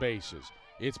extra bases.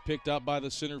 It's picked up by the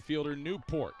center fielder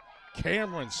Newport.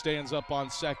 Cameron stands up on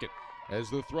second as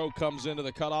the throw comes into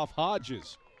the cutoff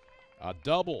Hodges. A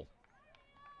double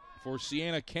for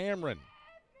Sienna Cameron.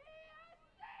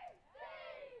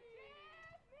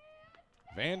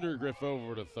 Vandergrift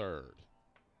over to third.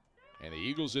 And the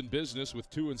Eagles in business with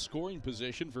 2 in scoring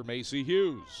position for Macy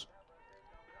Hughes.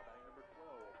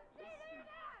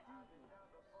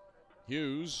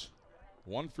 Hughes,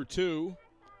 1 for 2.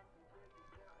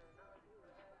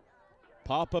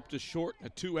 Pop up to short and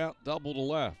a 2-out double to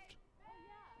left.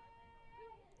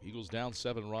 Eagles down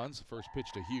 7 runs. The first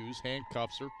pitch to Hughes,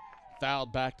 handcuffs her,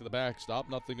 fouled back to the backstop,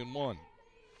 0-1.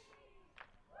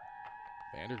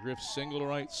 Vandergrift single to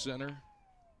right center.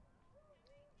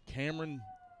 Cameron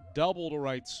double to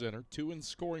right center, 2 in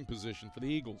scoring position for the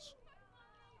Eagles.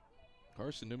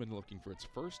 Carson-Newman looking for its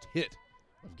first hit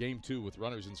of game 2 with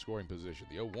runners in scoring position,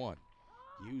 the 0-1.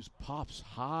 Hughes pops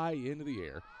high into the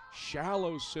air,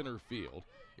 shallow center field.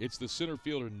 It's the center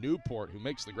fielder Newport who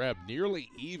makes the grab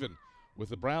nearly even with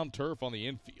the brown turf on the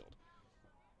infield.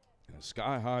 And a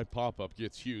sky-high pop-up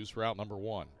gets Hughes for out number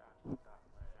 1.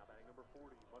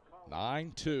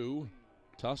 9-2,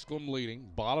 Tusculum leading,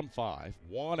 bottom 5.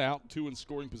 1 out, 2 in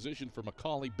scoring position for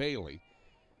Macaulay Bailey.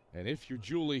 And if you're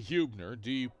Julie Hubner,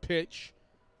 do you pitch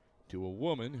to a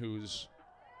woman who's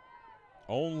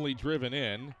only driven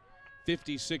in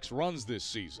 56 runs this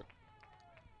season?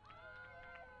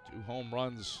 2 home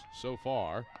runs so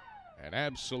far, and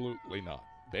absolutely not.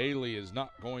 Bailey is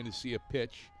not going to see a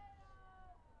pitch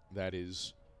that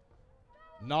is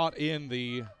not in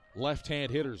the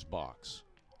left-hand hitter's box.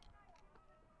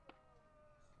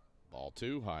 Ball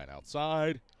 2, high and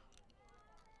outside.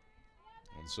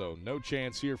 And so no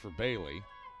chance here for Bailey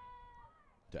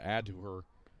to add to her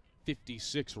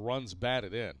 56 runs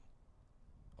batted in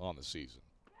on the season.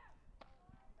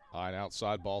 High and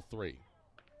outside, ball 3.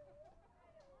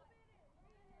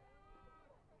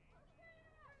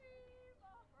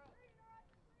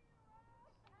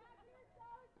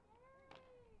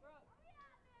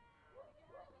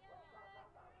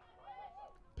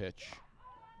 Pitch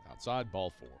outside,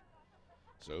 ball 4.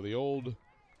 So the old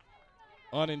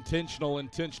unintentional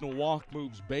intentional walk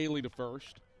moves Bailey to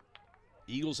first.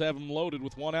 Eagles have him loaded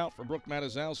with 1 out for Brooke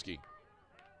Matazowski.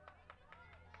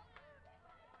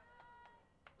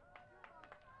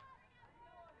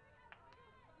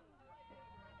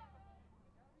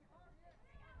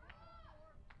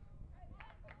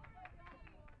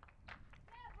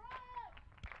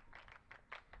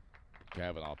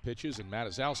 Kavanaugh pitches, and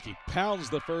Matizowski pounds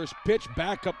the first pitch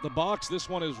back up the box. This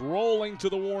one is rolling to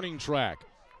the warning track.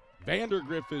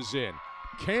 Vandergriff is in.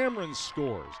 Cameron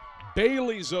scores.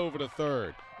 Bailey's over to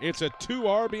third. It's a 2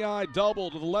 RBI double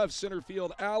to the left center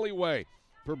field alleyway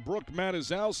for Brooke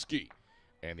Matizowski.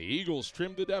 And the Eagles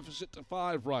trimmed the deficit to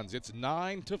 5 runs. It's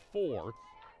 9-4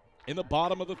 in the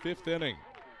bottom of the 5th inning.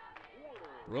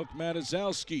 Brooke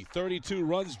Matizowski, 32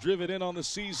 runs driven in on the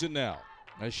season now,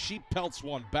 as she pelts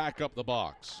one back up the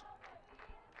box.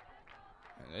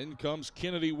 And in comes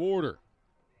Kennedy Warder.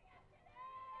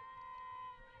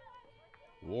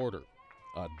 Warder,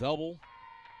 a double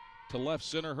to left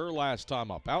center her last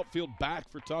time up. Outfield back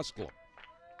for Tusculum.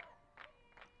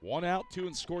 1 out, 2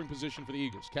 in scoring position for the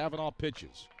Eagles. Kavanaugh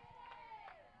pitches.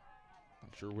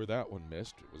 Not sure where that one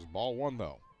missed. It was ball 1,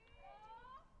 though.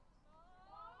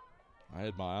 I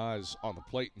had my eyes on the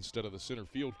plate instead of the center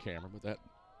field camera, but that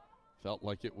felt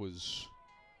like it was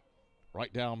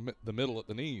right down the middle at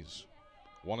the knees.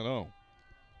 1-0.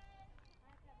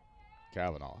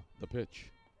 Kavanaugh, the pitch.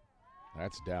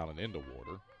 That's down and into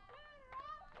Warder.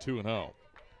 2-0.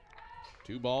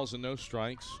 2 balls and no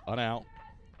strikes, an out.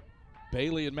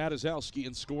 Bailey and Matizowski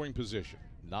in scoring position.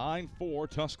 9-4,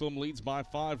 Tusculum leads by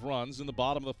 5 runs in the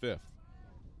bottom of the 5th.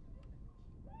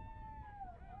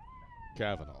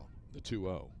 Kavanaugh, the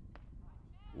 2-0.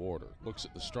 Warder looks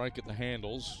at the strike at the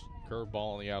handles.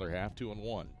 Curveball on the outer half,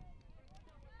 2-1.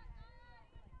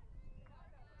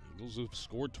 Eagles have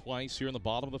scored twice here in the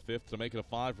bottom of the 5th to make it a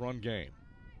 5-run game.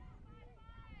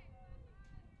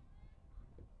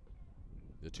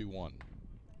 The 2-1.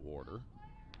 Warder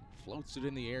floats it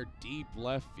in the air deep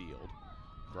left field.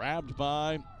 Grabbed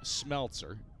by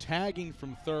Smeltzer. Tagging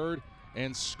from third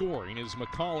and scoring is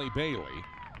Macaulay Bailey.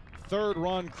 3rd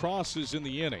run crosses in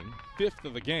the inning, 5th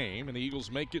of the game, and the Eagles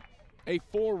make it a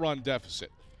 4-run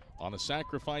deficit on a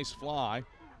sacrifice fly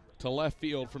to left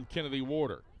field from Kennedy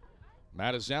Warder.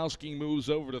 Matizowski moves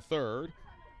over to third,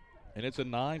 and it's a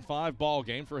 9-5 ball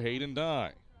game for Hayden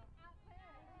Dye.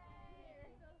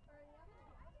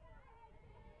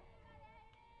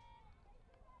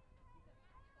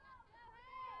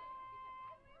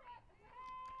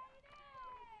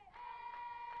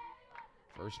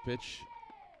 First pitch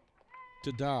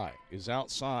to Dye is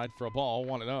outside for a ball,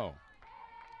 1-0.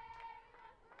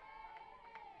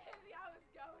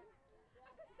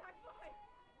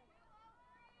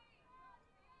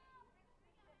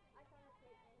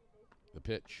 The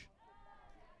pitch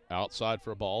outside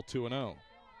for a ball, 2-0.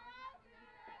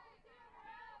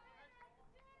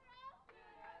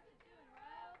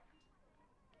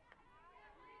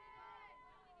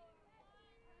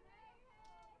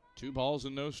 Two balls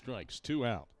and no strikes, 2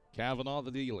 out. Kavanaugh the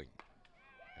dealing.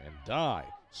 And Dye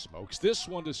smokes this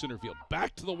one to center field.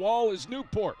 Back to the wall is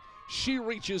Newport. She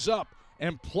reaches up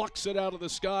and plucks it out of the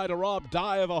sky to rob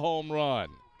Dye of a home run.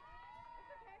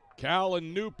 Cal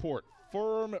and Newport,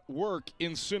 firm work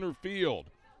in center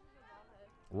field.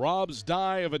 Robs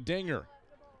Dye of a dinger.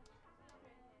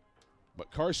 But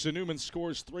Carson-Newman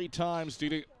scores 3 times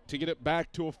to get it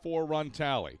back to a 4-run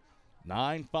tally.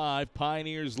 9-5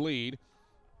 Pioneers lead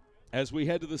as we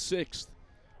head to the 6th.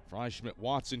 Freischmidt,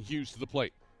 Watson, Hughes to the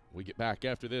plate. We get back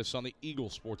after this on the Eagle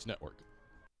Sports Network.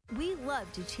 We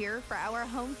love to cheer for our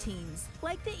home teams,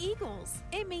 like the Eagles.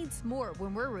 It means more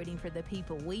when we're rooting for the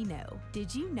people we know.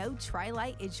 Did you know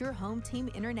Tri-Lite is your home team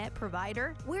internet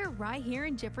provider? We're right here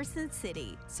in Jefferson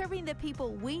City, serving the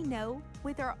people we know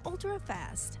with our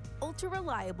ultra-fast,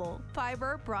 ultra-reliable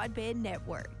fiber broadband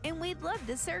network. And we'd love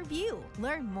to serve you.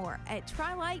 Learn more at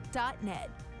trilite.net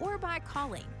or by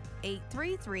calling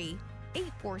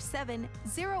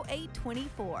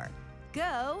 833-847-0824.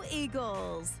 Go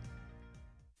Eagles!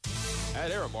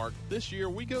 At Aramark, this year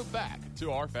we go back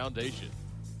to our foundation.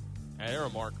 At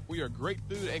Aramark, we are great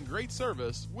food and great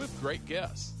service with great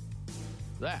guests.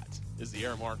 That is the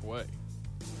Aramark way.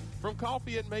 From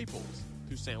coffee at Maples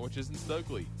to sandwiches in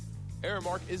Stokely,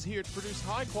 Aramark is here to produce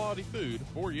high-quality food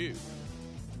for you.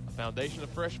 A foundation of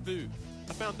fresh food,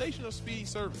 a foundation of speedy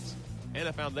service, and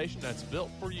a foundation that's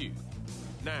built for you,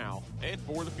 now and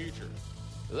for the future.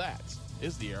 That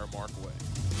is the Aramark way.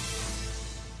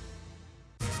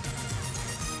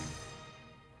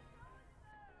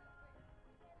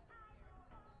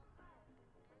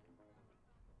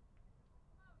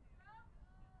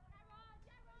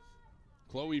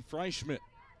 Chloe Freischmidt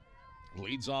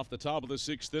leads off the top of the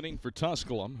 6th inning for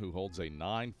Tusculum, who holds a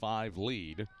 9-5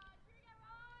 lead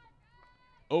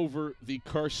over the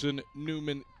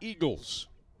Carson-Newman Eagles.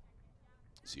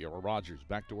 Sierra Rogers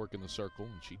back to work in the circle,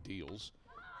 and she deals.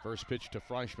 First pitch to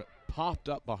Freischmidt, popped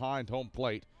up behind home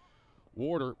plate.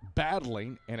 Warder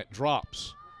battling, and it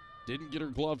drops. Didn't get her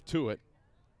glove to it.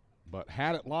 but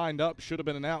had it lined up, should have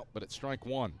been an out, but it's strike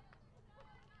one.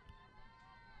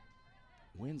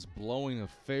 Wind's blowing a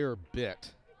fair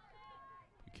bit.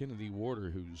 Kennedy Warder,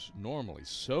 who's normally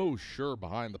so sure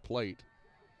behind the plate,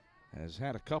 has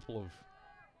had a couple of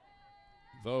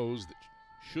those that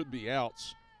should be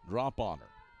outs drop on her.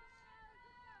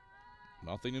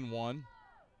 0-1.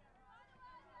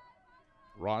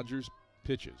 Rogers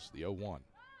pitches the 0-1.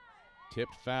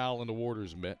 Tipped foul into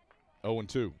Warder's mitt.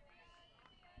 0-2.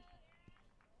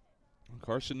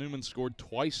 Carson-Newman scored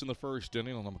twice in the first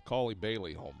inning on a Macaulay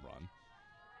Bailey home run,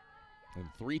 and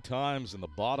 3 times in the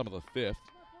bottom of the 5th.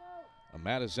 A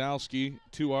Matazowski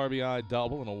 2 RBI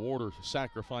double and a Warder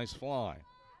sacrifice fly.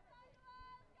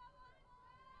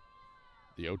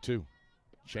 The 0-2.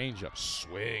 Changeup,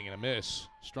 swing and a miss.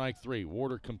 Strike 3.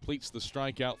 Warder completes the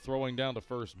strikeout, throwing down to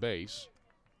first base.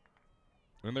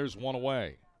 And there's one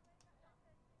away.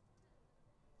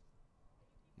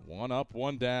 1 up,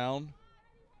 1 down.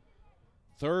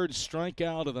 Third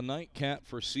strikeout of the nightcap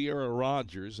for Sierra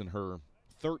Rogers in her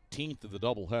 13th of the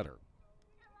doubleheader.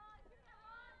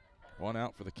 1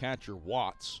 out for the catcher,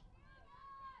 Watts.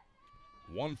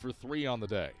 1 for 3 on the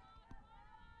day.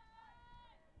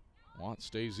 Watts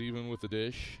stays even with the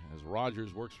dish as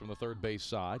Rogers works from the third base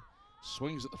side.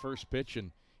 Swings at the first pitch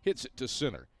and hits it to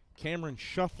center. Cameron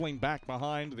shuffling back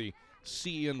behind the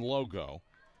CN logo.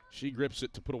 She grips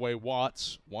it to put away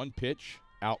Watts. 1 pitch,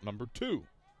 out number 2.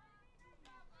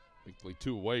 Quickly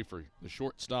 2 away for the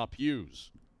shortstop, Hughes.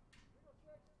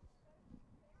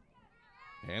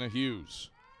 Hannah Hughes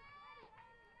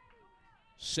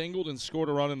singled and scored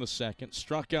a run in the second,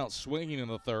 struck out swinging in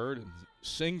the third, and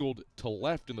singled to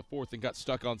left in the fourth and got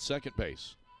stuck on second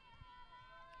base.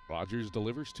 Rogers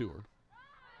delivers to her,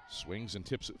 swings and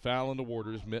tips it foul into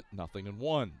Warder's mitt,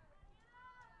 0-1.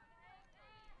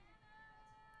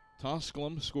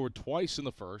 Tusculum scored twice in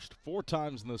the first, 4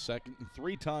 times in the second, and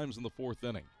 3 times in the fourth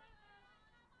inning.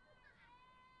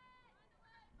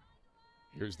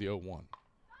 Here's the 0-1.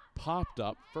 Popped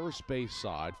up, first base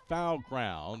side, foul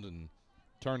ground, and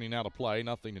turning out of play,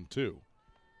 0-2.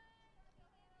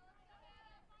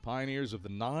 Pioneers of the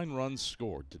 9 runs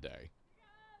scored today.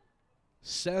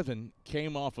 7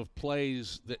 came off of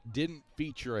plays that didn't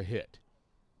feature a hit.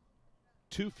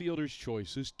 2 fielders'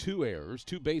 choices, 2 errors,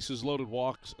 2 bases loaded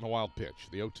walks, and a wild pitch.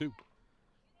 The 0-2.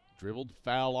 Dribbled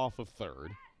foul off of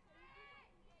third.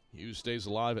 Hughes stays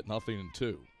alive at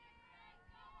 0-2.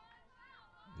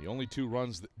 The only 2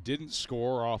 runs that did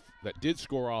score off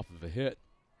of a hit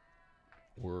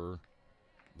were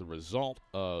the result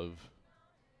of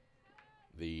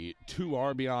the 2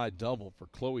 RBI double for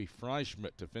Chloe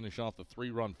Freischmidt to finish off the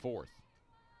 3-run fourth.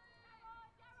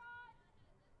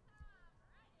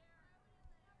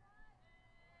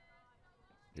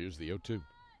 Here's the 0-2.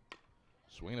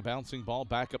 Swinging a bouncing ball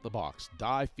back up the box.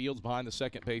 Dye fields behind the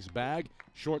second base bag.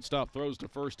 Shortstop throws to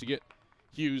first to get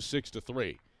Hughes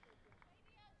 6-3.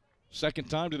 Second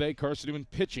time today, Carson-Newman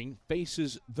pitching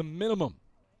faces the minimum.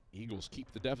 Eagles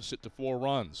keep the deficit to 4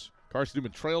 runs.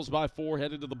 Carson-Newman trails by 4,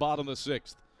 headed to the bottom of the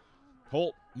 6th.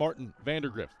 Holt, Martin,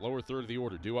 Vandergrift, lower third of the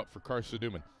order, due up for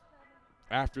Carson-Newman.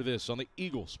 After this on the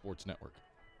Eagle Sports Network.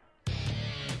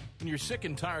 When you're sick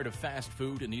and tired of fast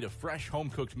food and need a fresh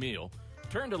home-cooked meal,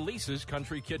 turn to Lisa's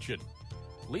Country Kitchen.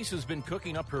 Lisa's been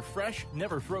cooking up her fresh,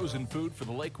 never-frozen food for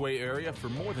the Lakeway area for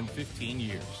more than 15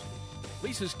 years.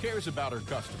 Lisa's cares about her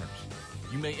customers.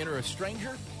 You may enter a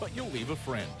stranger, but you'll leave a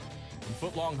friend. From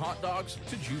foot-long hot dogs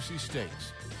to juicy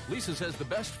steaks, Lisa's has the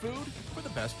best food for the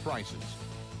best prices.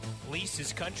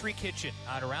 Lisa's Country Kitchen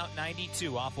on Route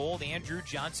 92 off Old Andrew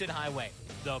Johnson Highway.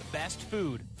 The best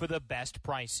food for the best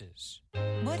prices.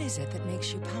 What is it that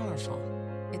makes you powerful?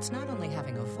 It's not only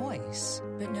having a voice,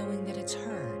 but knowing that it's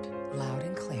heard loud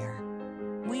and clear.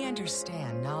 We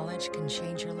understand knowledge can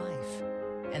change your life,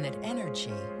 and that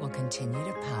energy will continue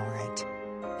to power it.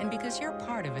 And because you're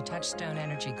part of a Touchstone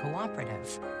Energy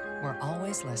cooperative, we're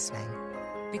always listening.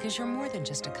 Because you're more than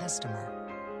just a customer,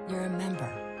 you're a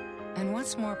member. And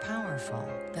what's more powerful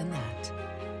than that?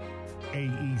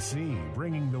 AEC,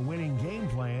 bringing the winning game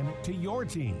plan to your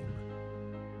team.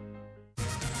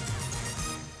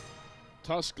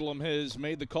 Tusculum has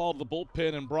made the call to the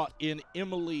bullpen and brought in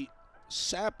Emily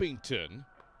Sappington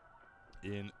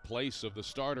in place of the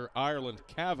starter Ireland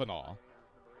Kavanaugh.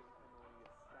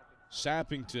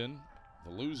 Sappington,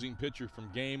 the losing pitcher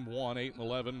from Game 1,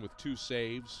 8-11 with 2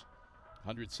 saves,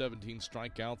 117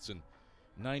 strikeouts and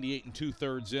 98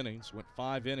 2/3 innings. Went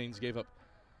 5 innings, gave up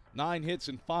 9 hits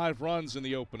and 5 runs in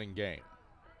the opening game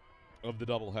of the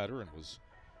doubleheader and was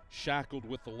shackled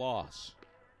with the loss.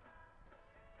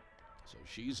 So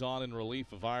she's on in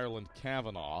relief of Ireland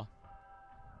Kavanaugh.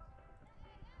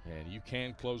 And you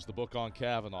can close the book on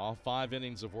Kavanaugh. 5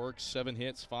 innings of work, 7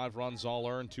 hits, 5 runs all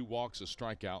earned, 2 walks, a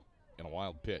strikeout, and a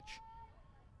wild pitch.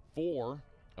 4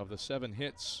 of the 7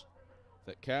 hits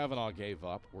that Kavanaugh gave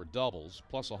up were doubles,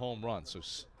 plus a home run. So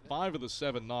 5 of the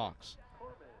 7 knocks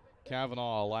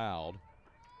Kavanaugh allowed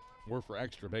were for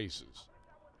extra bases.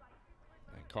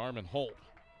 And Carmen Holt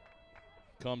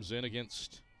comes in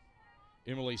against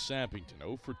Emily Sappington.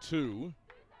 0 for 2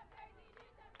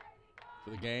 for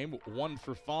the game, 1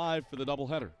 for 5 for the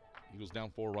doubleheader. Eagles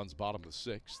down 4 runs, bottom of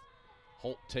the 6th.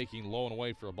 Holt taking low and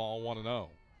away for a ball, 1-0.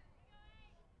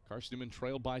 Carson-Newman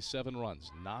trailed by 7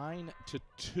 runs,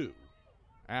 9-2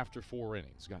 after 4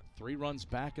 innings. Got 3 runs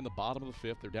back in the bottom of the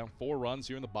 5th. They're down 4 runs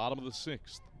here in the bottom of the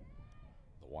 6th.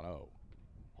 The 1-0.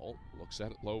 Holt looks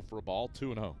at it low for a ball,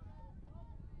 2-0.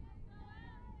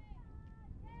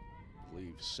 I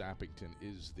believe Sappington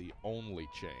is the only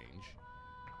change.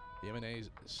 The M&A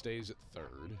stays at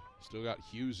third. Still got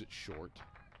Hughes at short.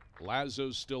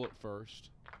 Lazo's still at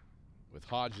first, with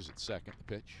Hodges at second. The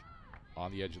pitch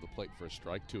on the edge of the plate for a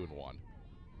strike, 2-1.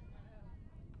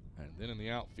 And then in the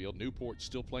outfield, Newport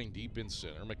still playing deep in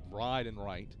center. McBride in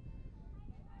right,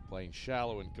 playing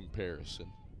shallow in comparison.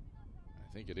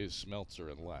 I think it is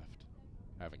Smeltzer in left.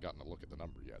 Haven't gotten a look at the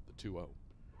number yet, the 2-0.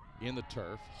 In the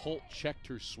turf, Holt checked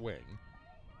her swing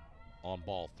on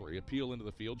ball 3. Appeal into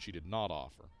the field, she did not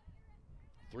offer.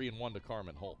 3-1 to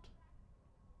Carmen Holt.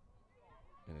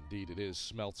 And indeed, it is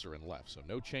Smeltzer in left. So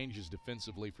no changes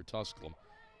defensively for Tusculum,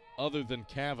 other than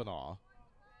Kavanaugh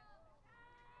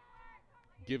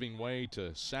giving way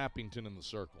to Sappington in the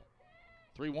circle.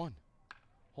 3-1.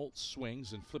 Holt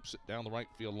swings and flips it down the right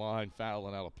field line, foul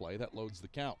and out of play. That loads the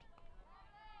count.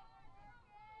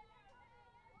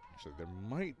 Actually, there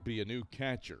might be a new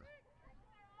catcher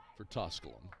for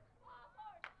Tusculum.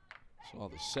 Saw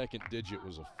the second digit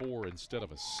was a 4 instead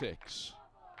of a 6.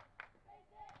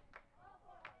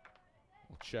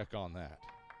 We'll check on that.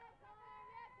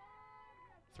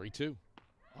 3-2.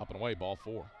 Up and away, ball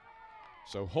 4.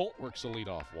 So Holt works a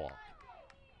leadoff walk.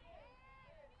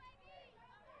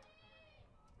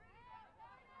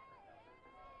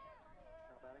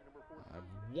 I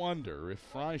wonder if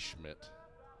Freischmidt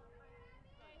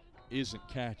isn't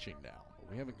catching now.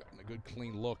 But we haven't gotten a good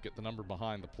clean look at the number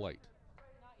behind the plate.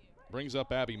 Brings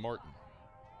up Abby Martin.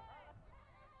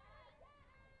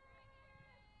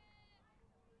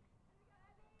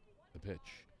 The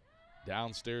pitch.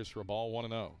 Downstairs for a ball,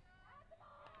 1-0.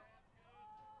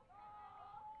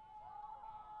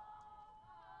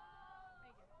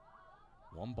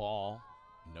 One ball,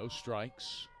 no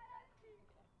strikes.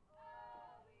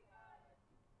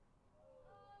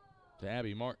 To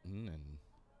Abby Martin, and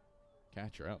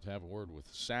catcher out to have a word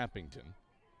with Sappington.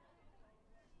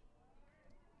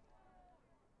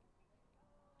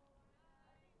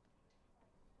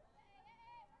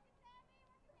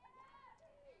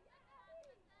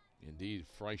 Indeed,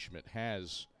 Freischmidt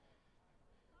has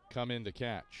come in to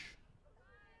catch.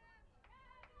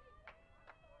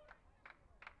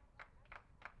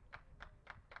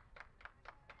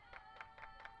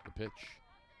 The pitch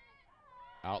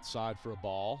outside for a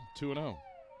ball, 2-0.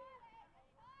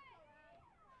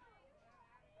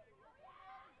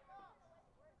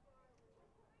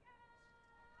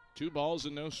 Two balls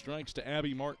and no strikes to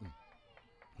Abby Martin,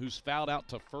 who's fouled out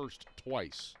to first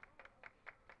twice.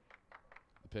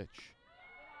 The pitch.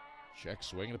 Check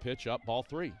swing and a pitch up, ball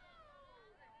 3.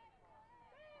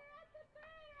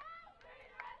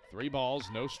 3 balls,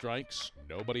 no strikes,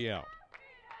 nobody out.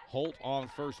 Holt on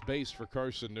first base for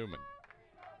Carson-Newman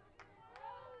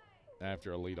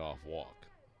after a leadoff walk.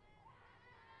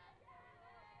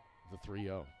 The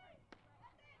 3-0.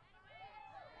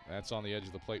 That's on the edge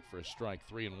of the plate for a strike,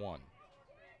 3-1.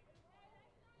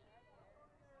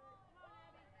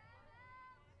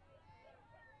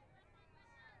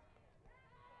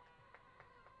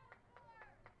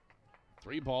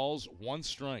 Three balls, 1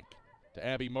 strike to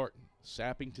Abby Martin.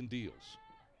 Sappington deals.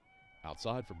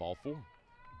 Outside for ball 4.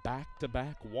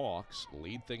 Back-to-back walks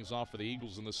lead things off for the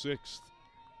Eagles in the 6th.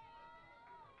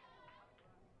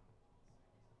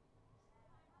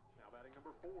 Now batting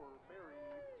number 4, Mary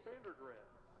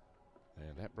Vandergriff.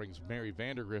 And that brings Mary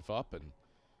Vandergriff up and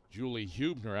Julie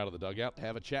Hubner out of the dugout to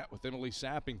have a chat with Emily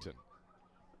Sappington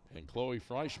and Chloe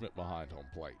Freischmidt behind home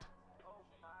plate.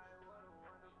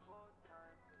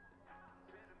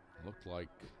 Looked like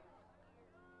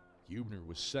Hubner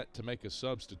was set to make a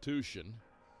substitution.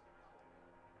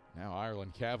 Now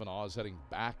Ireland Kavanaugh is heading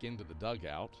back into the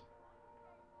dugout.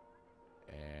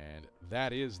 And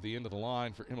that is the end of the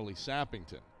line for Emily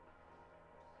Sappington.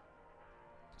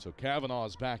 So Kavanaugh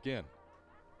is back in.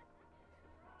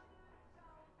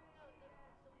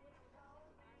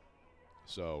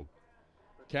 So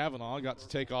Kavanaugh got to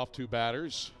take off 2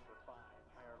 batters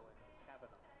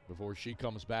before she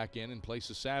comes back in and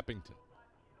places Sappington.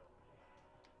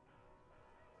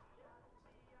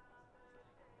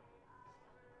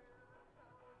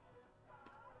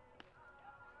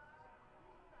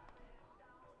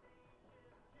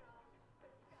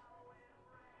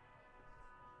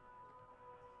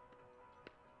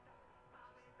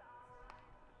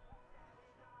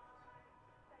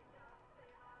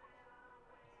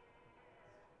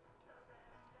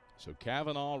 So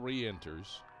Kavanaugh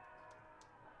re-enters,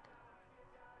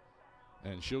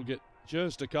 and she'll get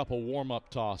just a couple warm-up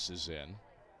tosses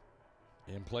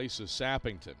in place of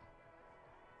Sappington.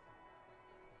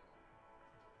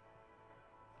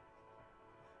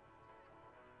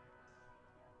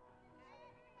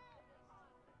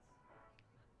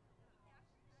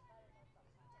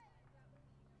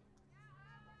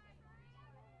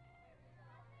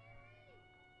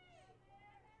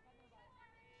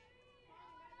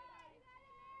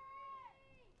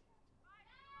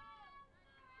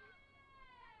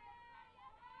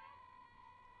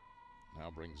 Now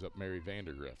brings up Mary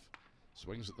Vandergriff.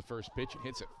 Swings at the first pitch and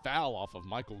hits it foul off of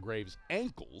Michael Graves'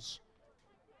 ankles.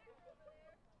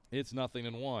 It's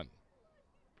 0-1.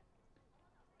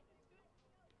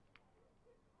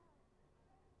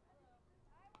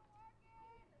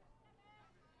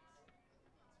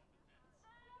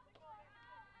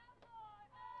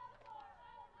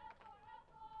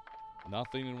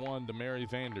 Nothing in 1 to Mary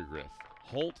Vandergriff.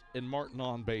 Holt and Martin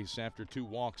on base after 2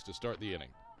 walks to start the inning.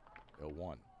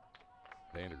 0-1.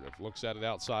 Vandergriff looks at it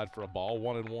outside for a ball,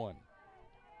 1-1.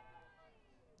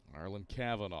 Arlen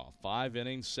Kavanaugh, 5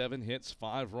 innings, 7 hits,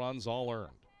 5 runs, all earned.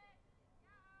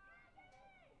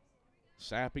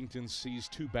 Sappington sees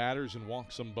 2 batters and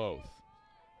walks them both.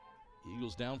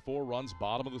 Eagles down 4 runs,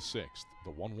 bottom of the 6th,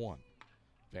 the 1-1.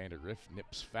 Vandergriff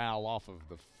nips foul off of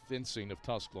the fencing of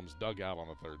Tusculum's dugout on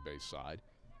the third base side.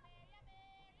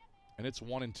 And it's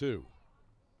 1-2.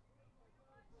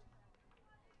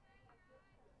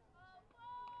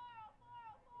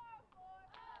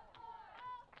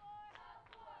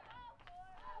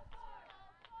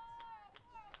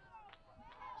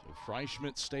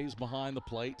 Freischmidt stays behind the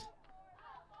plate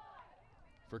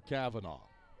for Kavanaugh.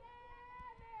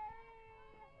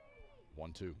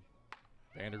 1-2.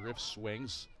 Vandergriff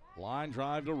swings. Line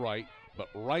drive to right, but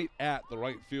right at the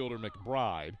right fielder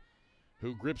McBride,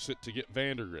 who grips it to get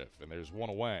Vandergriff, and there's 1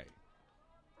 away.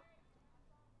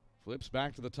 Flips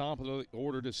back to the top of the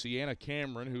order to Sienna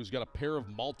Cameron, who's got a pair of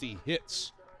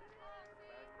multi-hits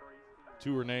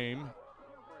to her name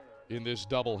in this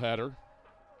doubleheader.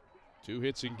 2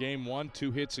 hits in game 1,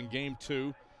 2 hits in game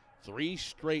 2, 3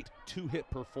 straight 2-hit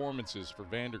performances for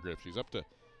Vandergriff. She's up to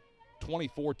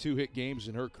 24 2-hit games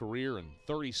in her career and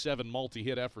 37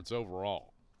 multi-hit efforts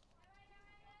overall.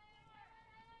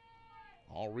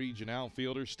 All-region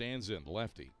outfielder stands in,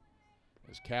 lefty,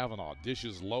 as Kavanaugh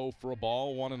dishes low for a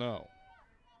ball, 1-0.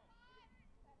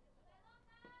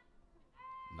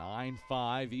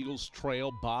 9-5, Eagles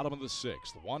trail, bottom of the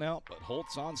 6th. 1 out, but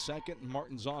Holt's on second and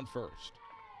Martin's on first.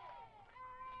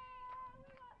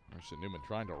 Carson-Newman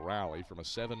trying to rally from a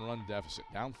 7-run deficit.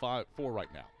 Down 5-4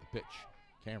 right now. The pitch.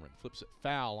 Cameron flips it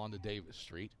foul onto Davis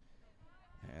Street.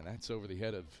 And that's over the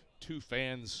head of 2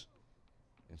 fans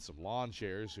and some lawn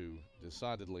chairs who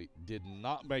decidedly did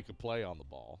not make a play on the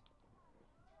ball.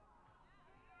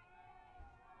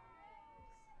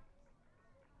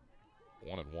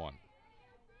 One and one.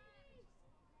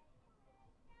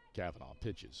 Kavanaugh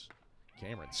pitches.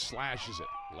 Cameron slashes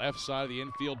it. Left side of the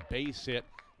infield, base hit.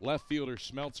 Left fielder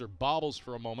Smeltzer bobbles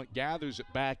for a moment, gathers it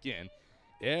back in.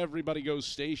 Everybody goes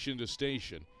station to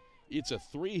station. It's a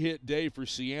 3-hit day for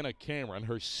Sienna Cameron,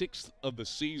 her 6th of the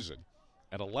season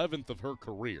and 11th of her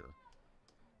career.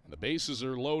 And the bases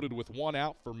are loaded with 1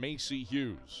 out for Macy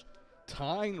Hughes.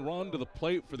 Tying run to the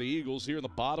plate for the Eagles here in the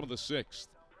bottom of the 6th.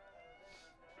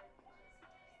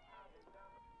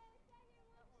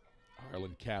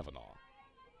 Arlen Kavanaugh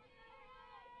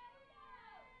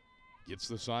gets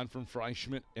the sign from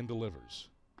Freischmidt and delivers.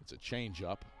 It's a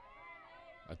changeup.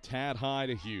 A tad high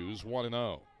to Hughes,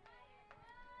 1-0.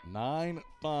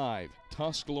 9-5,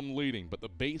 Tusculum leading, but the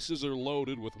bases are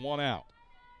loaded with 1 out.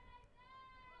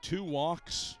 2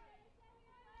 walks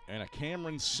and a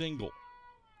Cameron single.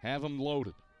 Have them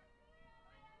loaded.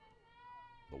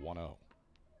 The 1-0.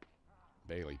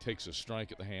 Bailey takes a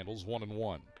strike at the handles,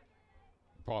 1-1.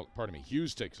 Pardon me,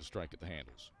 Hughes takes a strike at the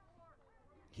handles.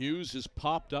 Hughes has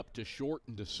popped up to short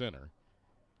and to center.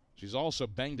 She's also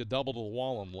banged a double to the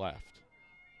wall and left.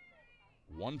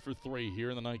 1 for 3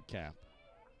 here in the nightcap.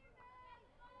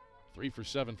 3 for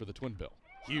 7 for the Twin Bill.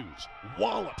 Hughes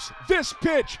wallops this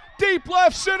pitch, deep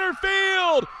left center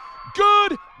field.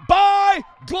 Goodbye,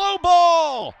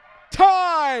 Global.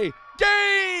 Tie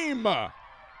game.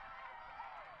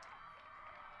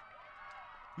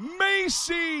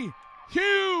 Macy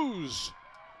Hughes,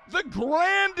 the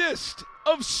grandest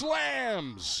of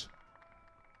slams.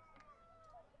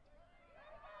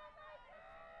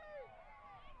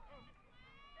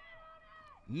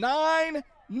 Nine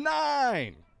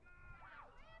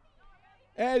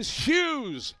as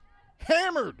Hughes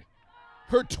hammered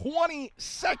her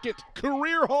 22nd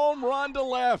career home run to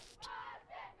left.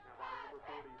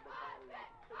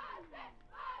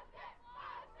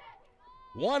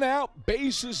 One out,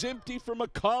 bases empty for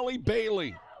Macaulay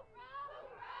Bailey.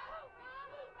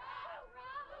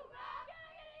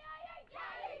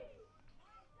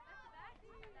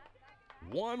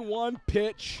 One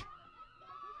pitch,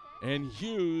 and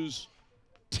Hughes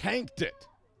tanked it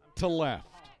to left.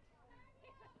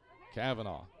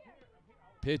 Kavanaugh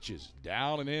pitches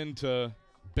down and into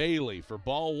Bailey for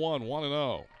ball one,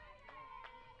 1-0.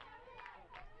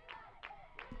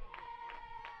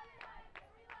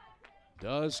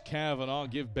 Does Kavanaugh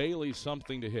give Bailey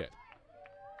something to hit?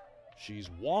 She's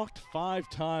walked 5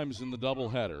 times in the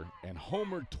doubleheader and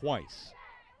homered twice.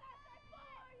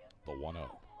 The 1-0.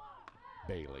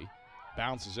 Bailey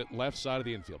bounces it left side of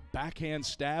the infield. Backhand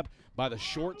stab by the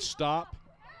shortstop.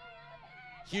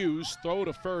 Hughes, throw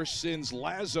to first, sends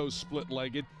Lazo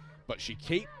split-legged, but she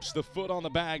keeps the foot on the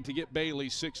bag to get Bailey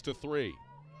 6-3.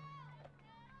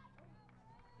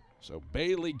 So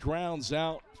Bailey grounds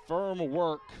out. Firm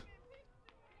work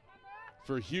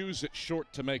for Hughes at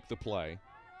short to make the play,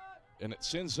 and it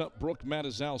sends up Brooke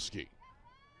Matazowski.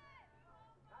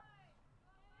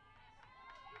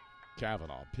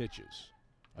 Kavanaugh pitches.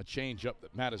 A changeup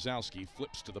that Matazowski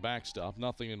flips to the backstop,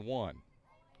 0-1.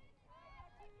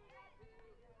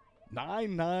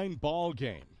 9-9 ball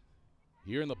game.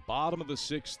 Here in the bottom of the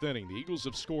 6th inning, the Eagles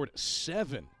have scored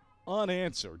 7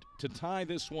 unanswered to tie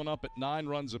this one up at 9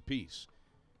 runs apiece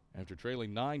after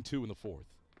trailing 9-2 in the 4th.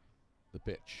 The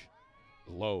pitch.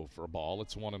 Low for a ball.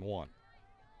 It's 1-1.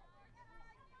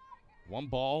 1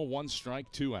 ball, 1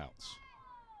 strike, 2 outs.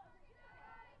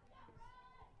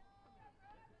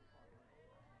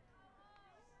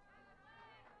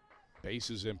 Base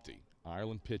is empty.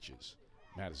 Ireland pitches.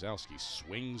 Matazowski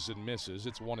swings and misses.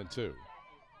 It's 1-2.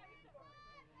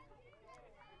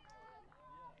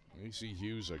 Macy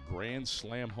Hughes, a grand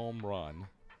slam home run.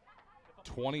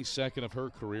 22nd of her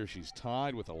career. She's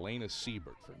tied with Elena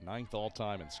Siebert for 9th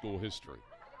all-time in school history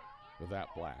with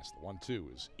that blast. The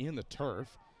 1-2 is in the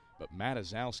turf, but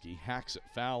Matazowski hacks it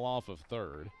foul off of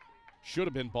third. Should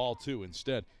have been ball 2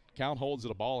 instead. Count holds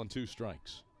it a ball and 2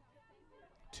 strikes.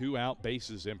 2 out,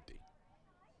 bases empty.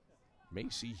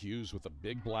 Macy Hughes with a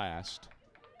big blast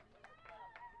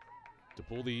to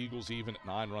pull the Eagles even at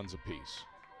 9 runs apiece.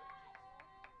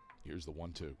 Here's the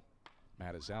 1-2.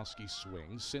 Matazowski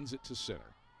swings, sends it to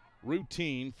center.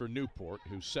 Routine for Newport,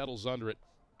 who settles under it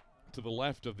to the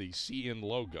left of the CN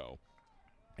logo,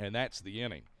 and that's the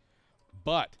inning.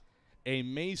 But a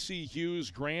Macy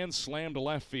Hughes grand slam to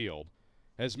left field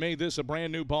has made this a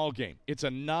brand new ball game. It's a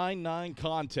 9-9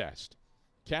 contest.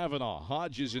 Kavanaugh,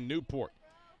 Hodges, and Newport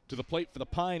to the plate for the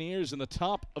Pioneers in the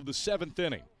top of the 7th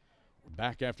inning. We're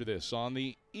back after this on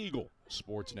the Eagle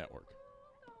Sports Network.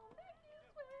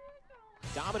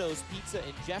 Domino's Pizza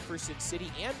in Jefferson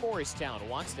City and Morristown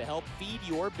wants to help feed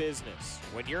your business.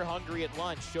 When you're hungry at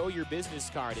lunch, show your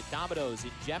business card at Domino's in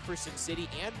Jefferson City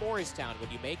and Morristown when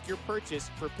you make your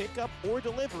purchase for pickup or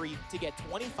delivery to get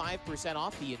 25%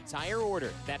 off the entire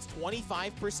order. That's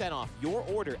 25% off your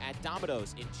order at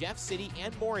Domino's in Jeff City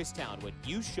and Morristown when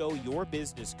you show your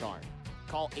business card.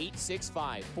 Call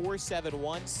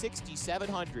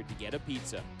 865-471-6700 to get a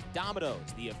pizza. Domino's,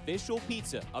 the official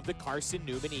pizza of the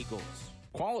Carson-Newman Eagles.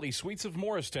 Quality Suites of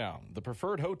Morristown, the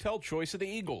preferred hotel choice of the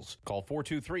Eagles. Call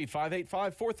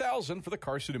 423-585-4000 for the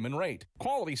Carson-Newman rate.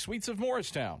 Quality Suites of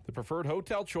Morristown, the preferred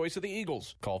hotel choice of the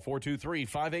Eagles. Call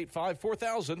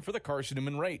 423-585-4000 for the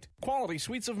Carson-Newman rate. Quality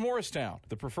Suites of Morristown,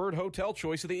 the preferred hotel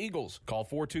choice of the Eagles. Call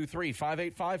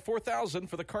 423-585-4000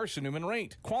 for the Carson-Newman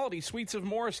rate. Quality Suites of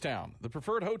Morristown, the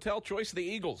preferred hotel choice of the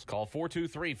Eagles. Call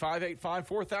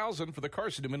 423-585-4000 for the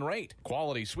Carson-Newman rate.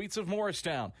 Quality Suites of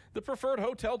Morristown, the preferred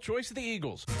hotel choice of the Eagles.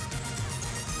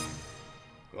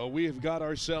 Well, we have got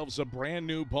ourselves a brand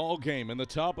new ball game in the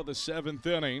top of the 7th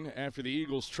inning after the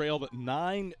Eagles trailed at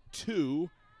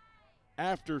 9-2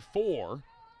 after 4.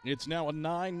 It's now a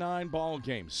 9-9 ball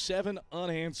game, 7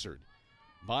 unanswered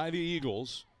by the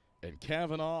Eagles, and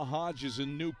Kavanaugh, Hodges,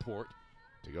 and Newport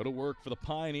to go to work for the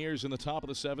Pioneers in the top of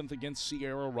the 7th against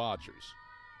Sierra Rogers.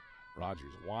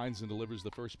 Rogers winds and delivers the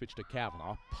first pitch to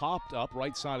Kavanaugh. Popped up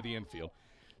right side of the infield.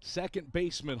 Second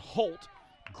baseman Holt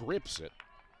grips it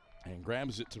and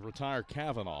grabs it to retire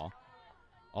Kavanaugh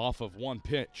off of one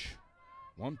pitch.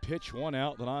 One pitch, one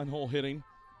out. The 9-hole hitting.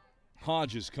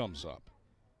 Hodges comes up.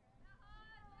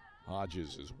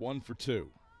 Hodges is 1 for 2.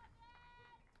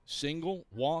 Single,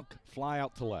 walk, fly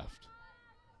out to left.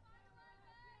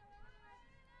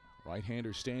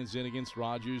 Right-hander stands in against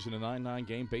Rogers in a 9-9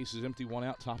 game. Bases empty, 1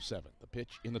 out, top 7. The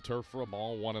pitch in the turf for a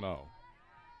ball, 1-0.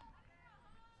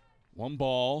 1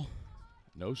 ball,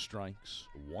 no strikes,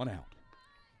 1 out.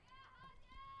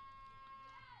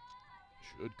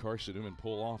 Should Carson-Newman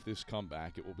pull off this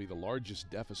comeback, it will be the largest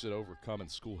deficit overcome in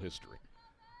school history.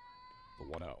 The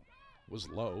 1-0 was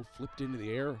low, flipped into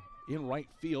the air in right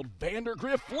field.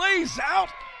 Vandergriff lays out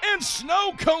and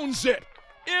snow cones it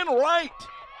in right.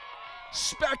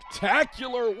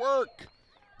 Spectacular work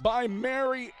by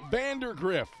Mary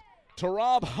Vandergriff to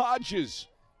rob Hodges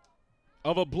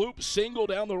of a bloop single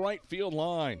down the right field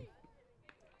line.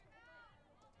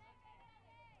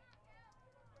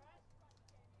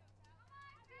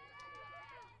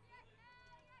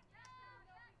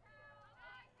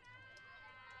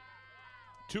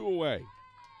 Two away.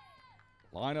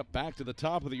 Line up back to the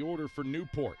top of the order for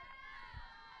Newport.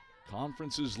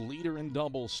 Conference's leader in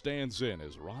doubles stands in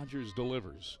as Rogers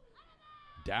delivers.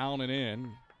 Down and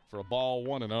in for a ball,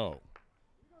 1-0.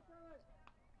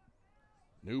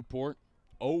 Newport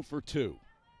 0 for 2.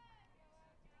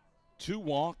 2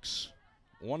 walks,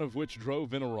 one of which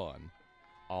drove in a run.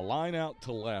 A line out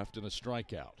to left and a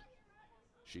strikeout.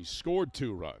 She scored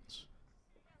 2 runs.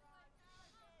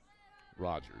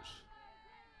 Rogers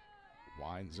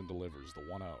winds and delivers the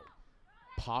 1-0.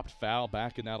 Popped foul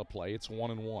back and out of play. It's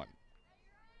 1-1.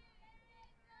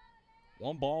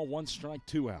 1 ball, 1 strike,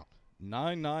 2 out.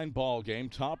 9-9 ball game,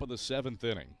 top of the 7th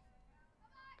inning.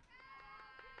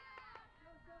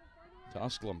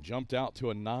 Tusculum jumped out to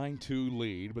a 9-2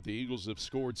 lead, but the Eagles have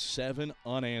scored 7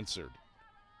 unanswered.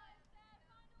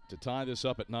 To tie this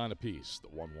up at 9 apiece, the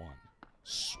 1-1.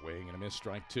 Swing and a miss,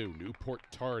 strike 2. Newport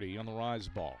tardy on the rise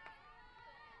ball.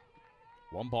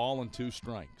 1 ball and 2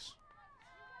 strikes.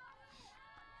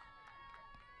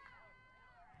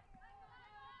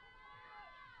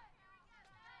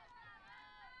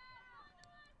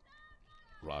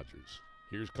 Rogers.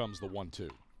 Here comes the 1-2.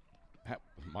 That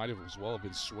might have as well have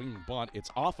been swinging bunt. It's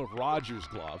off of Rogers'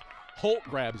 glove. Holt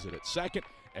grabs it at second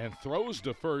and throws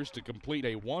to first to complete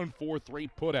a 1-4-3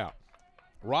 putout.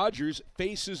 Rogers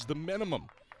faces the minimum,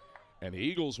 and the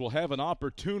Eagles will have an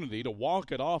opportunity to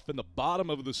walk it off in the bottom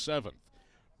of the 7th.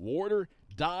 Warder,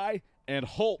 Dye, and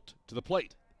Holt to the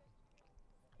plate.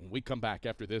 When we come back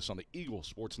after this on the Eagle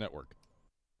Sports Network.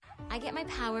 I get my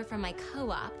power from my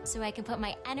co-op so I can put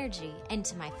my energy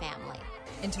into my family.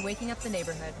 Into waking up the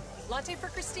neighborhood. Latte for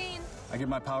Christine. I get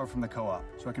my power from the co-op,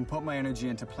 so I can put my energy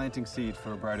into planting seed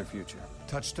for a brighter future.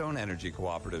 Touchstone Energy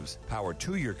Cooperatives power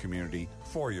to your community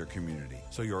for your community,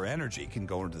 so your energy can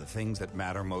go into the things that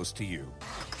matter most to you.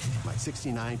 My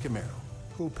 69 Camaro.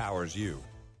 Who powers you?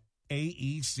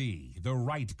 AEC, the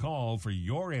right call for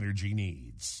your energy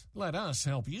needs. Let us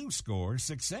help you score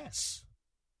success.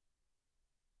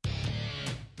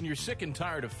 When you're sick and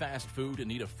tired of fast food and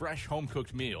need a fresh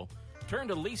home-cooked meal, turn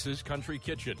to Lisa's Country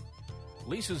Kitchen.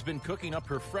 Lisa's been cooking up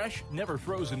her fresh,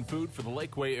 never-frozen food for the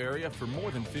Lakeway area for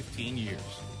more than 15 years.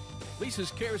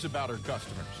 Lisa's cares about her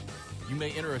customers. You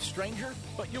may enter a stranger,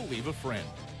 but you'll leave a friend.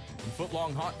 From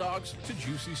foot-long hot dogs to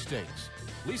juicy steaks,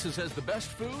 Lisa's has the best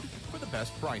food for the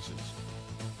best prices.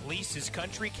 Lisa's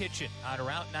Country Kitchen on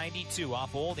Route 92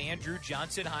 off Old Andrew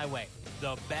Johnson Highway.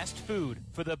 The best food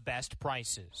for the best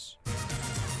prices.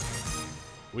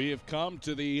 We have come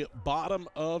to the bottom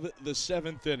of the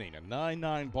 7th inning, a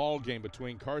 9-9 ball game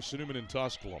between Carson-Newman and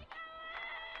Tusculum.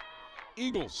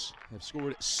 Eagles have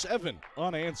scored 7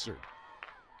 unanswered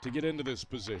to get into this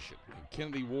position. And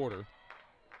Kennedy Warder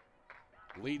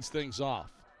leads things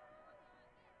off.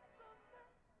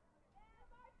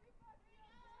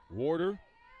 Warder,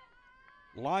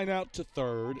 line out to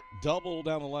third, double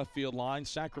down the left field line,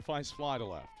 sacrifice fly to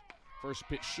left. First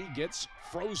pitch she gets,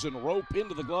 frozen rope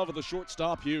into the glove of the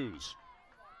shortstop Hughes.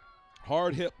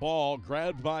 Hard hit ball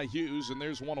grabbed by Hughes, and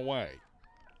there's one away.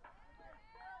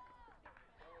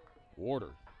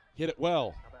 Warder hit it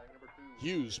well.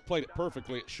 Hughes played it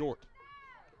perfectly at short.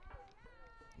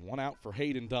 1 out for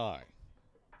Hayden Dye.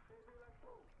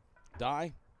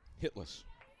 Dye, hitless.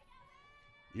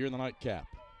 You're in the nightcap.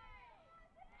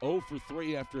 0 for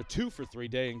 3 after a 2 for 3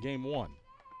 day in game 1.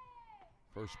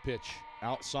 First pitch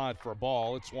outside for a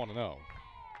ball. It's 1-0.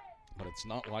 But it's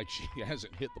not like she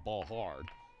hasn't hit the ball hard.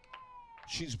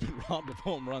 She's been robbed of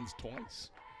home runs twice.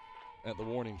 at the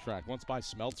warning track. Once by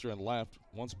Smeltzer and left,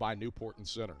 once by Newport and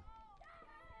center.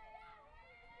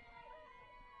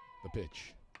 The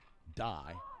pitch.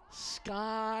 Die.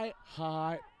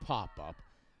 Sky-high pop-up.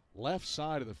 Left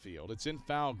side of the field. It's in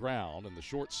foul ground, and the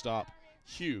shortstop,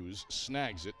 Hughes,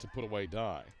 snags it to put away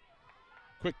Die.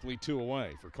 Quickly 2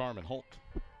 away for Carmen Holt.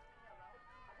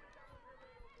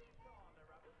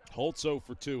 Holt's 0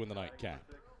 for 2 in the nightcap.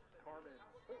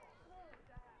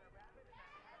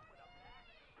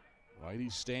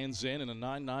 Whitey stands in a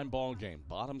 9-9 ball game.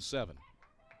 Bottom 7.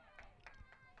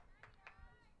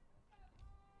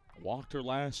 Walked her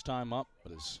last time up,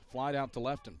 but has flied out to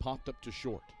left and popped up to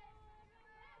short.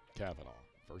 Kavanaugh,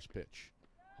 first pitch.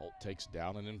 Holt takes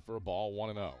down and in for a ball,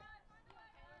 1-0.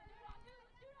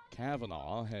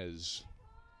 Kavanaugh has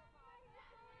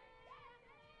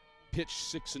pitched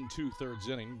 6 2/3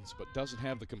 innings, but doesn't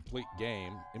have the complete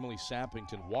game. Emily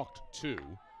Sappington walked 2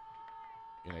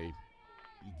 in a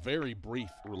very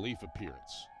brief relief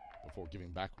appearance before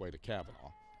giving back away to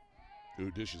Kavanaugh,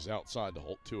 who dishes outside to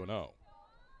Holt, 2-0.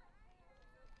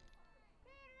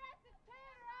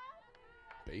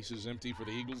 Bases empty for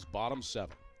the Eagles, bottom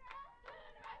 7.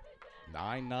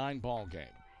 9-9 ball game.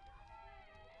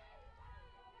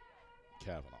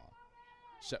 Kavanaugh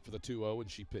set for the 2-0, and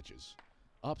she pitches.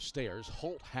 Upstairs,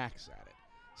 Holt hacks at it.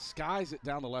 Skies it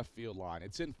down the left field line.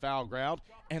 It's in foul ground,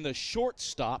 and the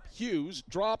shortstop, Hughes,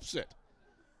 drops it.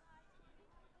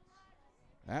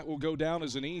 That will go down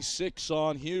as an E6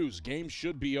 on Hughes. Game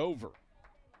should be over.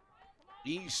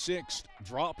 E6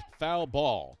 dropped foul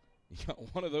ball. You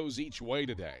got one of those each way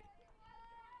today.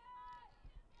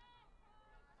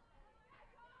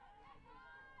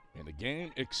 And the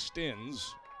game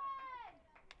extends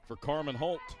for Carmen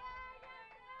Holt.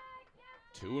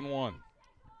 2-1.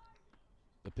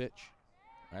 The pitch.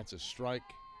 That's a strike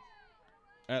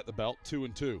at the belt,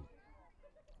 2-2.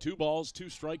 2 balls, 2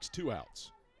 strikes, 2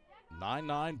 outs.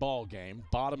 9-9 ball game,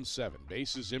 bottom 7.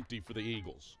 Bases empty for the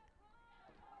Eagles.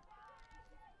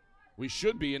 We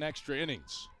should be in extra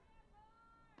innings.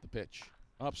 The pitch.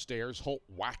 Upstairs, Holt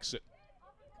whacks it.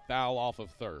 Foul off of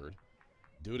third.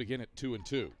 Do it again at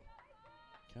 2-2.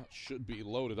 Count should be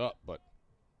loaded up, but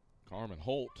Carmen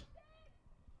Holt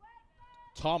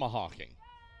tomahawking.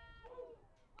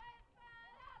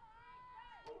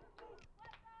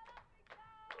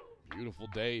 Beautiful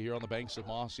day here on the banks of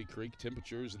Mossy Creek.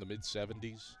 Temperatures in the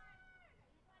mid-70s.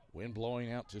 Wind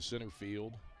blowing out to center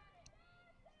field.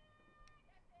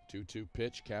 2-2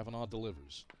 pitch. Kavanaugh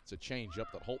delivers. It's a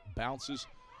changeup that Holt bounces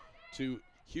to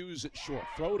Hughes at short.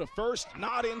 Throw to first.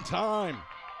 Not in time.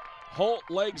 Holt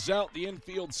legs out the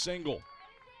infield single.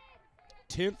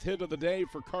 10th hit of the day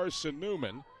for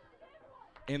Carson-Newman.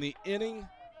 And the inning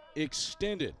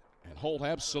extended. And Holt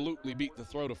absolutely beat the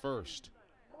throw to first.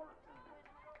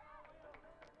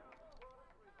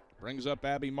 Brings up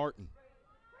Abby Martin.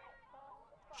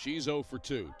 She's 0 for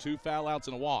 2. 2 foul outs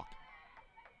and a walk.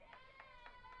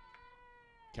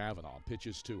 Kavanaugh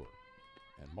pitches to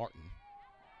her. And Martin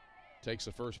takes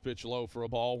the first pitch low for a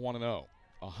ball, 1-0.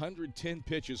 110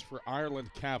 pitches for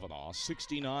Ireland Kavanaugh,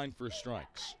 69 for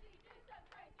strikes.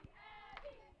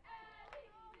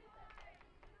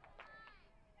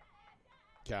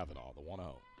 Kavanaugh, the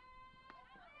 1-0.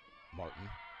 Martin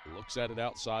looks at it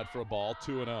outside for a ball,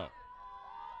 2-0.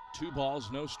 2 balls,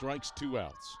 no strikes, 2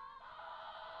 outs.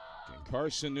 Can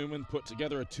Carson-Newman put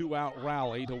together a 2-out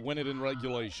rally to win it in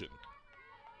regulation?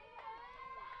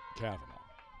 Kavanaugh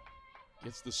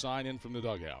gets the sign in from the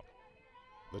dugout.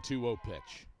 The 2-0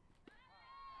 pitch.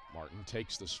 Martin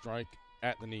takes the strike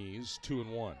at the knees,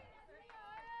 2-1.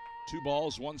 2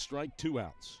 balls, 1 strike, 2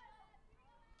 outs.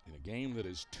 In a game that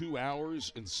is 2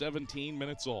 hours and 17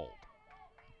 minutes old.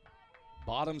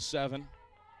 Bottom 7,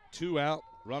 2 out,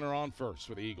 runner on first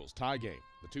for the Eagles. Tie game,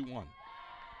 the 2-1.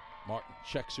 Martin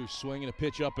checks her swing and a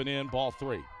pitch up and in, ball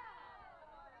 3.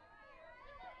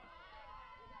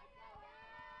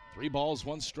 3 balls,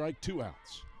 1 strike, 2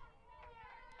 outs.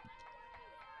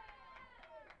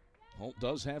 Holt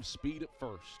does have speed at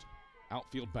first.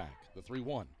 Outfield back, the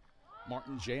 3-1.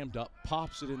 Martin jammed up,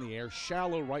 pops it in the air,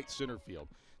 shallow right center field.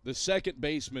 The second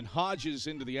baseman Hodges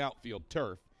into the outfield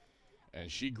turf, and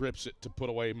she grips it to put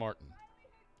away Martin.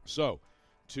 So,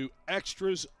 to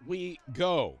extras we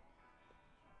go.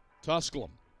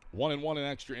 Tusculum, 1-1 in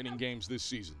extra inning games this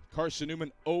season.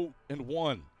 Carson-Newman,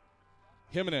 0-1.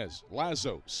 Jimenez,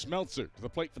 Lazo, Smeltzer to the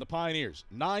plate for the Pioneers.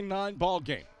 9-9 ball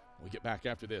game. We get back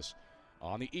after this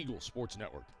on the Eagle Sports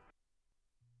Network.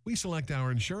 We select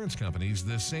our insurance companies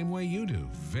the same way you do,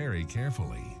 very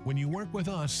carefully. When you work with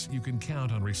us, you can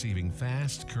count on receiving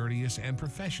fast, courteous, and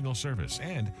professional service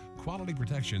and quality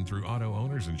protection through Auto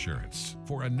Owners Insurance.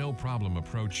 For a no-problem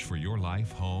approach for your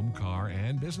life, home, car,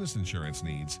 and business insurance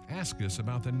needs, ask us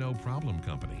about the No Problem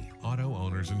Company, Auto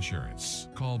Owners Insurance.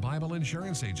 Call Bible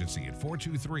Insurance Agency at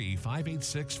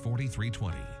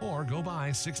 423-586-4320 or go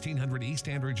by 1600 East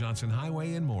Andrew Johnson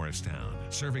Highway in Morristown,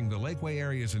 serving the Lakeway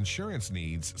area's insurance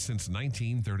needs since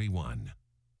 1931.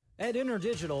 At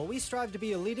InterDigital, we strive to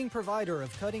be a leading provider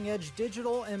of cutting-edge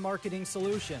digital and marketing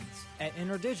solutions. At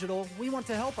InterDigital, we want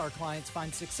to help our clients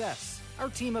find success. Our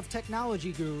team of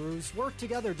technology gurus work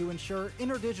together to ensure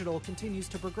InterDigital continues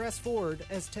to progress forward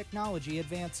as technology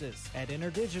advances. At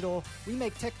InterDigital, we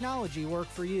make technology work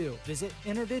for you. Visit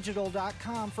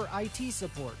interdigital.com for IT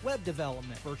support, web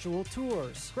development, virtual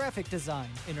tours, graphic design,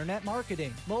 internet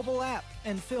marketing, mobile app,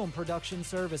 and film production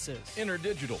services.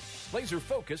 InterDigital, laser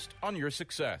focused on your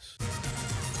success.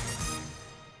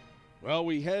 Well,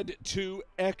 we head to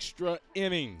extra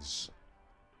innings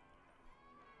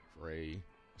for a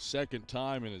second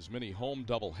time in as many home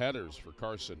doubleheaders for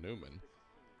Carson-Newman.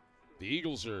 The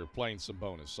Eagles are playing some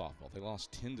bonus softball. They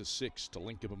lost 10-6 to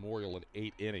Lincoln Memorial in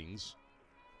 8 innings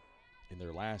in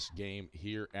their last game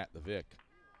here at the Vic.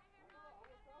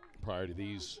 Prior to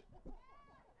this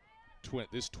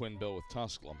twin bill with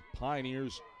Tusculum,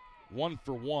 Pioneers 1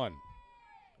 for 1,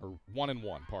 or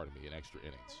 1-1, pardon me, in extra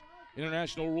innings.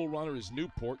 International rule runner is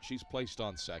Newport. She's placed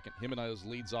on second. Jimenez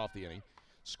leads off the inning.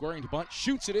 Squaring to bunt,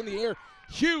 shoots it in the air.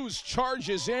 Hughes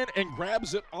charges in and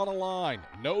grabs it on a line.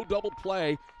 No double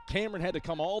play. Cameron had to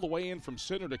come all the way in from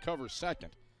center to cover second.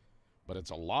 But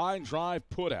it's a line drive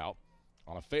put out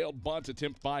on a failed bunt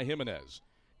attempt by Jimenez.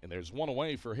 And there's one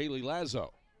away for Haley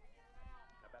Lazo.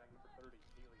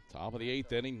 Top of the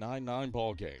 8th inning, 9-9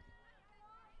 ball game.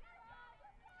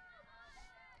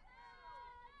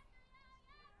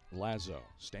 Lazo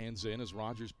stands in as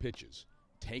Rogers pitches.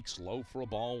 Takes low for a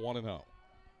ball, 1-0.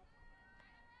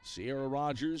 Sierra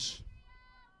Rogers,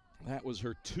 that was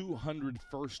her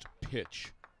 201st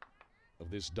pitch of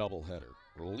this doubleheader.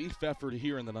 Relief effort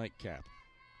here in the nightcap.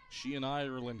 She and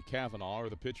Ireland Kavanaugh are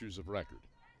the pitchers of record.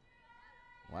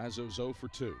 Lazo's 0 for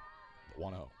 2,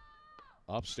 1-0.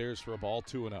 Upstairs for a ball,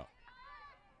 2-0.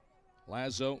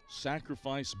 Lazo,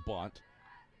 sacrifice bunt,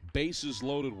 bases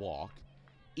loaded walk,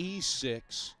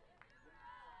 E6,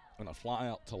 and a fly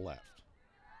out to left.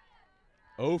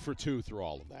 0 for 2 through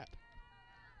all of that.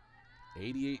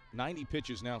 90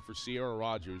 pitches now for Sierra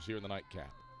Rogers here in the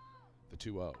nightcap. The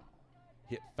 2-0.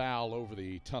 Hit foul over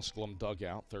the Tusculum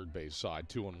dugout, third base side,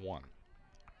 2-1.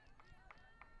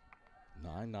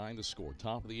 9-9 the score.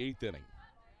 Top of the 8th inning.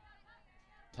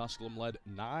 Tusculum led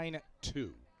 9-2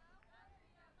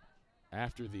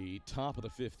 after the top of the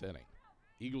 5th inning.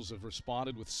 Eagles have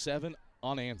responded with 7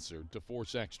 unanswered to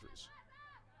force extras.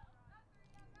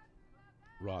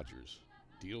 Rogers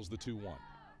deals the 2-1.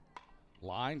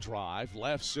 Line drive,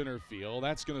 left center field.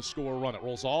 That's going to score a run. It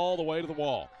rolls all the way to the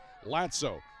wall.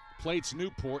 Lazo plates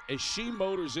Newport as she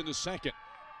motors into second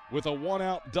with a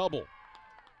one-out double.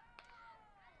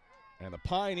 And the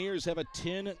Pioneers have a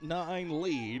 10-9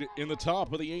 lead in the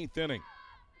top of the 8th inning.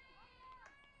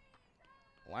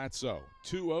 Lazo,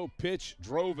 2-0 pitch,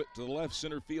 drove it to the left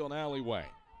center field alleyway.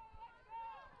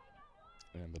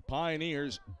 And the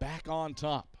Pioneers back on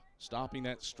top, stopping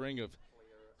that string of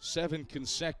 7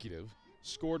 consecutive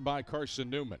scored by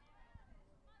Carson-Newman.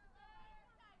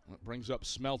 That brings up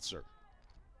Smeltzer.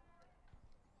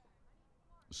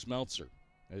 Smeltzer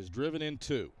has driven in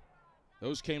 2.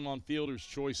 Those came on fielder's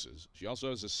choices. She also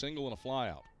has a single and a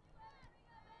flyout.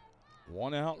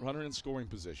 1 out, runner in scoring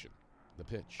position. The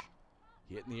pitch.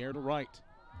 Hit in the air to right.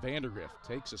 Vandergrift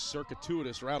takes a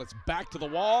circuitous route. It's back to the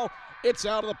wall. It's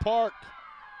out of the park.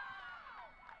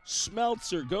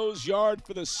 Smeltzer goes yard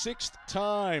for the 6th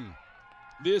time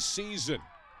this season.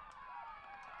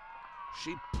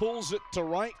 She pulls it to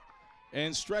right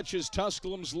and stretches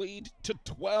Tusculum's lead to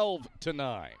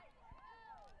 12-9.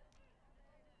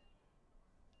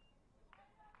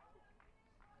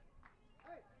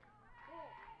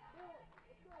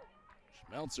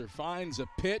 Smeltzer finds a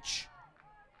pitch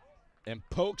and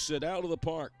pokes it out of the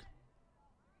park.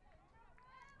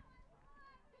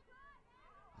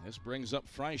 This brings up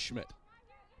Freischmidt.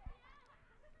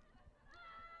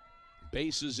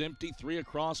 Base is empty, 3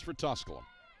 across for Tusculum.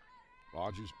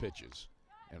 Rogers pitches,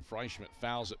 and Freischmidt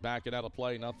fouls it back and out of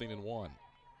play, 0-1.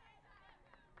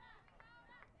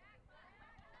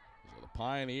 So the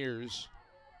Pioneers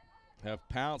have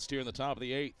pounced here in the top of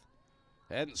the 8th.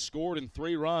 Hadn't scored in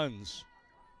 3 runs.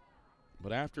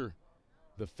 But after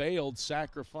the failed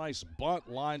sacrifice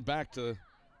bunt line back to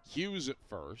Hughes at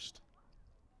first,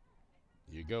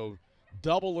 you go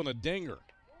double and a dinger.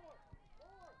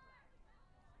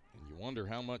 And you wonder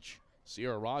how much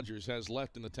Sierra Rogers has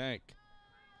left in the tank.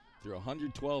 Through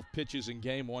 112 pitches in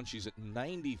game one, she's at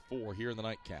 94 here in the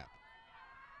nightcap.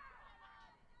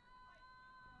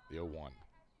 The 0-1.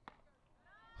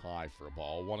 High for a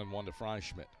ball, 1-1 to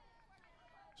Freischmidt.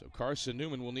 So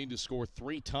Carson-Newman will need to score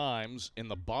 3 times in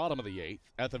the bottom of the 8th,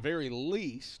 at the very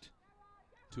least,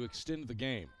 to extend the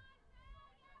game.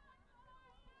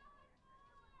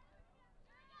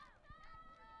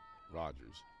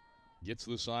 Rogers gets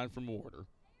the sign from Warder.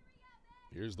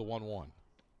 Here's the 1-1.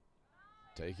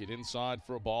 Take it inside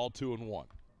for a ball, 2-1.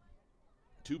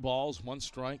 2 balls, 1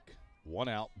 strike, 1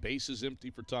 out. Bases empty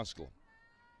for Tusculum.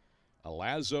 A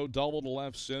Lazo double to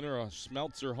left center, a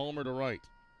Smeltzer homer to right.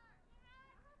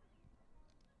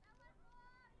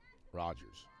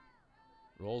 Rogers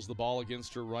rolls the ball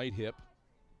against her right hip.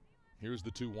 Here's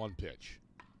the 2-1 pitch.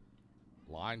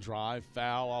 Line drive,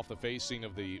 foul off the facing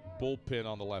of the bullpen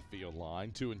on the left field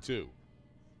line, 2-2.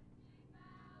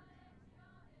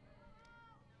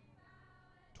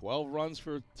 12 runs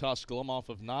for Tusculum off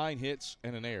of 9 hits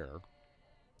and an error.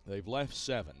 They've left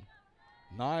 7.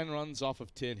 9 runs off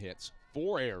of 10 hits,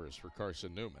 4 errors for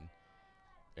Carson-Newman,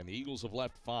 and the Eagles have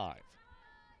left 5.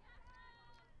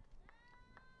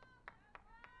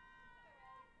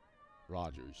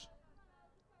 Rogers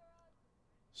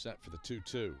set for the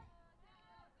 2-2.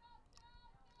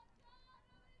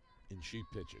 And she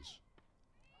pitches.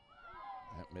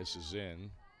 That misses in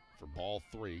for ball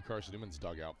 3. Carson-Newman's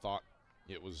dugout thought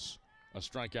it was a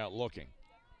strikeout looking.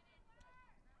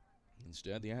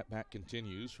 Instead, the at-bat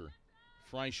continues for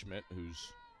Freischmidt,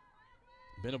 who's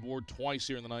been aboard twice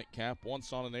here in the nightcap,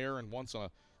 once on an error and once on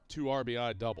a 2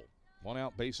 RBI double. 1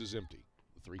 out, bases empty.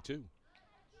 The 3-2.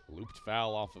 Looped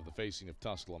foul off of the facing of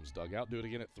Tusculum's dugout. Do it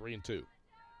again at 3-2.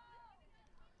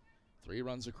 3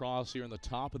 runs across here in the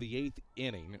top of the 8th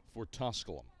inning for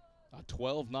Tusculum. A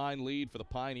 12-9 lead for the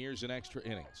Pioneers in extra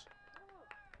innings.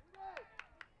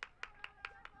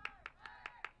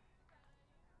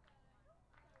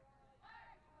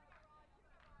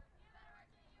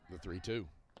 The 3-2.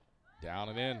 Down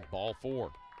and in, ball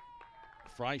 4.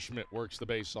 Freischmidt works the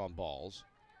base on balls.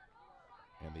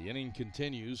 And the inning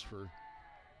continues for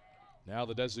now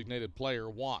the designated player,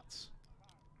 Watts.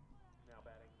 Now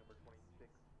batting number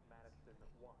 26, Madison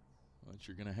Watts. But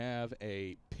you're going to have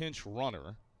a pinch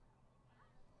runner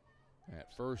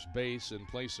at first base in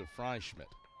place of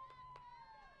Freischmidt.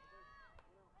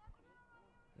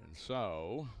 And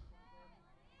so,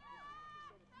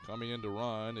 coming in to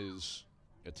run is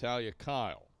Italia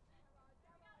Kyle.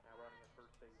 Now running at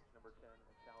first base, number 10,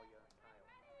 Italia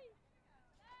Kyle.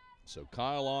 So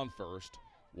Kyle on first.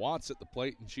 Watts at the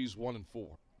plate, and she's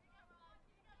 1-4.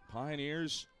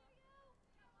 Pioneers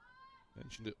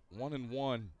mentioned it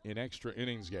 1-1 in extra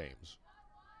innings games.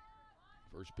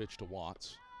 First pitch to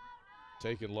Watts,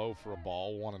 taken low for a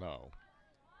ball, 1-0.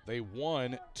 They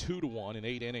won 2-1 in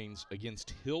 8 innings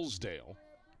against Hillsdale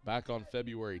back on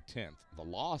February 10th. The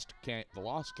loss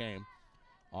came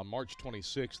on March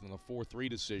 26th in the 4-3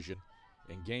 decision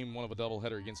in Game 1 of a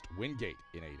doubleheader against Wingate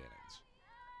in 8 innings.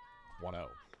 1-0.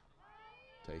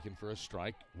 Taken for a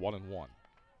strike, 1-1.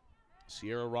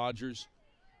 Sierra Rogers,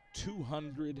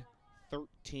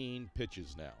 213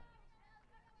 pitches now.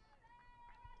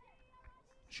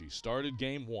 She started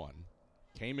Game 1,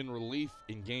 came in relief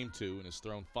in Game 2, and has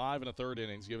thrown 5 1/3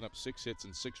 innings, given up 6 hits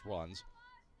and 6 runs,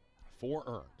 4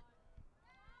 earned.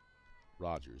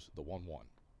 Rogers, the 1-1.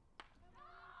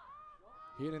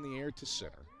 Hit in the air to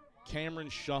center. Cameron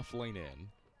shuffling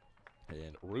in,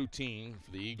 and routine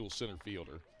for the Eagles center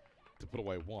fielder to put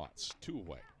away Watts. 2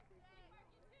 away.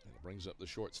 And it brings up the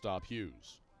shortstop,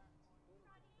 Hughes.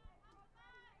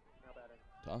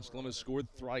 Tusculum has scored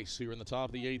thrice here in the top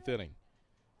of the 8th inning.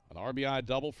 An RBI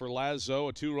double for Lazo,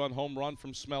 a 2-run home run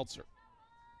from Smeltzer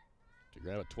to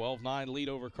grab a 12-9 lead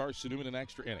over Carson-Newman in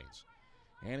extra innings.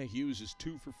 Hannah Hughes is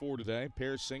 2 for 4 today.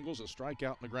 Pair singles, a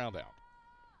strikeout, and a ground out.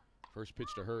 First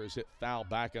pitch to her is hit foul,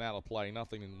 backing out of play,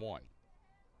 0-1.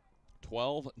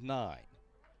 12-9.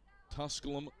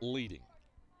 Tusculum leading.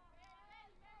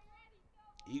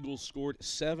 Eagles scored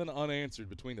 7 unanswered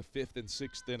between the 5th and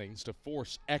 6th innings to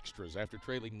force extras after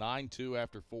trailing 9-2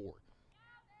 after 4.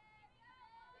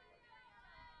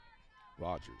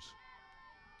 Rogers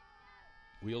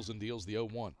wheels and deals the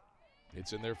 0-1.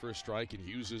 It's in there for a strike, and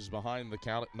Hughes is behind the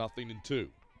count at 0-2. If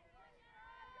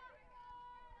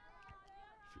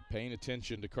you're paying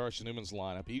attention to Carson-Newman's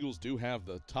lineup, Eagles do have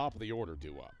the top of the order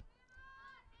due up.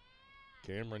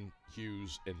 Cameron,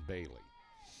 Hughes, and Bailey.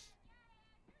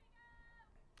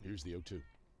 Here's the 0-2.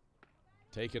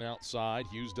 Taken outside.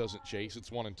 Hughes doesn't chase. It's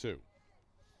 1-2.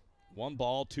 1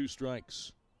 ball, 2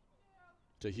 strikes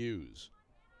to Hughes.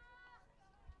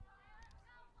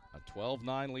 A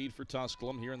 12-9 lead for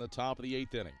Tusculum here in the top of the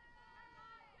 8th inning.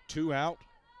 2 out.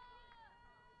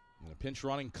 And a pinch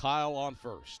running Kyle on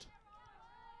first.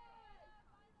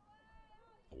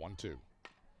 A 1-2.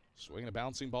 Swinging a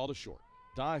bouncing ball to short.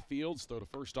 Dive Fields, throw to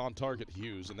first on target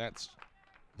Hughes, and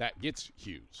that gets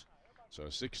Hughes. So a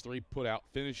 6-3 put out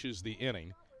finishes the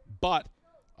inning. But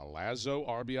a Lazo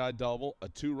RBI double, a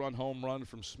 2-run home run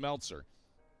from Smeltzer.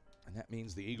 And that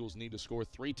means the Eagles need to score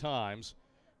 3 times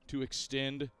to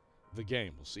extend the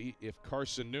game. We'll see if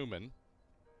Carson-Newman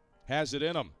has it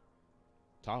in him.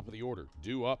 Top of the order,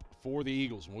 due up for the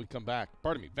Eagles when we come back.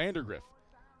 Pardon me, Vandergriff,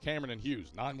 Cameron, and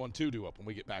Hughes. 9-1-2 due up when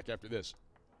we get back after this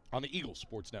on the Eagles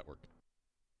Sports Network.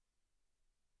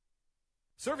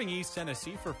 Serving East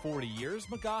Tennessee for 40 years,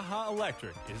 Magaha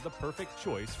Electric is the perfect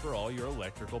choice for all your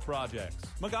electrical projects.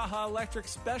 Magaha Electric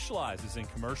specializes in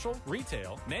commercial,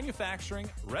 retail, manufacturing,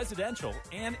 residential,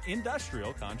 and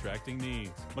industrial contracting needs.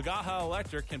 Magaha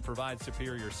Electric can provide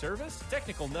superior service,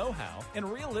 technical know-how,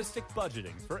 and realistic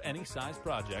budgeting for any size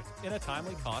project in a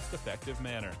timely, cost-effective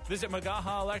manner. Visit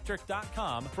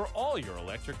MagahaElectric.com for all your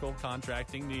electrical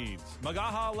contracting needs.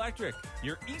 Magaha Electric,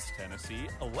 your East Tennessee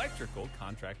electrical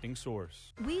contracting source.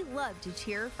 We love to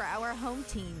cheer for our home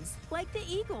teams, like the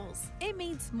Eagles. It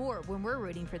means more when we're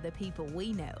rooting for the people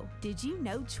we know. Did you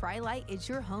know Tri-Light is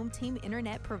your home team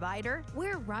internet provider?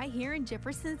 We're right here in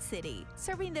Jefferson City,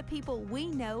 serving the people we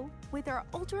know with our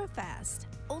ultra-fast,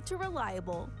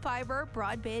 ultra-reliable fiber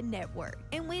broadband network.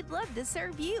 And we'd love to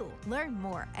serve you. Learn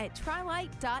more at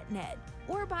trilight.net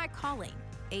or by calling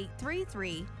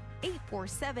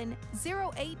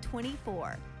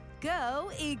 833-847-0824.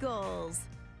 Go Eagles!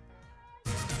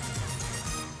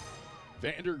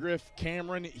 Vandergriff,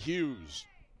 Cameron, Hughes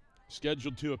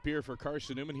scheduled to appear for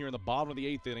Carson-Newman here in the bottom of the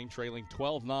 8th inning, trailing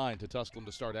 12-9 to Tusculum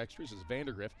to start extras as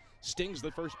Vandergriff stings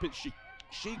the first pitch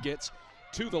she gets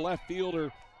to the left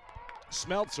fielder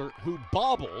Smeltzer, who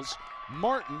bobbles.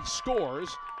 Martin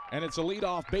scores, and it's a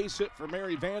leadoff base hit for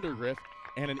Mary Vandergriff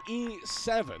and an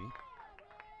E7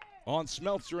 on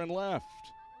Smeltzer and left.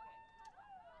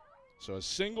 So a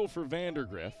single for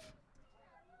Vandergriff.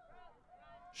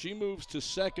 She moves to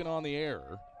second on the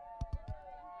error.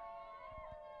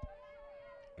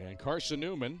 And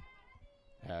Carson-Newman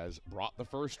has brought the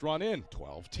first run in,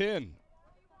 12-10.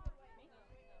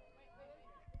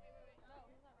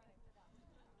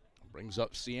 Brings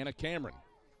up Sienna Cameron.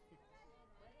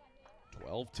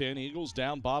 12-10 Eagles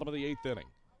down bottom of the 8th inning.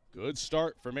 Good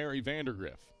start for Mary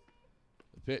Vandergriff.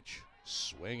 The pitch,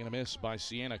 swing and a miss by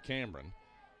Sienna Cameron.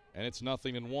 And it's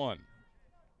 0-1.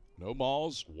 No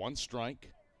balls, 1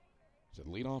 strike. It's a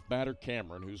leadoff batter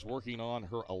Cameron, who's working on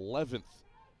her 11th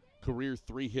career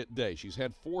 3-hit day. She's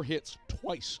had 4 hits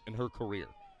twice in her career,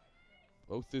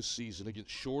 both this season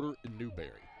against Shorter and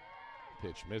Newberry.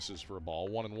 Pitch misses for a ball,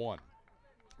 1-1.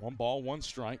 1 ball, 1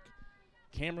 strike.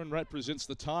 Cameron represents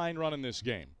the tying run in this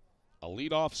game. A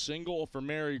leadoff single for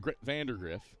Mary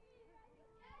Vandergriff,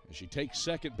 and she takes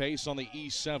second base on the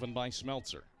E7 by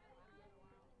Smeltzer.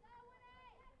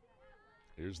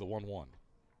 Here's the 1-1.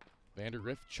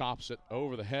 Vandergriff chops it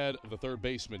over the head of the third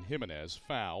baseman Jimenez.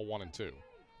 Foul, 1-2.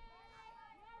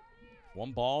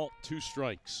 1 ball, 2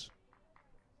 strikes.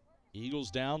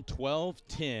 Eagles down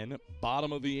 12-10,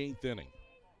 bottom of the 8th inning.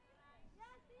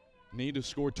 Need to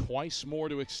score twice more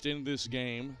to extend this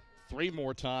game, 3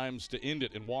 more times to end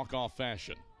it in walk-off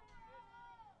fashion.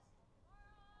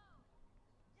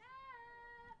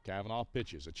 Kavanaugh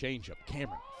pitches, a changeup.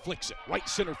 Cameron flicks it, right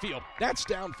center field. That's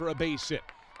down for a base hit.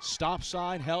 Stop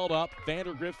sign held up.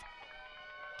 Vandergriff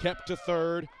kept to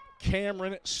third.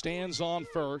 Cameron stands on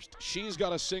first. She's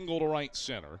got a single to right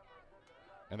center.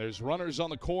 And there's runners on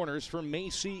the corners for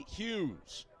Macy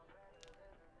Hughes.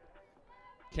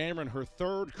 Cameron, her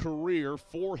 3rd career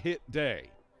 4-hit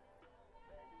day.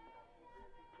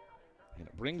 And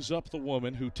it brings up the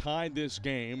woman who tied this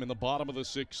game in the bottom of the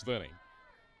 6th inning.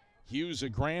 Hughes, a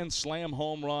grand slam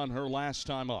home run her last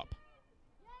time up.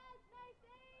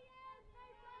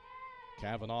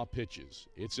 Kavanaugh pitches.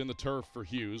 It's in the turf for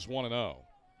Hughes, 1-0.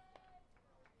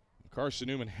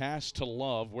 Carson-Newman has to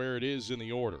love where it is in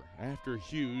the order. After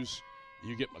Hughes,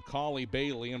 you get Macaulay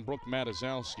Bailey and Brooke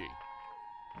Matazowski.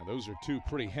 Now, those are 2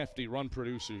 pretty hefty run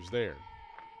producers there.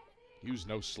 Hughes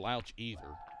no slouch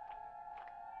either.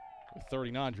 With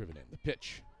 39 driven in. The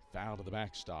pitch, foul to the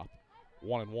backstop,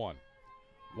 1-1.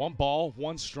 1 ball,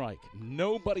 1 strike.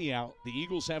 Nobody out. The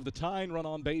Eagles have the tying run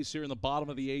on base here in the bottom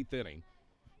of the 8th inning.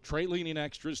 Trailing in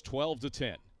extras,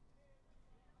 12-10.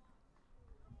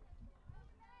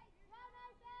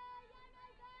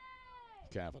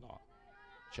 Kavanaugh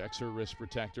checks her wrist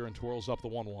protector and twirls up the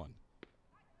 1-1.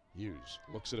 Hughes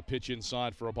looks at a pitch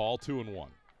inside for a ball, 2-1.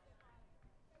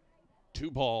 2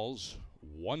 balls,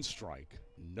 1 strike,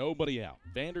 nobody out.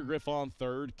 Vandergriff on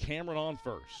third, Cameron on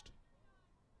first.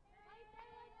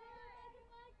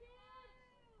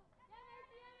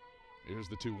 Here's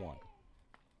the 2-1.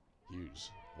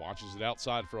 Hughes watches it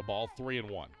outside for a ball,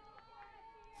 3-1.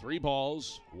 3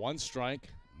 balls, 1 strike,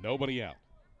 nobody out.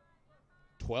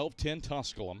 12-10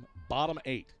 Tusculum, bottom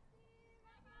 8.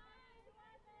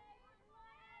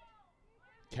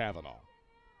 Kavanaugh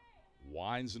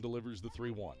winds and delivers the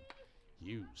 3-1.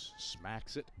 Hughes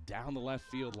smacks it down the left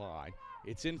field line.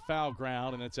 It's in foul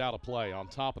ground and it's out of play on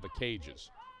top of the cages.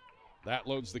 That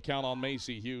loads the count on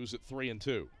Macy Hughes at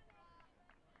 3-2.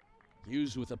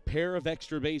 Hughes with a pair of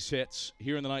extra base hits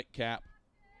here in the nightcap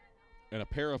and a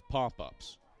pair of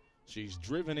pop-ups. She's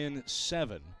driven in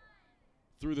 7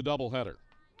 through the doubleheader.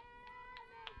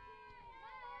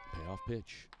 Payoff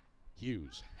pitch.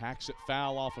 Hughes hacks it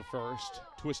foul off of first,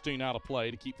 twisting out of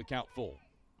play to keep the count full.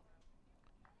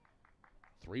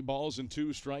 3 balls and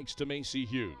 2 strikes to Macy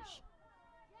Hughes.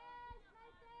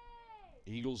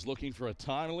 Eagles looking for a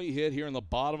timely hit here in the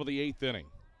bottom of the 8th inning.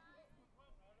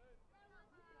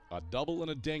 A double and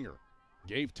a dinger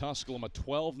gave Tusculum a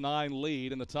 12-9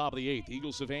 lead in the top of the 8th.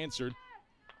 Eagles have answered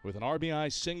with an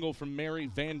RBI single from Mary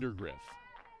Vandergriff.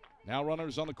 Now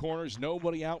runners on the corners,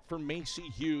 nobody out for Macy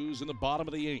Hughes in the bottom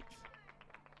of the 8th.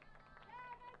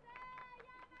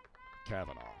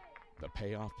 Kavanaugh, the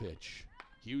payoff pitch.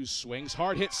 Hughes swings,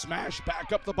 hard hit, smash,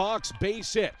 back up the box,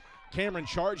 base hit. Cameron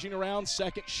charging around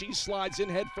second. She slides in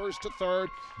head first to third.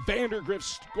 Vandergriff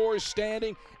scores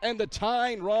standing, and the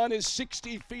tying run is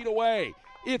 60 feet away.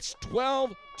 It's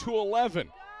 12-11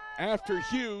 after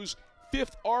Hughes'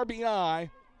 5th RBI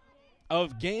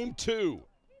of Game 2.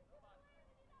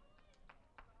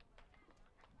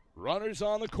 Runners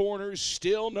on the corners,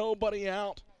 still nobody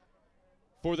out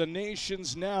for the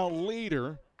nation's now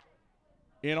leader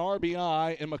in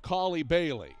RBI and Macaulay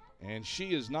Bailey. And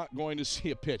she is not going to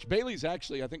see a pitch. Bailey's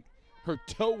actually, I think, her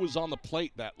toe was on the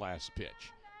plate that last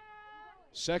pitch.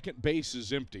 Second base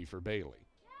is empty for Bailey.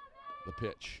 The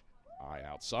pitch. High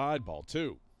outside, ball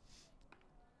 2.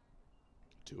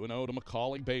 2-0 to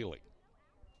Macaulay Bailey.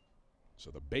 So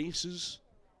the bases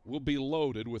will be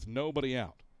loaded with nobody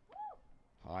out.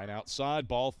 High and outside,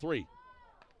 ball 3.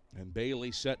 And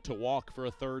Bailey set to walk for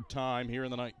a 3rd time here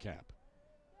in the nightcap.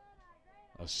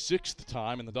 A 6th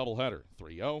time in the doubleheader.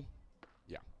 3-0.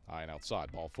 Yeah, high and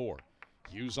outside, ball 4.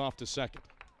 Hughes off to second.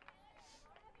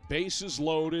 Bases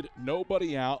loaded,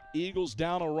 nobody out. Eagles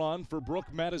down a run for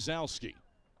Brooke Matizowski.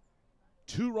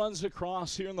 2 runs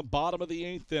across here in the bottom of the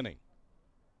 8th inning.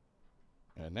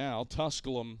 And now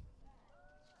Tusculum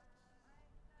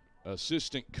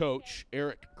assistant coach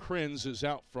Eric Krenz is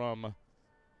out from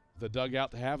the dugout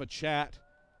to have a chat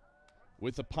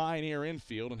with the Pioneer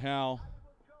infield and how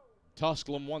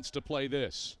Tusculum wants to play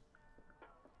this.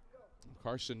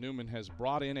 Carson-Newman has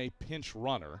brought in a pinch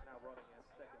runner.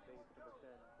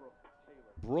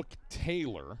 Brooke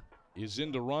Taylor is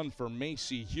in to run for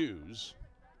Macy Hughes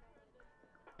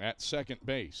at second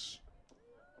base.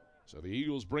 So the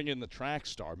Eagles bring in the track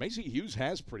star. Macy Hughes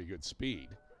has pretty good speed.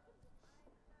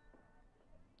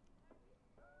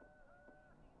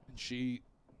 And she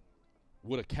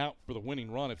would account for the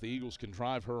winning run if the Eagles can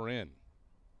drive her in.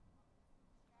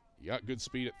 You got good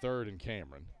speed at third in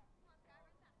Cameron.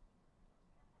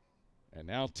 And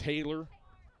now Taylor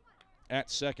at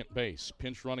second base,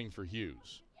 pinch running for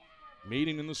Hughes.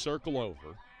 Meeting in the circle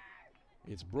over.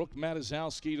 It's Brooke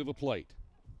Matizowski to the plate.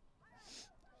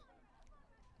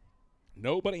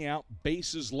 Nobody out,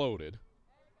 bases loaded.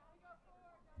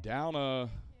 Down a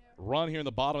run here in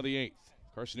the bottom of the 8th.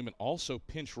 Carson-Newman also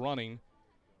pinch running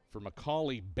for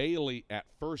Macaulay Bailey at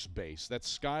first base.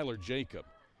 That's Skylar Jacob.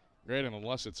 Granted,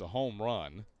 unless it's a home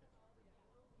run,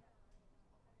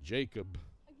 Jacob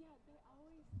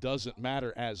doesn't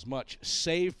matter as much,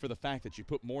 save for the fact that you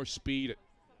put more speed at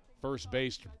first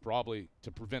base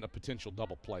to prevent a potential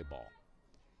double play ball.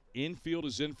 Infield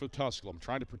is in for Tusculum,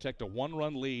 trying to protect a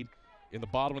 1-run lead in the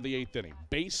bottom of the 8th inning.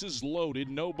 Bases loaded,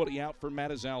 nobody out for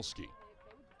Matizowski.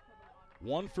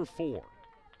 1 for 4.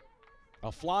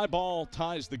 A fly ball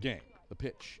ties the game. The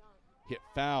pitch hit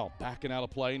foul, backing out of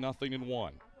play,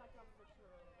 0-1.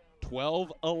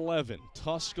 12-11,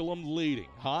 Tusculum leading.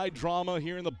 High drama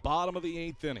here in the bottom of the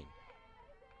 8th inning.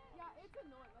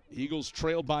 Eagles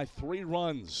trailed by 3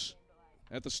 runs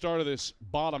at the start of this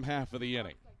bottom half of the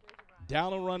inning.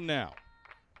 Down a run now.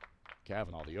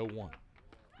 Kavanaugh, the 0-1.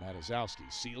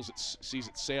 Matizowski sees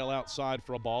it sail outside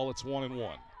for a ball. It's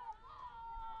 1-1.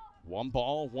 1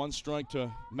 ball, 1 strike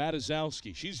to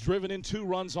Matizowski. She's driven in 2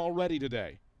 runs already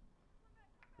today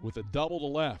with a double to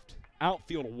left.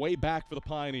 Outfield way back for the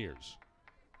Pioneers.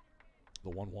 The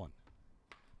 1-1.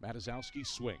 Matazowski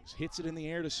swings, hits it in the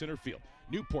air to center field.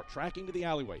 Newport tracking to the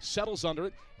alleyway, settles under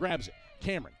it, grabs it.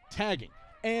 Cameron tagging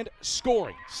and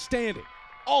scoring, standing,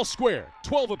 all square,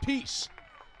 12 apiece.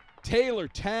 Taylor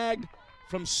tagged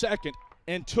from second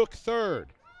and took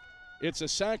third. It's a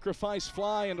sacrifice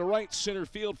fly into right center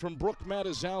field from Brooke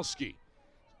Matazowski.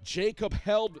 Jacob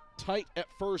held tight at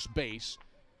first base.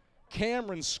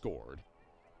 Cameron scored.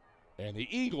 And the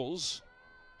Eagles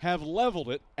have leveled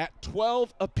it at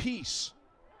 12 apiece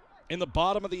in the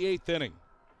bottom of the 8th inning.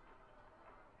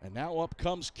 And now up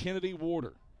comes Kennedy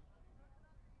Warder.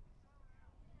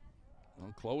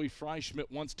 Well, Chloe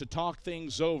Freischmidt wants to talk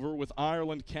things over with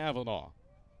Ireland Kavanaugh.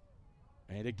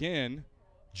 And again,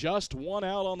 just one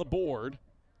out on the board.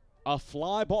 A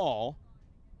fly ball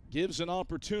gives an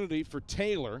opportunity for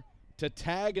Taylor to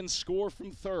tag and score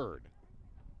from third.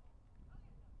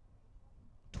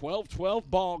 12-12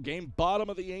 ball game, bottom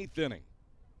of the 8th inning.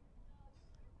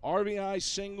 RBI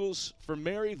singles for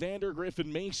Mary Vandergriff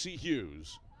and Macy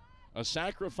Hughes. A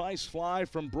sacrifice fly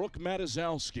from Brooke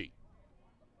Matazowski.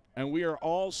 And we are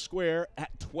all square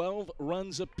at 12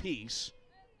 runs apiece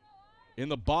in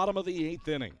the bottom of the 8th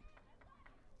inning.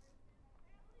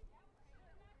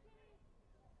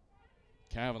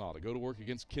 Kavanaugh to go to work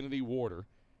against Kennedy Warder,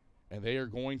 and they are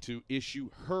going to issue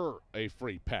her a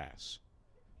free pass.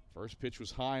 First pitch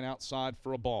was high and outside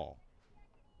for a ball.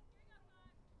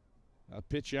 A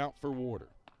pitch out for Warder.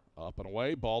 Up and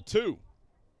away, ball 2.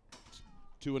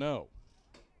 2-0.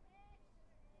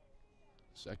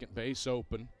 Second base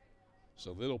open,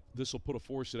 so this will put a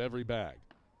force at every bag.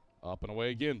 Up and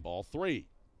away again, ball 3.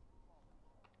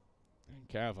 And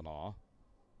Kavanaugh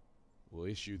will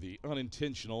issue the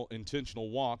intentional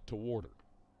walk to Warder.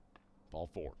 Ball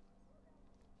 4.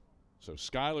 So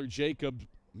Skylar Jacob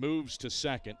moves to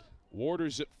second.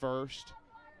 Warder's at first.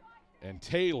 And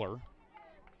Taylor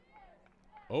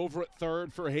over at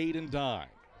third for Hayden Dye.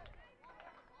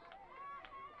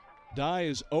 Dye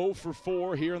is 0 for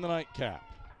 4 here in the nightcap.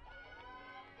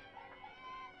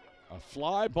 A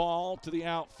fly ball to the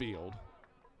outfield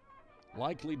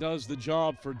likely does the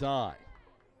job for Dye.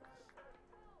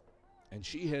 And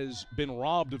she has been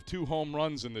robbed of 2 home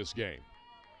runs in this game.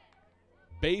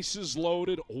 Bases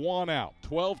loaded, 1 out.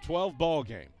 12-12 ball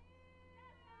game.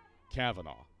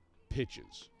 Kavanaugh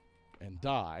pitches, and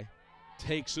Dye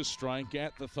takes a strike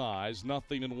at the thighs,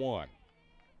 0-1.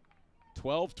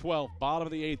 12-12, bottom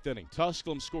of the 8th inning.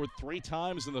 Tusculum scored 3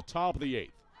 times in the top of the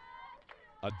 8th.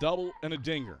 A double and a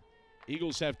dinger.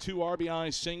 Eagles have 2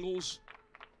 RBI singles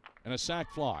and a sac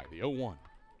fly. The 0-1.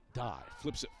 Dye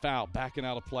flips it foul, backing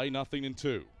out of play,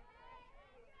 0-2.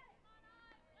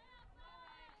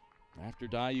 After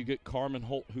Dye, you get Carmen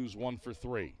Holt, who's 1 for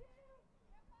 3.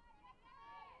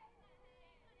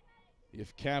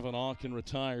 If Kavanaugh can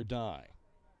retire Dye.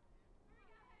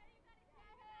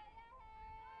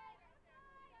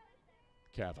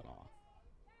 Kavanaugh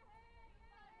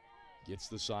gets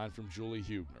the sign from Julie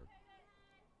Hubner.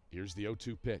 Here's the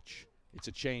 0-2 pitch. It's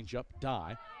a changeup.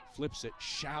 Dye flips it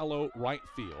shallow right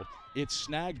field. It's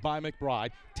snagged by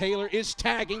McBride. Taylor is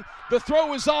tagging. The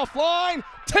throw is offline.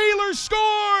 Taylor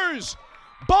scores!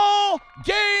 Ball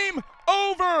game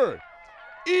over.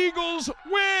 Eagles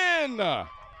win.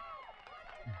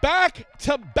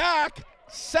 Back-to-back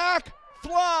sac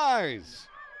flies.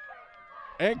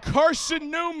 And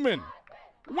Carson-Newman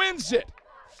wins it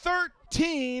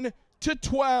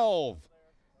 13-12.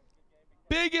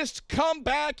 Biggest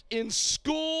comeback in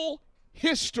school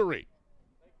history.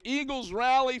 Eagles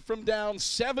rally from down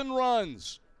 7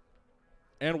 runs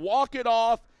and walk it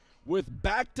off with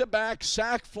back-to-back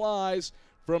sac flies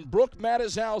from Brooke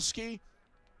Matazowski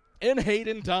and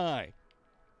Hayden Dye.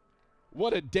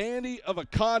 What a dandy of a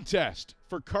contest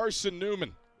for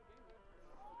Carson-Newman.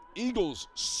 Eagles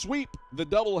sweep the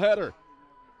doubleheader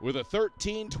with a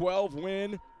 13-12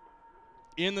 win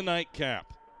in the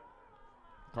nightcap.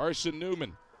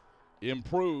 Carson-Newman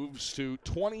improves to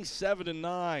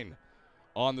 27-9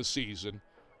 on the season,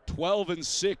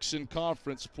 12-6 in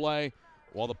conference play,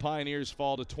 while the Pioneers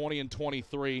fall to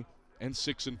 20-23 and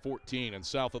 6-14 in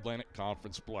South Atlantic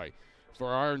Conference play. For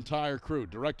our entire crew,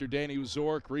 Director Danny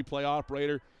Uzork, replay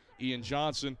operator Ian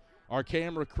Johnson, our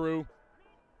camera crew,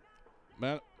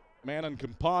 Manon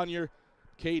Campagner,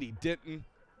 Katie Denton,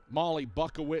 Molly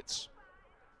Buckowitz,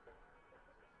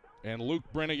 and Luke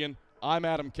Brennigan. I'm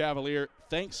Adam Cavalier.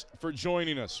 Thanks for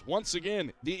joining us. Once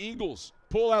again, the Eagles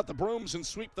pull out the brooms and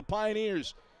sweep the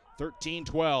Pioneers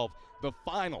 13-12, the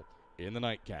final in the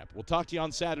nightcap. We'll talk to you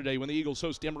on Saturday when the Eagles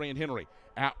host Emory and Henry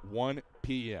at 1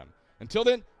 p.m. Until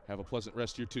then, have a pleasant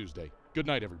rest of your Tuesday. Good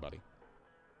night, everybody.